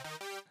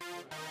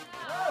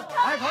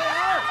哎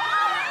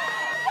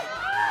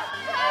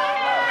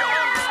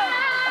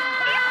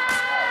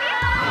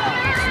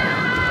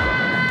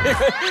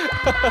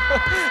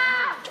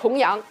重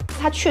阳，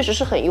他确实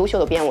是很优秀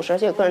的编舞师，而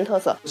且有个人特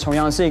色。重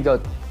阳是一个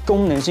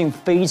功能性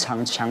非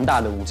常强大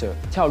的舞者，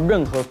跳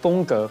任何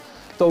风格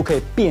都可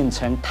以变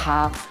成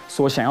他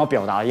所想要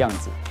表达的样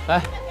子。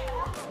来，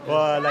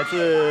我来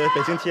自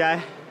北京 TI，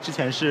 之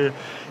前是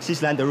新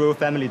西兰的 Royal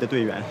Family 的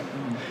队员，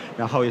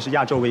然后也是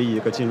亚洲唯一一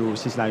个进入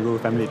新西兰 Royal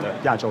Family 的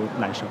亚洲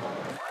男生。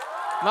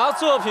拿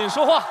作品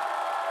说话。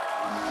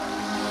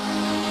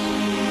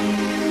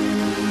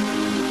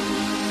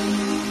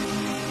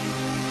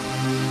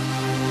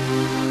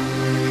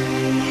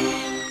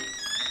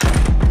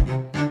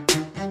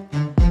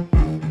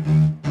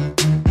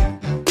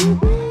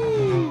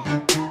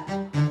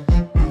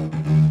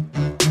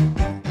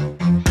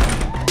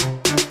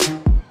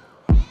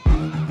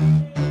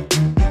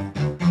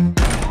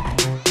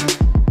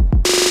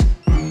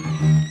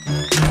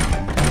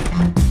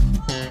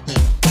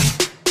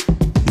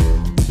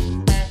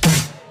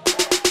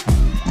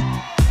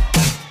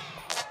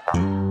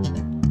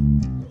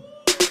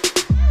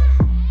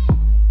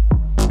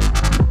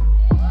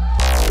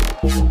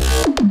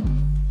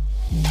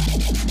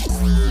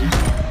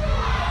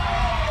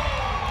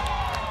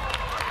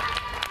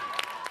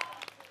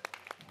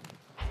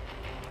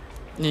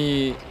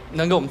你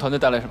能给我们团队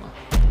带来什么？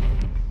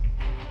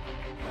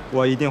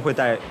我一定会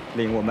带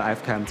领我们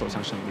FKM 走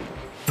向胜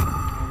利。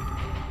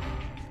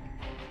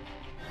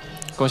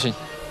恭喜你，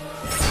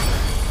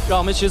让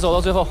我们一起走到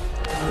最后。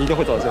一定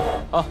会走到最后。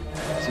好，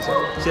谢谢，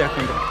谢谢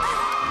坤哥。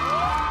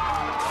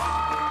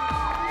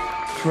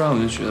突然我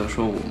就觉得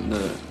说我们的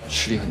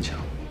实力很强，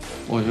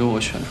我觉得我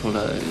选出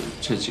来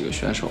这几个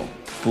选手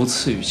不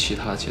次于其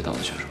他街道的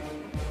选手，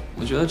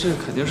我觉得这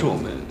肯定是我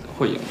们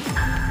会赢的。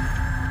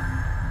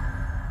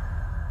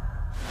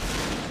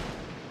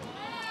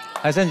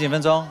还剩几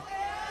分钟？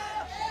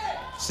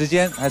时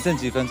间还剩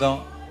几分钟？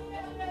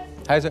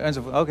还剩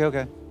20分。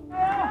OK。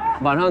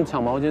晚上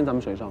抢毛巾，咱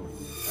们谁上？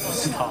不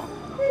知道，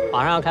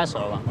马上要开始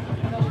了吧？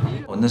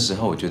我那时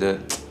候我觉得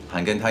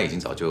盘根他已经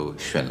早就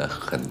选了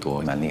很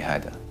多，蛮厉害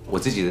的。我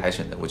自己的海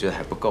选的，我觉得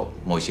还不够，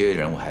某些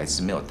人我还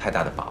是没有太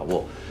大的把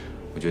握。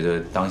我觉得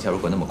当下如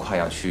果那么快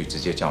要去直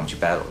接叫我们去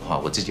battle 的话，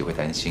我自己会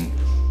担心。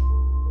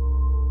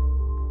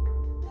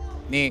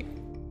你。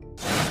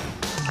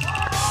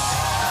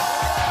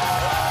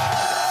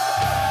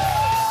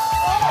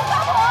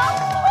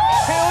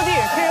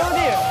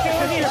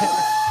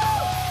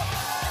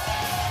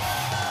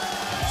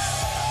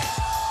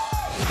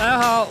大家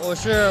好，我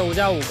是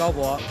5+5高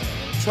博。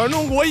全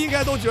中国应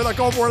该都觉得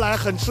高博来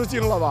很吃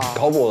惊了吧？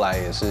高博来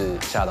也是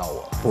吓到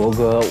我。博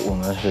哥，我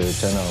们是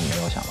真的没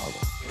有想到过。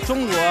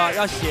中国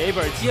要写一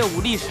本街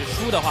舞历史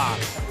书的话，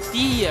第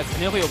一页肯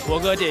定会有博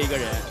哥这一个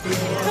人。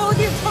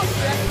KOD创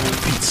始人，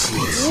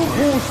虎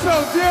虎上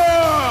架。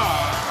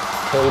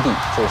KOD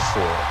就是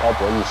高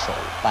博一手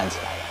办起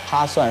来的，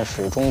他算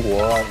是中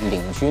国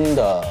领军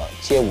的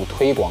街舞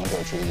推广者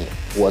之一。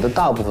我的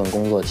大部分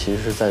工作其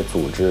实是在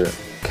组织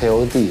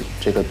KOD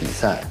这个比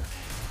赛，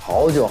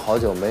好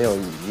久没有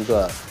以一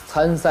个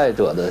参赛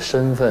者的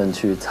身份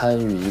去参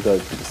与一个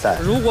比赛。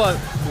如果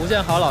吴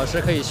建豪老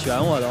师可以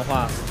选我的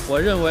话，我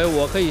认为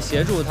我可以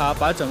协助他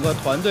把整个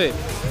团队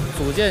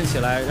组建起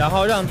来，然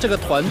后让这个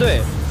团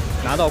队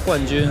拿到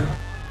冠军。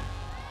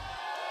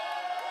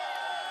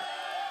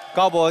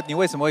高博，你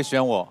为什么会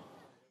选我？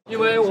因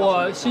为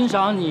我欣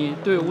赏你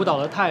对舞蹈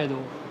的态度，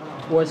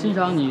我欣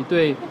赏你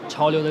对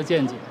潮流的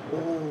见解。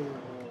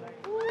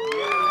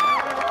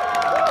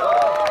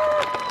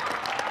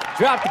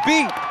Drop the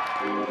beat。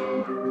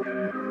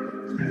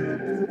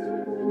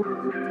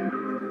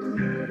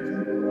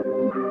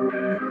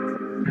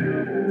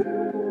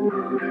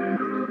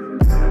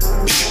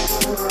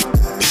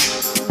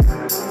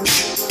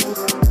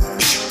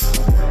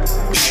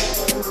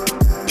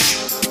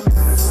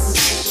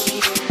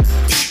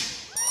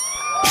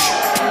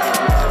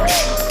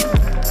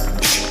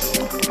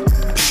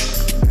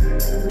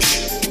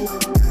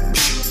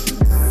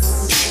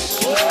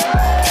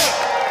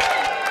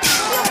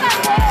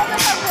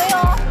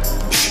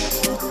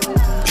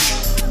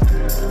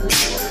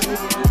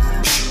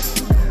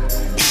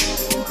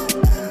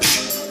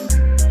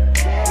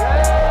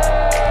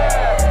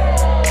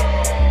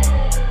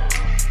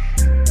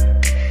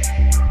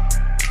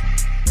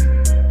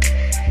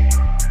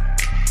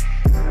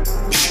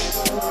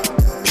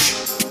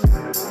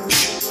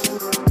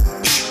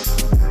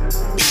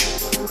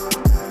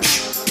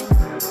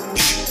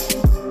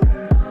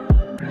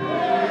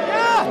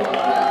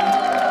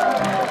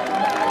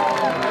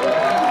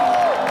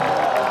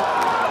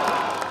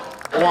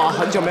哇，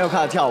很久没有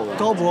看他跳舞了。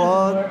高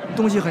博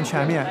东西很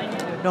全面，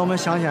让我们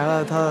想起来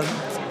了他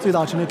最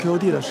早成为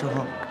KOD 的时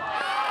候。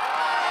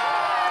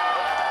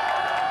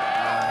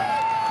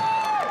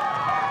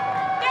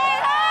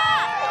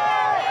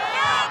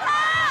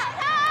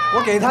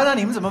我给他，那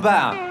你们怎么办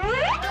啊？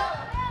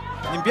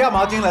你们不要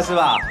毛巾了是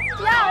吧？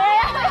要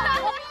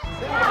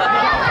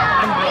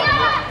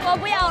我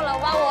不要了，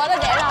把我的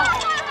给了。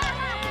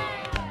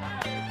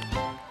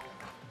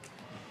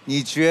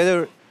你觉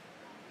得，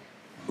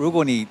如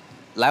果你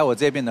来我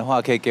这边的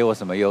话，可以给我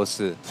什么优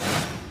势？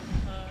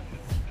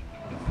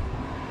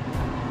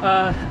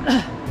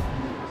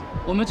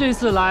我们这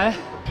次来，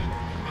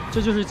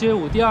这就是街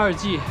舞第2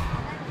季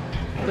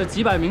的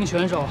几百名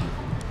选手，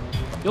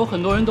有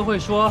很多人都会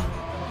说，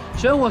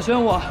选我选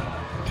我，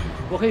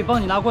我可以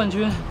帮你拿冠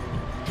军。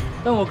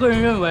但我个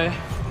人认为，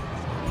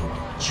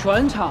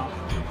全场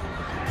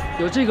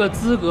有这个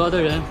资格的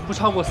人不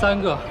超过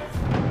3个，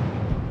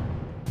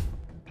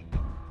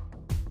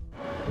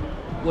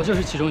我就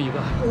是其中一个。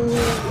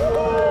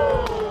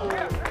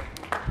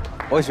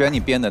我喜欢你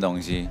编的东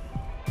西。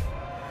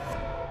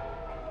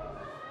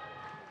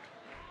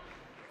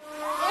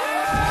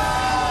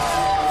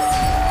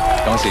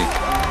恭喜，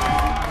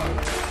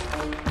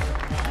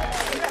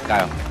加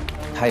油！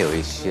他有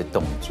一些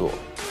动作，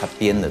他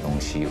编的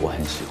东西我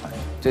很喜欢。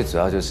最主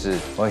要就是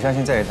我相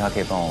信在于他可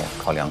以帮我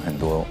考量很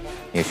多，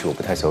也许我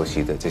不太熟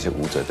悉的这些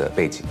舞者的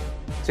背景。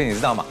所以你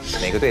知道吗？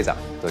每个队长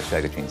都需要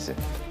一个军师。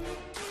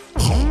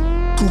好，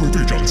各位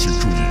队长请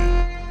注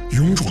意，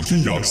勇闯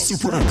天涯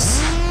Super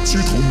X 街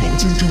头毛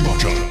巾争霸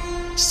战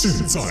现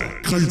在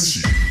开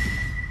启。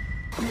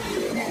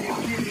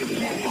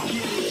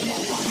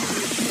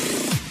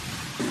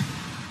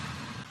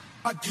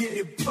I get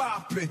it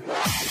poppin'.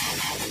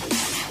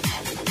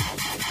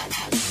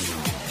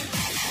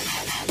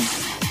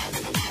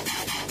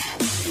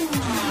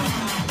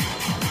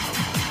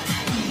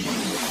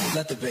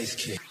 Let the bass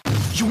kick.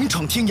 勇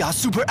闯天涯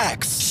Super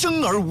X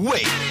生而无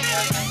畏。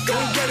Go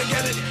get it,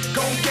 get it,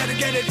 go get it,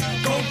 get it,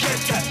 go get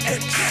that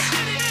X.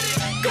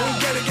 Go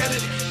get it, get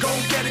it, go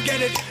get it,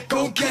 get it,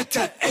 go get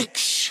that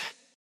X.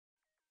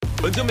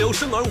 本节目由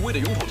生而无畏的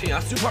勇闯天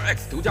涯 Super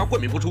X 独家冠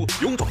名播出。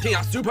勇闯天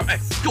涯 Super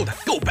X Go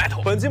Go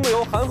Battle。本节目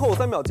由韩后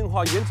3秒净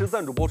化颜值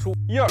赞助播出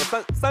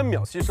，123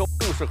秒吸收，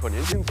更适合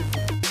年轻族。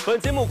本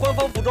节目官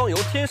方服装由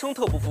天生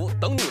特步服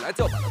等你来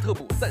叫板的特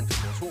步赞助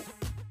播出。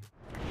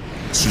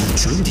请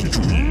全体注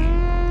意，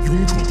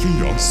勇闯天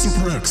涯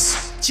Super X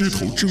街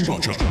头争霸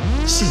战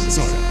现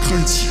在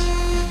开启。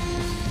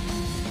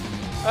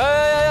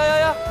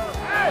呀！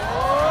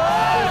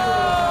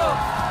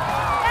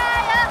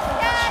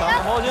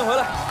抢毛巾回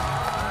来！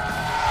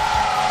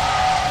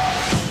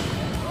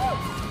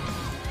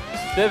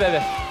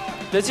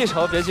别记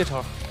仇，别记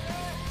仇，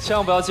千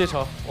万不要记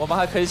仇，我们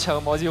还可以抢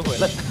个毛巾回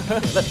来。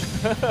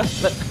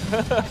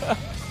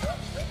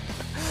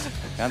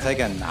刚才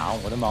敢拿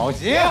我的毛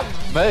巾？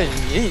没，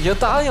你已经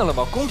答应了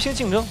嘛，公平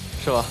竞争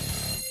是吧？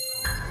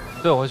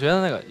对，我觉得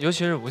那个，尤其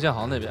是吴建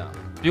豪那边，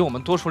比我们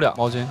多出2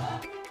毛巾，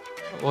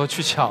我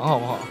去抢好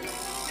不好？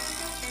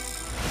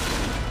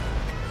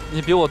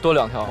你比我多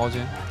2条毛巾，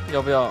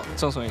要不要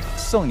赠送1条？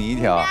送你1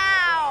条。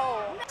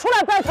出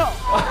来 battle。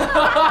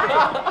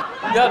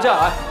你要这样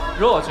啊，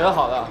如果我觉得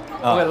好的，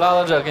我给拉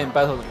到这给你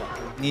battle 怎么样？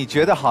你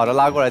觉得好的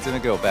拉过来这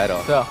边给我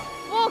battle。对啊。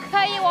不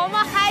可以，我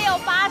们还有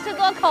80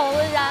多口的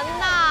人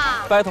呢。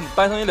battle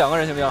你2个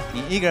人行不行？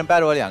你1个人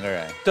battle 我2个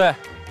人。对，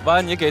完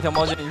了你给1条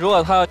毛巾，如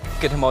果他要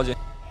给条毛巾，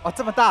哦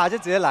这么大就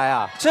直接来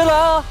啊？直接来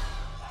啊，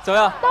怎么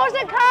样？都是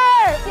坑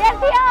儿，别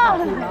跳。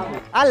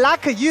I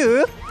like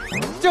you，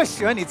 就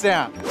喜欢你这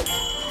样。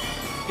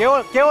给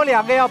我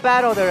2个要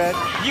battle 的人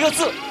，1个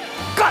字，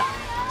干。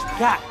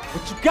干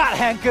 ，What you got，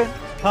 Hank？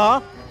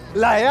 啊，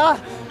来呀，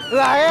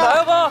来呀，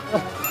来吧。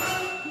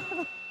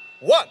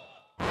One，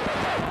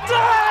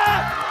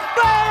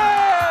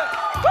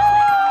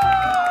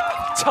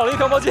 抢了1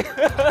条毛巾。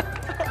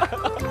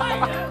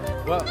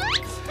我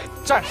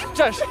战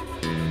士。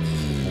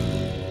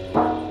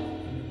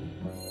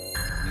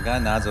你刚才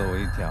拿走我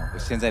1条，我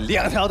现在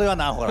2条都要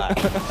拿回来。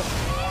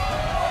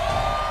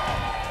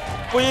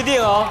不一定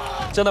啊，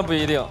真的不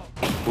一定。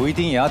不一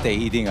定也要得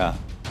一定啊。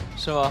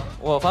是吗？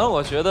反正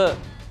我觉得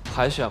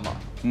海选嘛，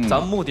咱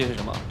们目的是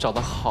什么？找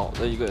到好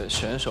的一个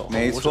选手。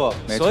没错，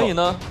没错。所以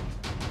呢，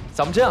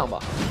咱们这样吧。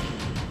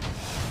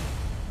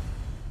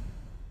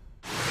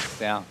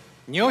怎样？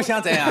你又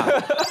想怎样？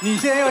你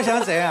现在又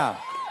想怎样？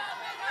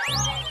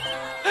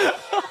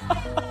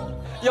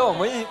要我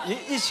们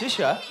一起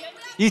选？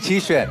一起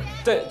选？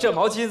对，这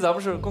毛巾咱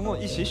们是公共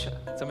一起选，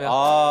怎么样？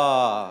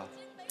哦，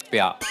不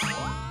要。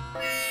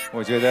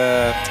我觉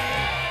得。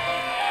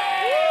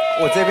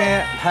我这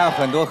边还有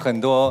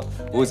很多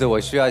舞者，我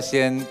需要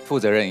先负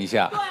责任一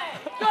下。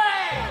对，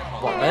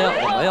我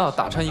们要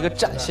打成一个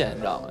战线，你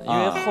知道吗？因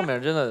为后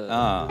面真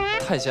的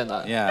太艰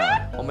难。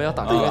我们要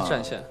打成一个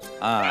战线。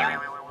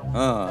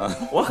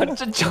我很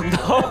真诚的。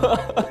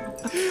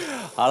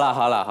好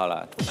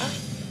了。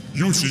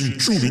有请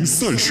著名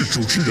赛事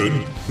主持人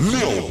廖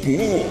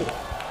博。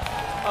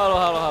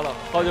Hello，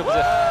 好久不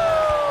见。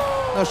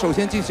那首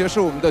先进行的是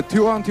我们的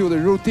 2 on 2的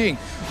routine，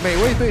 每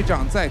位队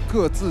长在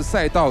各自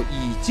赛道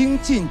已经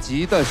晋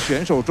级的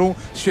选手中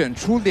选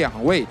出2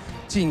位，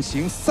进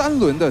行3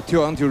轮的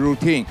 2 on 2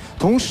 routine，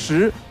 同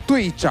时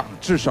队长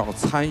至少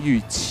参与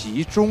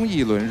其中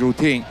1轮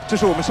routine， 这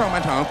是我们上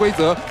半场的规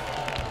则。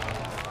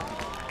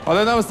好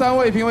的，那么3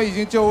位评委已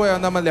经就位了，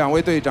那么2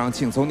位队长，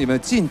请从你们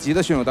晋级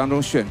的选手当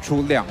中选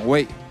出2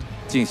位，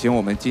进行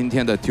我们今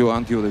天的2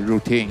 on 2的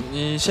routine。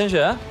你先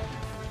选。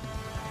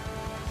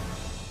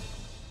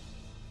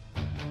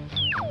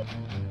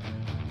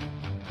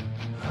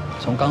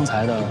从刚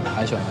才的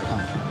海选来看，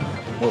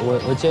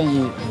我建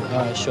议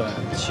选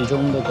其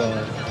中那个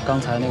刚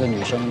才那个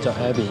女生叫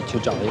Abby 去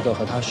找一个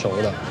和她熟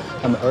的，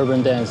他们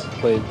Urban Dance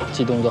会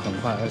记动作很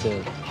快，而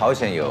且好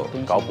险有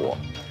高博，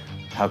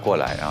他过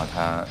来，然后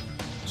他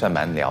算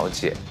蛮了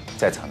解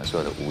在场的所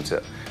有的舞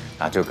者，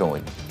然后就跟我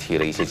提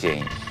了一些建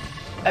议。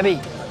Abby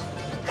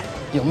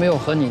有没有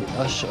和你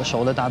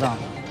熟的搭档？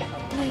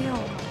没有。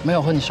没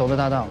有和你熟的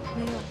搭档？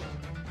没有。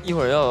一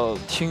会儿要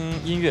听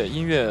音乐，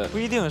音乐不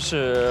一定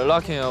是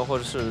locking 啊，或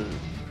者是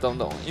等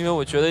等，因为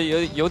我觉得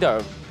有点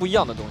不一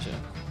样的东西。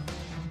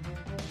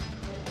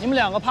你们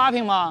两个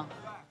popping 吗？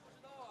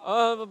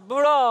不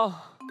知道，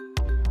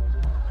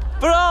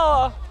不知道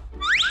啊。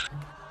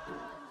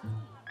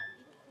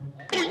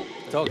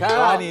走开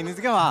啊！你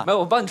在干嘛？没有，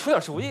我帮你出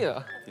点主意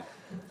啊。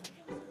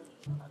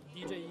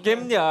给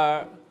你们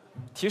点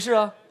提示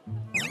啊。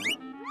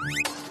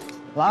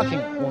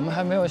Locking 我们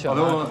还没有选，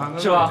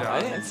是吧？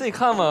哎，自己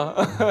看嘛。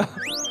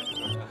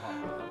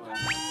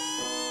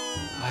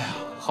哎呀，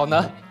好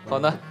难，好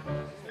难。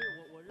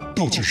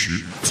倒计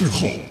时最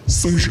后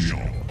30秒。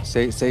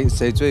谁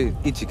最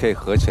一起可以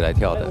合起来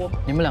跳的？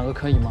你们两个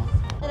可以吗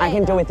 ？I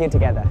can do with you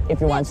together if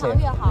you want to.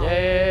 越好。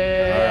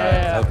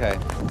耶 ，OK。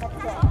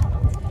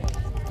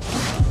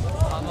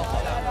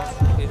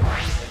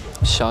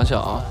想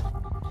想啊，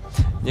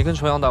你跟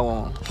重阳打过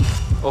吗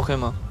 ？OK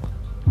吗？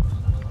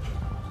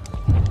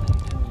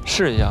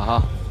试一下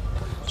哈，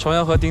重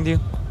阳和丁丁，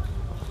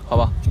好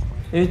吧？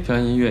因为平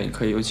安音乐也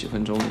可以有几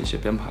分钟的一些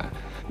编排，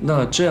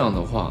那这样的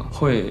话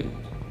会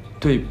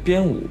对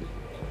编舞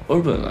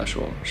urban 来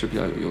说是比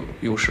较有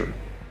优势的。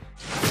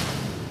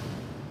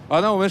好，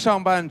那我们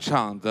上半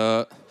场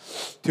的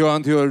Two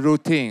on Two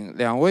routine，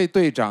 两位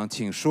队长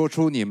请说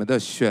出你们的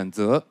选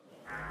择。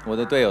我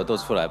的队友都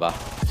出来吧，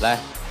来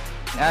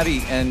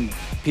 ，Abby and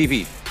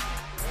PP。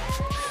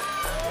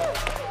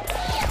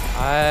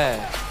哎，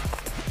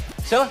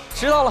行了，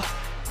知道了，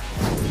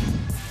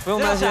不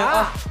用担心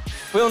啊，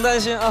不用担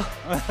心啊。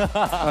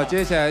好，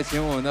接下来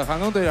请我们的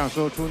韩庚队长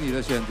说出你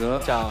的选择。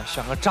这样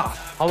选个炸的，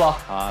好不好？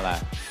好，来，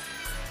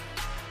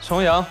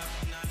重阳，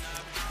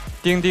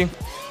丁丁。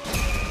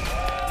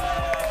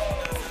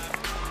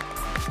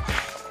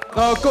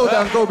那够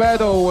胆够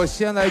battle， 我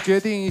先来决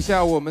定一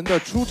下我们的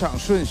出场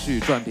顺序，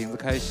转瓶子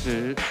开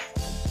始。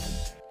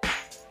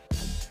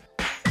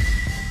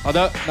好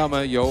的，那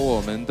么由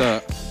我们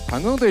的韩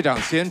庚队长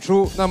先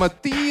出。那么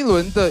第一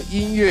轮的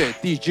音乐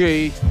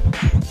DJ。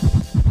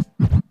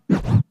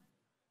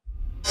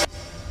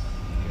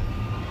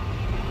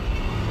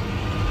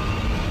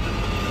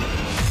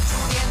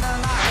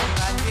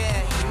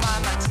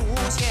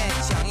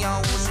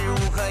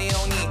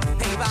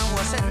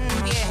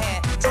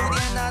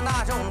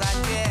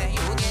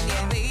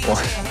我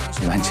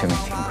完全没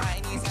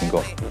听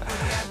过，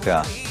对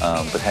啊，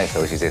不太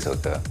熟悉这首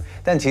歌，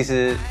但其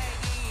实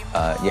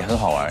也很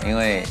好玩，因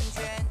为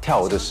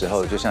跳舞的时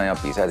候，就像要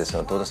比赛的时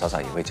候，多多少少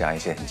也会加一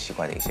些很奇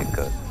怪的一些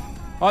歌。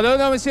好的，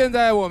那么现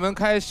在我们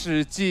开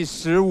始计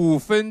时5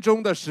分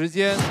钟的时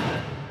间。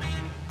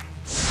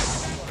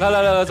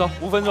来，走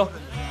5分钟，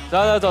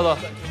来走，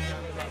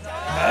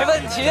没问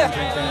题，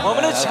我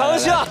们的强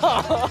项。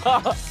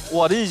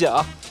我的意见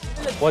啊，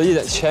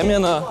前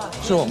面呢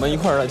是我们一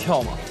块儿来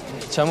跳嘛。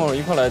前面我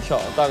一块来跳，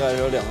大概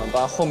有2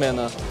万8，后面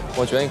呢，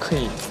我觉得可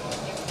以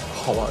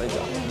好玩一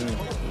点，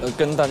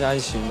跟大家一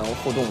起能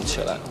互动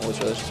起来，我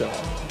觉得是最好的。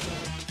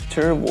其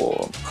实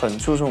我很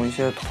注重一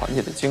些团体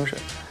的精神，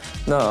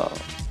那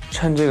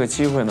趁这个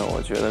机会呢，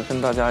我觉得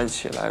跟大家一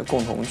起来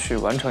共同去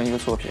完成一个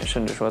作品，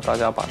甚至说大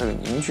家把这个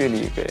凝聚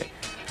力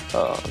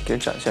给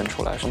展现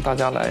出来，让大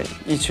家来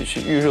一起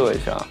去预热一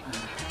下，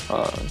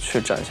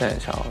去展现一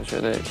下，我觉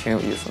得也挺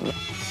有意思的。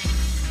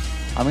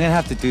I'm gonna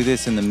have to do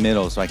this in the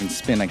middle so I can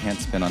spin. I can't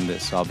spin on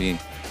this, so I'll be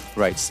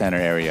right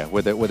center area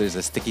where there's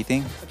a sticky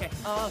thing. Okay.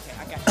 Oh,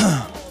 okay.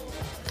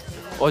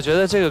 我觉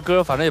得这个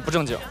歌反正也不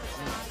正经，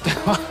对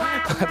吧？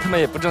他们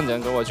也不正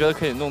经歌，我觉得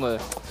可以弄得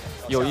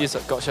有意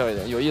思、搞笑一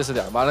点，有意思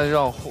点，完了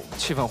让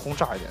气氛轰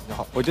炸一点就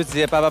好。我就直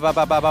接叭，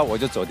我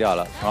就走掉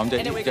了，然后我们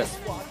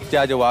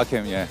就 walk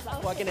him, yeah.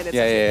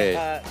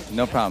 Yeah.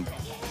 No problem.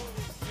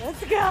 Let's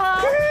go.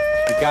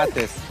 We got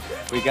this.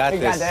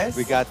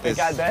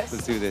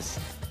 Let's do this.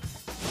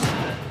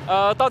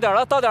 到点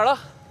了，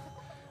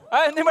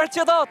哎，那边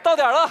接到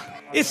点了。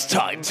It's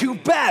time to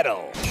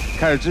battle。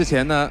开始之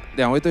前呢，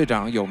两位队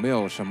长有没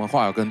有什么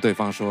话要跟对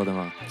方说的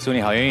吗？祝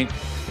你好运。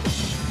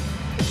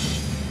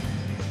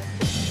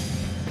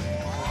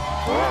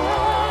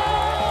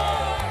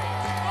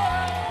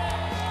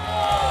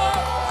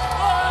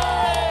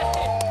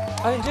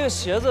哎，你这个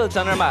鞋子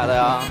在哪儿买的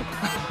呀？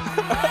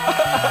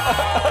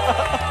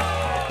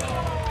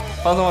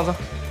放松，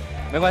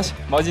没关系，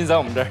毛巾在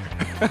我们这儿。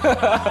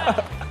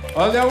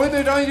好，两位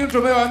队长已经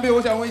准备完毕。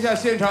我想问一下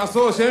现场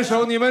所有选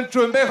手，你们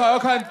准备好要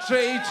看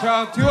这一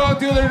场 Two on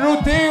Two 的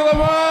routine 了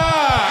吗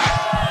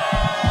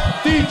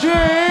 ？DJ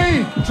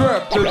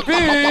drop the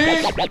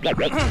beat。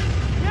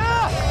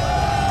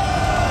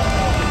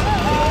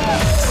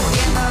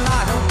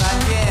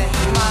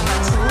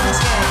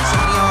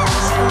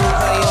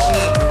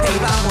陪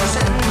伴我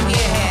身边，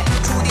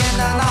触电的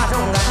那种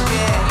感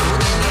觉。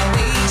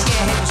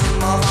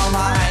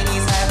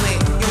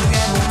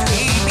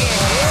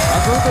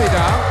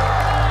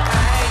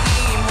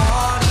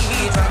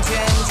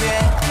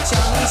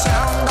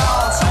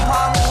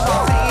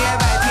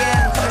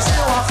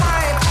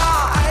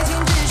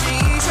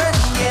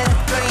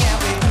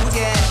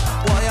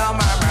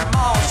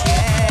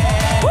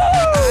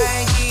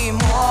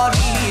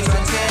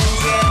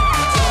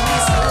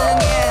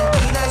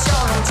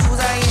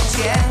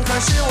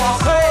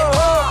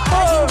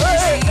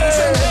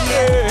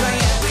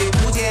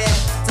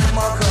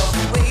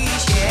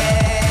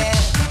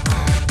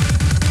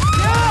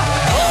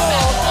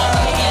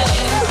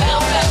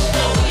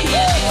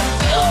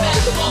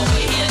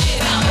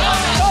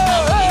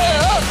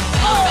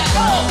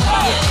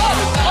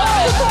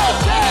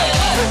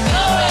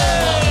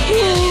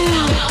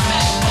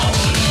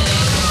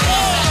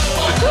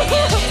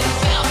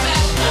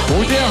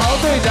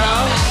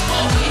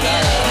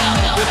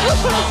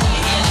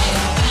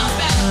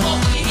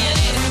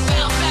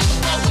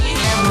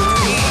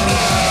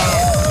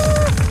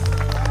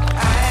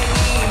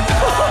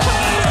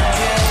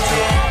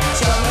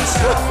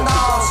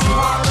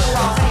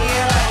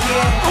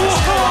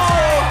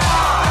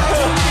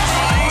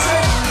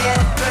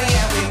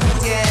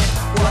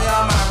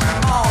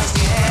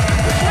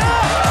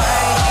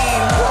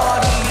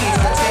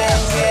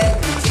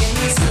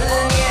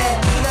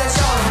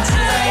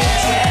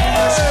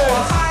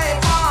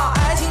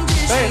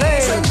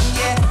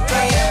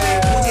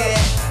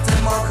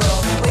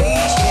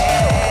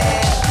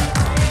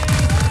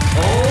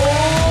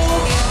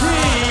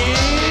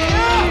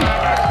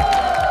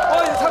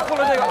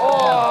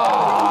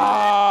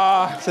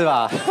是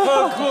吧？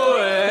很酷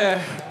哎！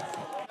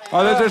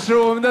好的，这是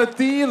我们的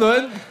第一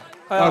轮，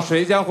那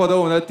谁将获得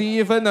我们的第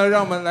一分呢？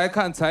让我们来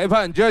看裁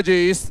判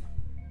judges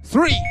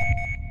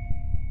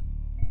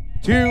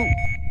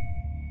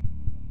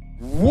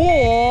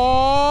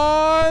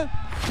 3、2、1，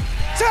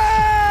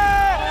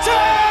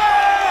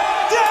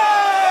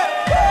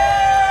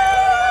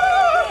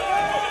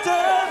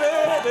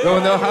 让我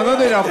们的韩国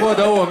队长获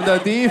得我们的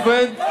第一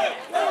分。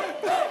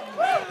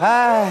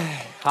哎，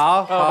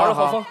好，玩得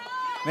好疯。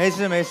没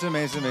事。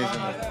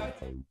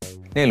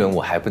那轮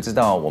我还不知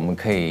道我们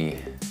可以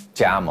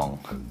加盟，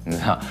你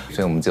知道，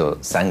所以我们只有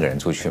3个人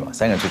出去嘛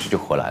，3个人出去就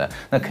回来了，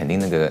那肯定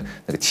那个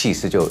气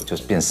势就是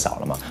变少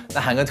了嘛。那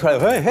韩哥突然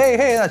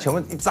嘿，那全部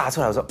一炸出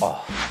来，我说哦，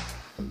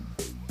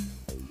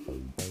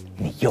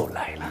你又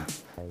来了，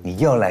你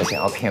又来想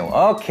要骗我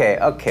 ，OK，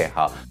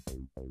 好。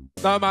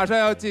那马上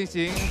要进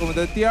行我们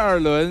的第2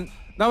轮，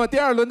那么第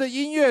2轮的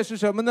音乐是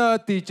什么呢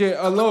 ？DJ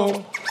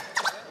Alone。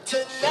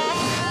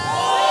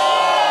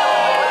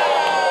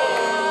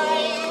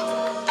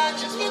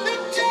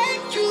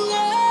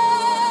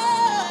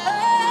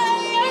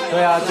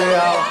对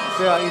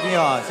啊，一定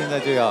要，现在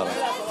就要了。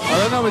好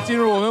的，那么进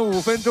入我们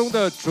5分钟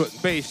的准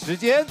备时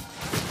间。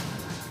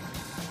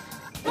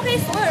我可以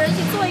所有人一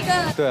起做一个。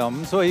对啊，我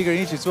们所有一个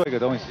人一起做一个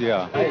东西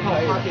啊。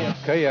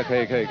可以啊。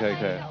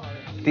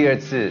第2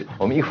次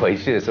我们一回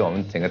去的时候，我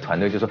们整个团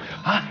队就说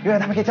啊，原来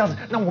他们可以这样子，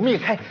那我们也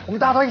开，我们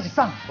大家都一起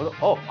上。我说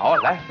哦，好啊，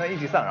来，那一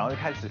起上，然后就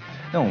开始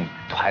那种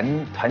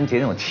团结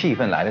那种气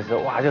氛来的时候，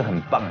哇，就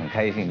很棒，很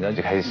开心，然后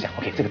就开始想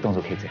 ，OK， 这个动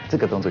作可以怎样，这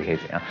个动作可以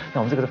怎样，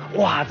那我们这个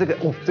哇，这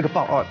个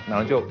棒哦，然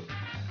后就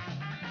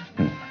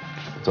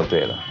做对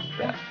了，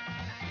对啊。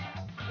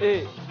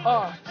1、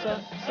2、3、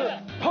4，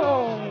砰！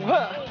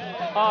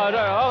啊，这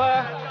个 OK，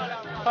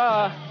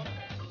 啊，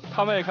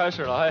他们也开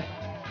始了，嘿。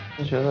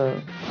就觉得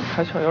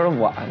开窍有点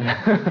晚，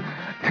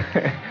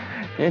对，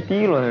因为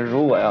第1轮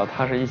如果要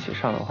他是一起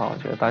上的话，我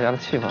觉得大家的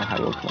气氛还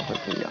有可能会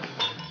不一样。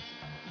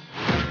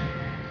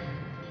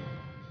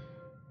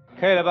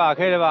可以了吧？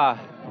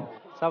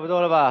差不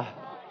多了吧？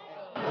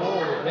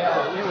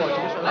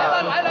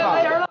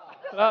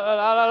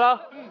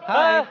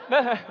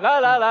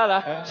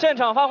来，现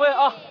场发挥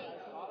啊！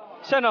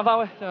现场发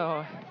挥。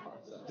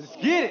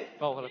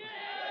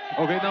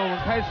OK， 那我们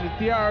开始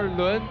第2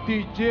轮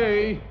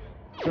DJ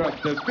drop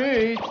the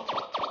beat。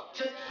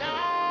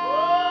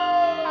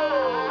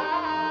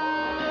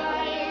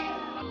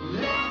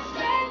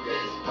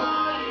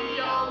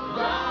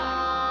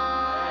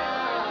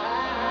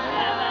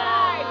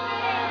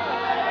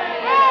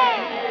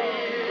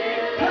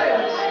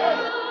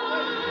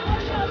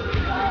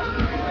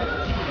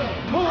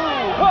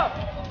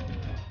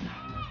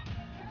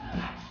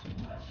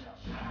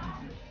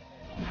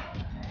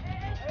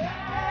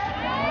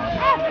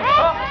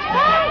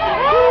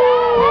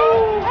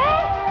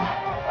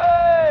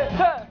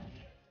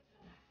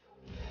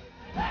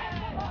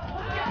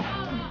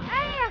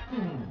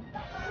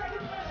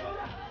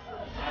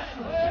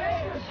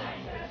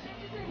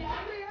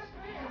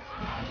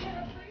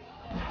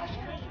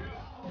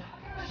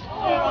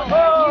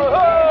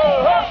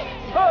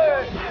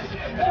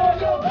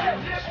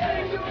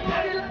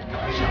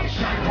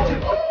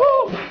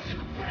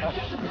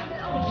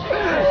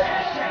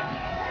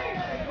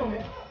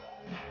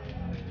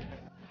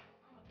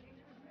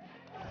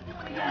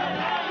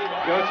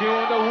有请我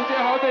们的吴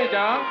建豪队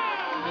长。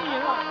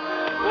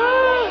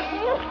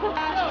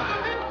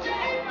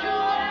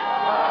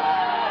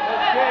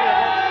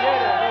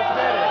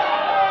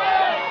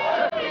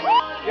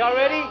Y'all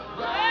ready?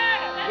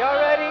 Y'all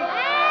ready?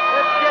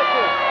 Let's get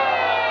this.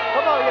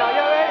 Come on, y'all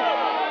ready?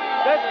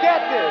 Let's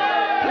get this.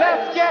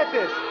 Let's get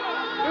this.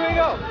 Here we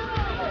go.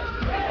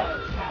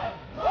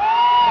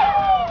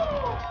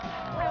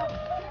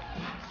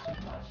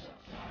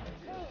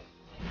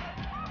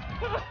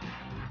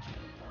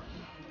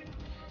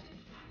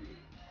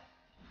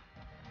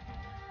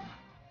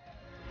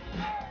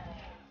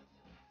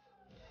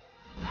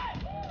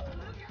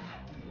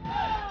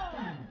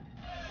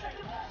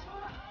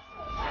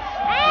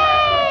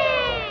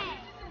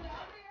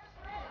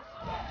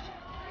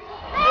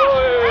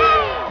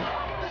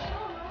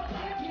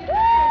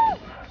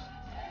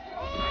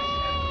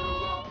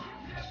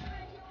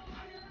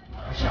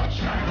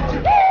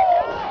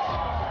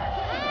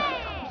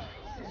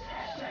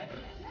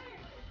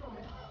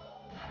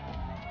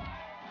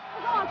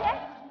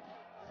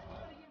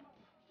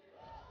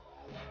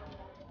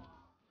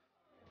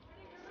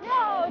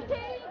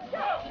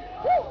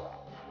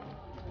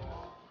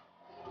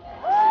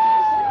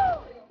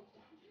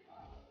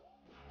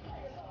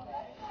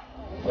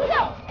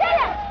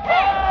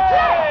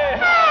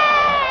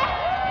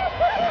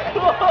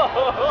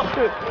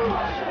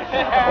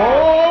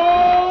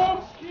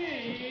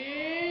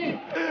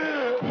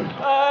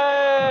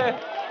 哎，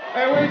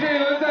为这一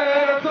轮再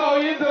来点噪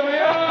音怎么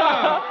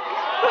样？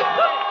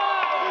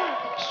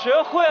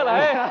学会了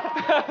哎。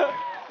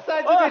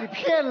赛季被你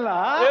骗了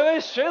啊！因为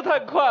学太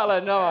快了，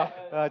你知道吗？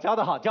教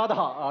得好，教得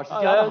好啊，是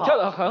教得好，教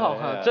得很好，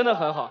真的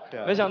很好。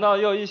没想到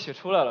又一起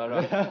出来了，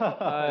是吧？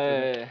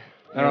哎，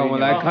那让我们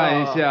来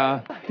看一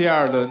下第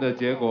2轮的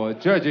结果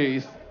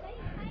 ，Judges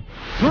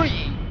 3,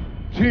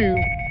 2,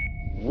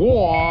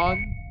 1。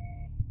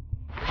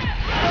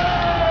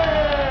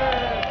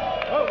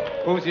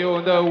恭喜我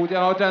们的吴建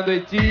豪战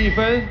队积1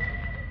分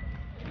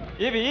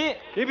，1比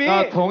1。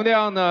那同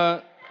样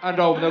呢，按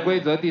照我们的规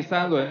则，第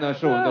3轮呢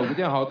是我们的吴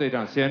建豪队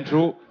长先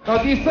出。到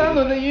第3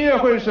轮的音乐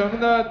会是什么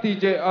呢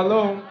 ？DJ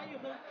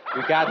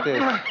Alone。You got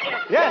this.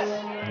 Yes.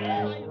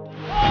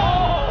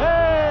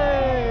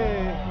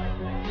 Hey.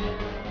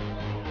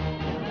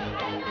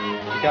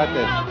 You got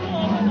this.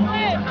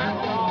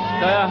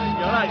 对呀，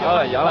赢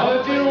了。好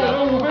的，进入我们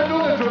5分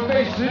钟的准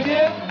备时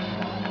间。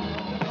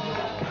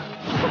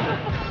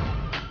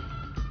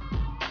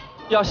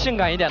要性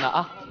感一点的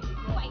啊，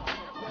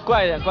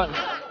怪一点，怪。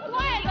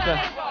对。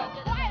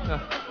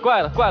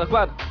怪的。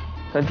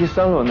在第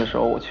3轮的时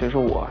候，其实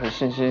我还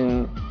信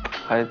心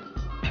还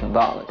挺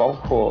大的，包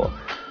括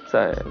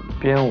在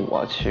编舞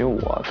啊、起舞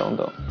啊等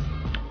等，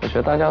我觉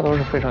得大家都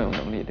是非常有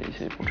能力的一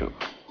些舞者。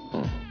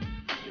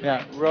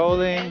Yeah,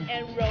 rolling.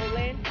 And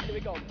rolling. Here we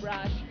go.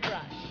 Brush.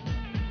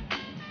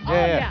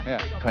 Yeah.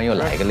 突然又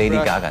来一个 Lady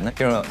Gaga， 那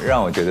就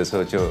让我觉得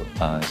说就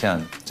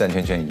像转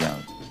圈圈一样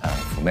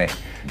妩媚，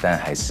但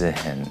还是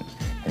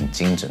很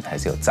精准，还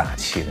是有炸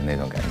气的那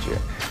种感觉。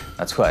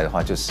那出来的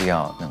话就是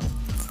要那种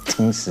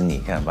盯死你，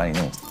看把你那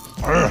种。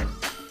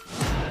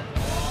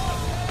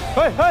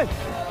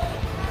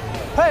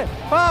嘿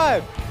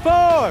 ，5,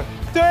 4,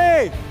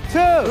 3,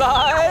 2，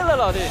 来了，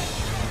老弟。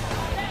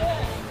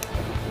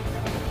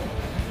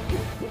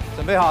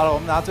准备好了，我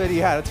们拿最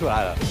厉害的出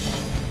来了。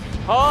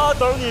好，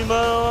等你们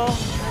哦。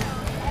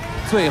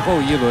最后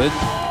一轮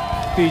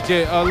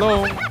 ，DJ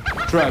Alone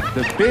drop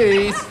the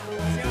bass。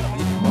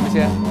我们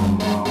先。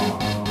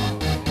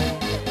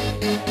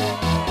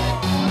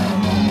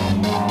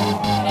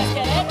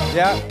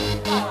Yeah.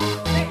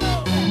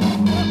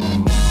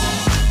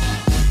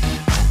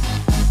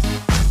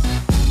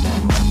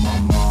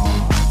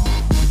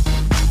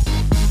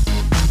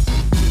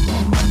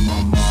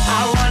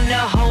 I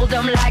wanna hold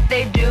them like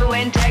they do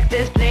in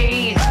Texas,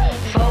 please.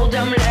 Fold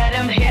them, let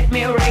them hit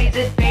me, raise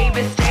it,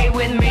 baby, stay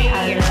with me.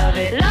 I love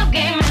it. Love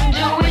game,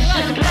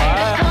 intuition, play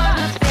the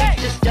cards with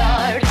space to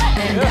start.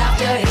 And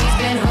after he's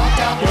been hooked,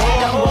 I'll play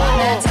the one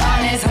that's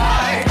on his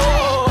heart.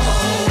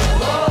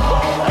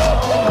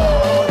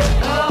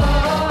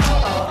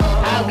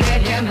 I'll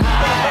get him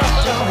high,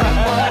 show him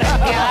what I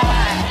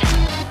got.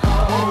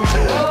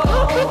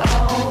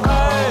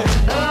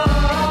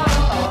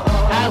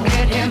 I'll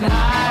get him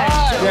high,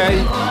 show him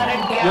what I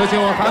got. 有请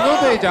我韩东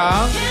队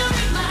长。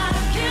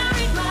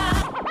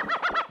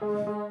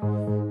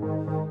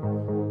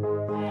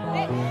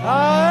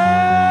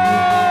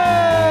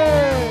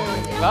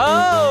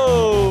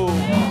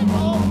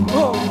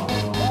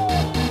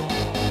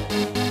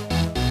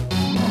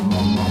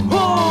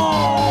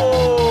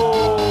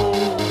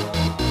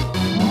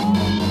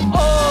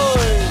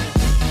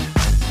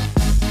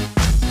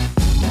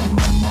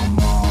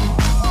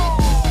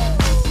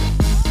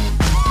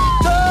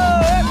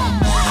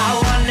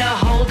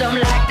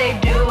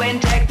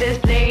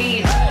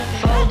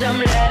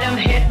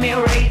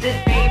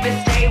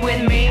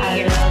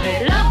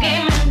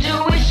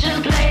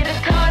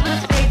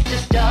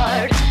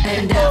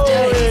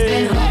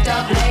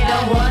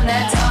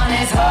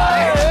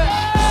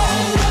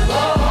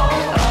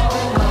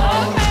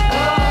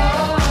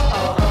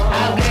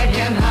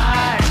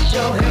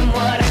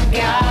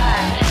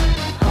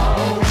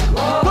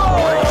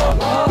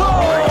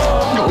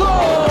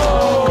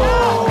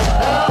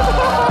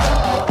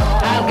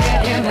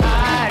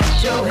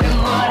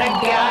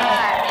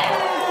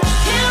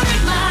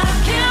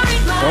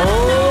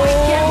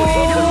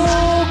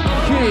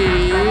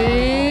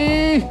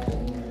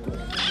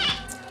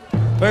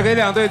会给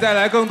2队带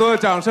来更多的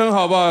掌声，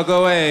好不好，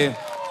各位？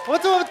我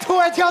怎么突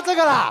然挑这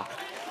个啦？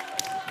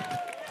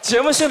节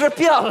目性质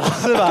变了，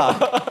是吧？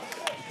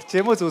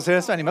节目主持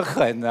人算你们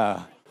狠的。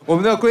我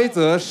们的规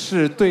则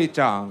是队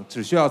长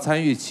只需要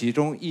参与其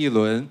中1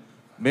轮，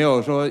没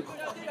有说。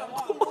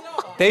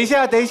等一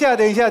下。队长用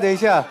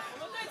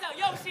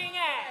心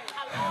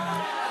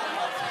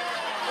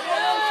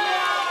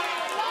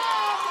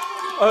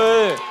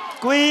哎，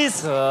规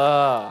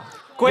则。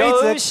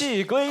游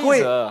戏规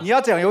则，你要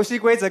讲游戏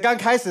规则。刚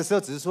开始的时候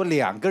只是说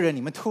2个人，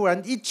你们突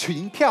然一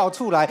群跳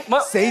出来，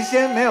谁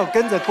先没有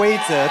跟着规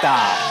则的？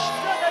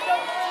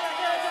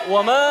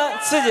我们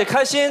自己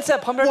开心，在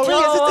旁边跳啊。我们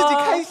也是自己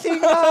开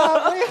心啊，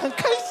我也很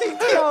开心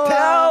跳啊。跳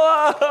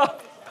啊！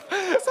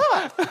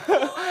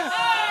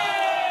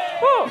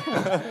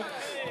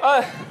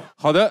哎，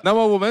好的，那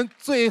么我们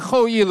最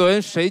后1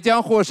轮谁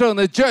将获胜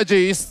呢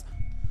 ？Judges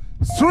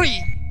 3,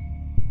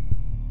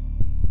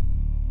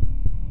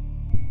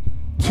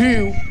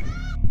 2,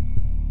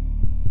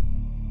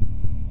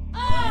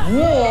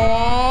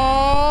 1。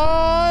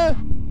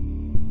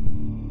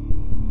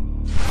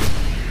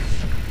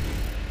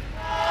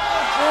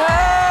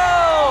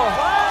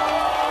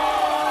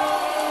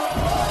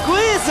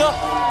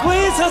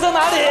车在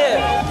哪里？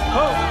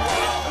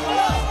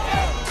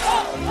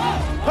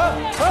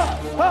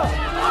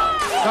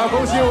那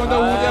恭喜我们的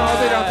吴建豪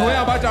队长，同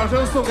样把掌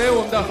声送给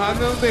我们的韩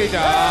庚队长。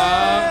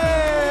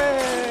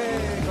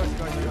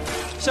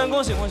先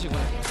恭喜！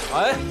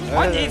哎，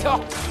还第一条。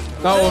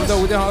那我们的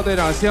吴建豪队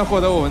长先获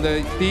得我们的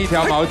第一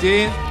条毛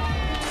巾。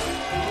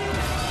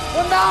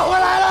我拿回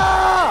来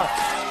了！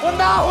我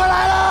拿回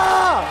来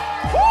了！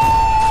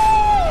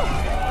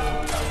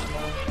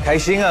开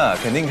心啊，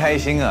肯定开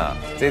心啊！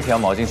这条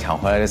毛巾抢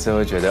回来的时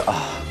候，觉得啊，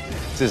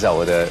至少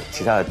我的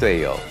其他的队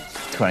友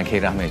突然可以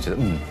让他们也觉得，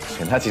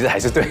选他其实还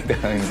是对的，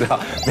你知道，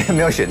没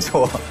有选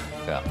错，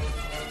对啊。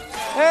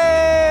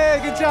哎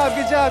 ，good job！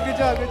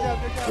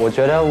 我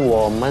觉得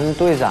我们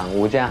队长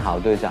吴建豪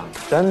队长，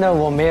真的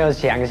我没有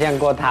想象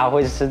过他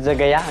会是这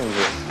个样子。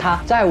他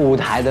在舞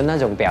台的那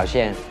种表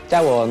现，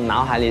在我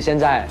脑海里现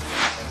在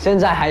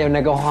还有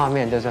那个画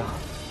面，就是，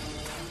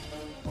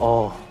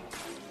哦，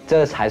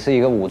这才是一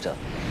个舞者。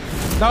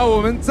那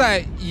我们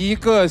在1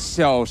个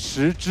小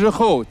时之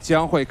后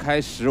将会开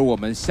始我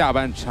们下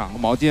半场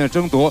毛巾的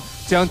争夺，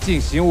将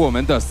进行我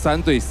们的3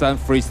对3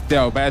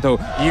 freestyle battle。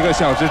1个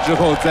小时之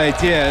后再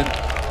见，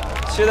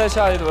期待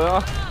下一轮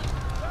啊！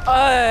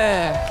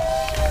哎，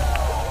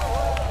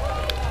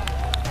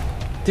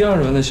第2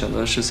轮的选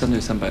择是3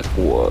对3battle，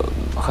我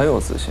很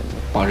有自信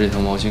把这条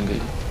毛巾给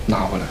拿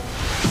回来。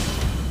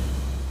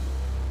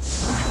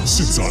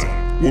现在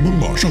我们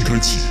马上开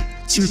启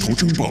街头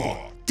争霸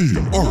第2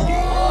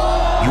轮。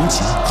有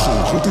请考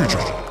核队长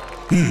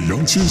易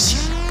烊千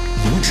玺、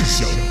罗志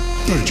祥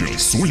带着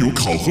所有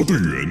考核队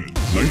员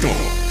来到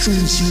中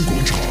心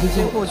广场。直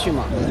接过去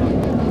嘛。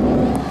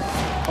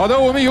好的，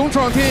我们勇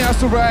闯天涯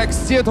Super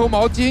X 街头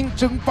毛巾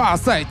争霸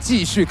赛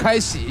继续开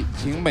启，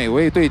请每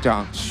位队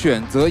长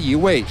选择一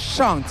位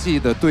上季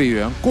的队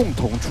员共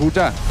同出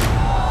战。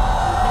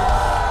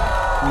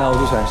那我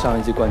就选上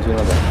一季冠军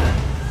了呗。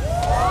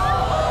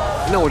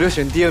那我就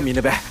选第2名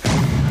的呗。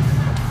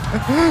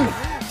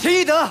田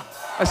一德。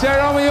现在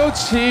让我们有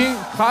请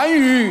韩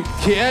语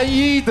田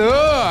一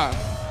德。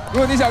如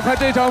果你想看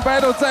这场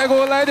battle， 再给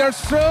我来点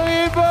声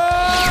音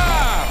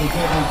吧。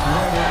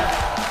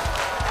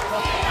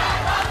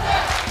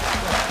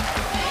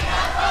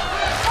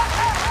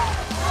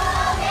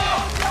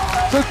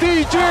The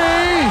DJ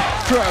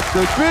drop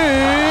the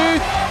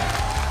beat。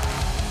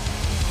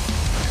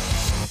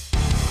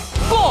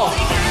过。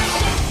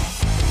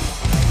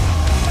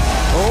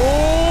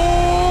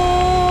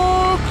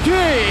OK。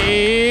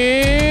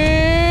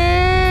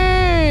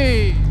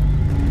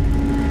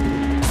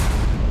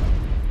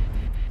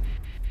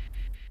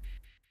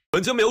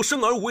本节目由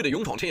生而无畏的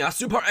勇闯天涯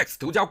Super X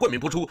独家冠名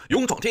播出。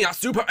勇闯天涯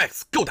Super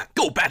X， Go 胆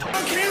Go Battle。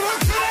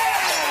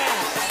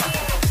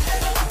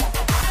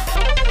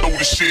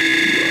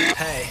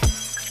嘿，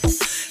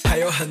还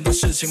有很多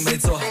事情没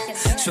做，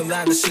绚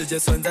烂的世界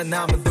存在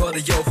那么多的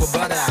诱惑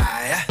 ，But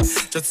I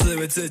这次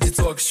为自己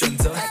做个选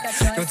择，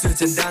用最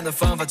简单的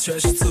方法诠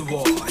释自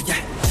我。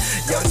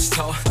仰起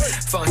头，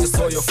放下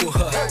所有负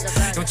荷，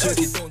用肢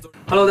体动作。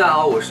Hello， 大家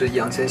好，我是易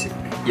烊千玺，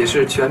也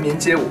是全民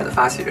街舞的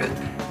发起人，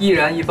易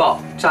燃易爆，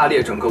炸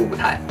裂整个舞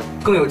台，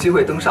更有机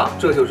会登上《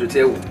这就是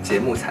街舞》节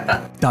目彩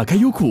蛋。打开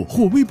优酷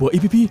或微博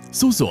APP，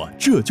 搜索“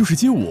这就是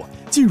街舞”，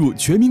进入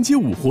全民街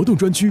舞活动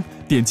专区，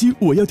点击“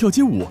我要跳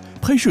街舞”，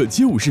拍摄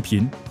街舞视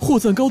频。获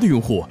赞高的用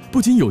户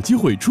不仅有机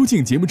会出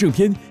镜节目正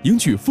片，赢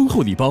取丰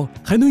厚礼包，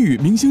还能与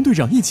明星队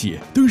长一起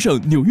登上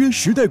纽约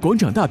时代广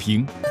场大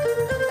屏。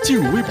进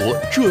入微博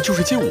“这就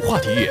是街舞”话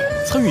题页，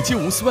参与街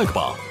舞 swag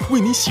榜，为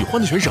你喜欢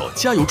的选手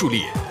加油助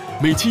力。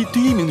每期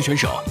第1名的选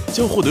手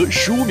将获得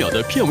15秒的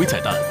片尾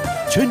彩蛋，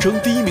全程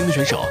第1名的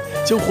选手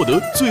将获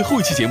得最后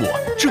一期节目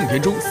正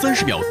片中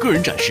30秒个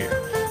人展示。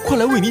快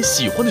来为你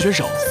喜欢的选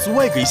手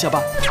swag 一下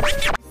吧！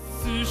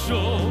所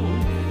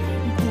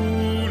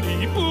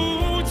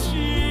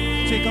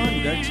以刚刚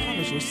你在唱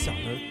的时候想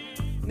的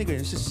那个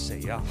人是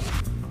谁呀？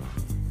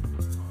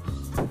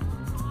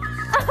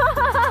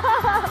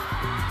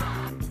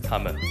他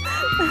们。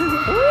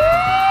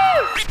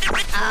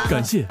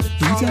感谢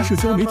独家社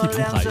交媒体平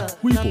台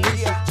微博，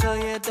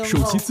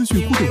首席资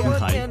讯互动平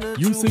台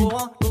UC，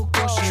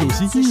 首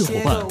席音乐伙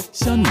伴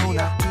虾米，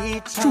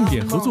重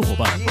点合作伙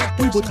伴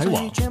微博台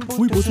网、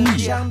微博综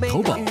艺、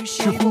淘宝、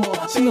知乎、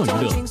新浪娱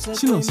乐、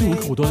新浪新闻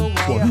客户端、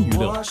网易娱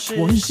乐、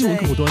网易新闻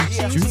客户端、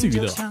橘子娱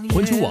乐、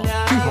环球网、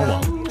中华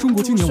网、中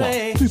国青年网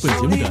对本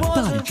节目的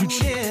大力支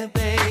持。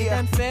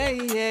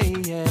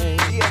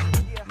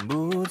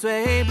不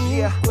醉不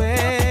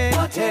归。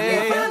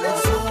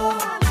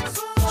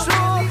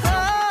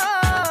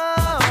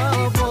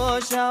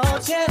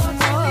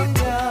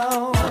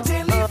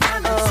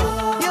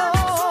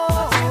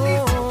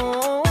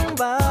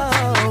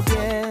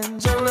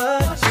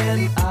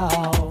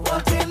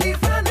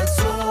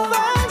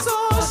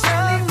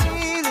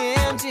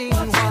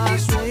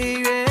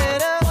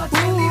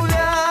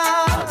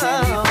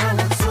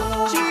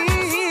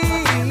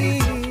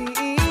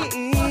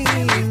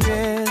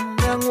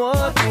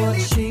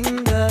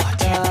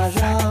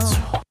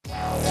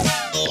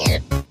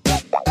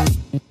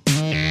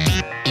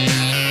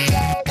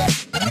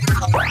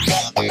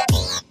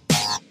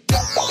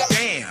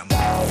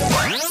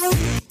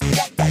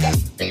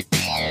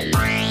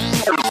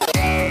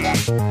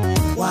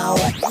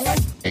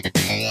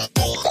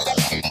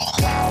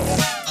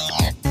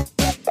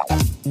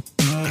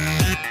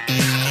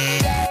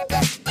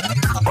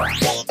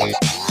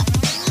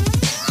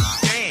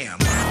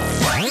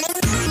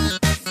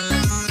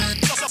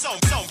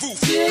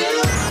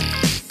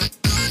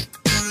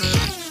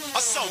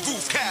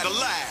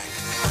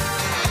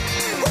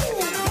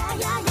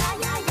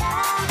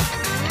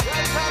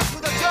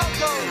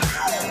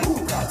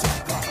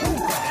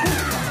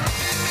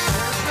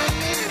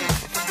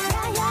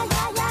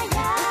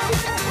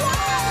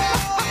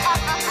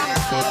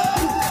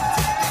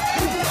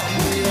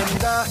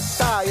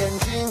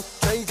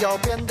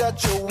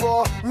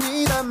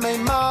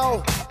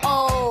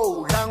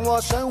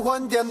神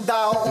魂颠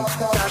倒。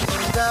单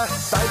纯的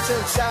白衬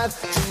衫，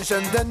紧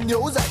身的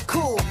牛仔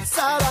裤，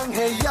撒浪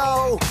嘿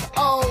呦，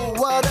哦，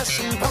我的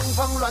心砰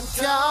砰乱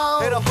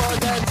跳。Hit up for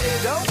the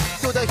hero,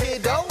 do the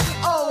hero，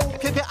 哦，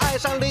偏偏爱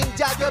上邻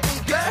家隔壁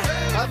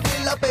girl。I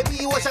feel love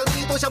baby， 我想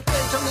你多想变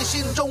成你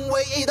心中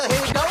唯一的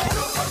hero。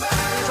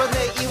你说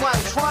内衣外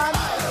穿，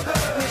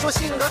你说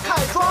性格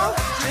太装，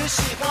只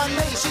喜欢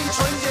内心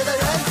纯洁的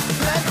人，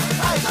人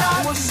爱山。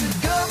我是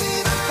隔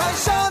壁的泰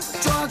山，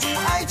抓住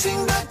爱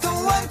情的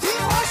藤蔓，听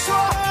我说。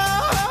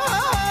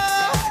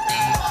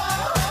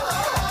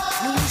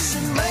你是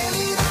美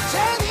丽的天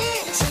地，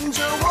牵着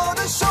我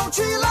的手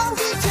去浪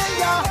迹天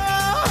涯。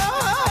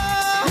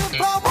别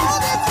跑步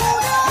的姑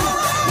娘。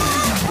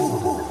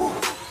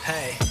嘿，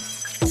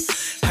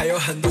还有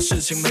很多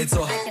事情没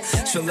做。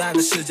绚烂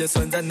的世界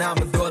存在那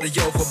么多的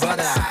诱惑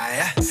 ，But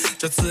I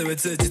就自为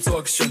自己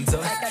做个选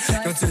择，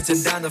用最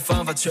简单的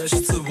方法诠释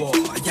自我。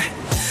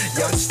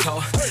仰起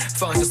头，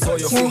放下所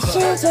有负荷，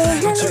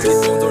用肢体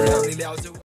动作让你了解。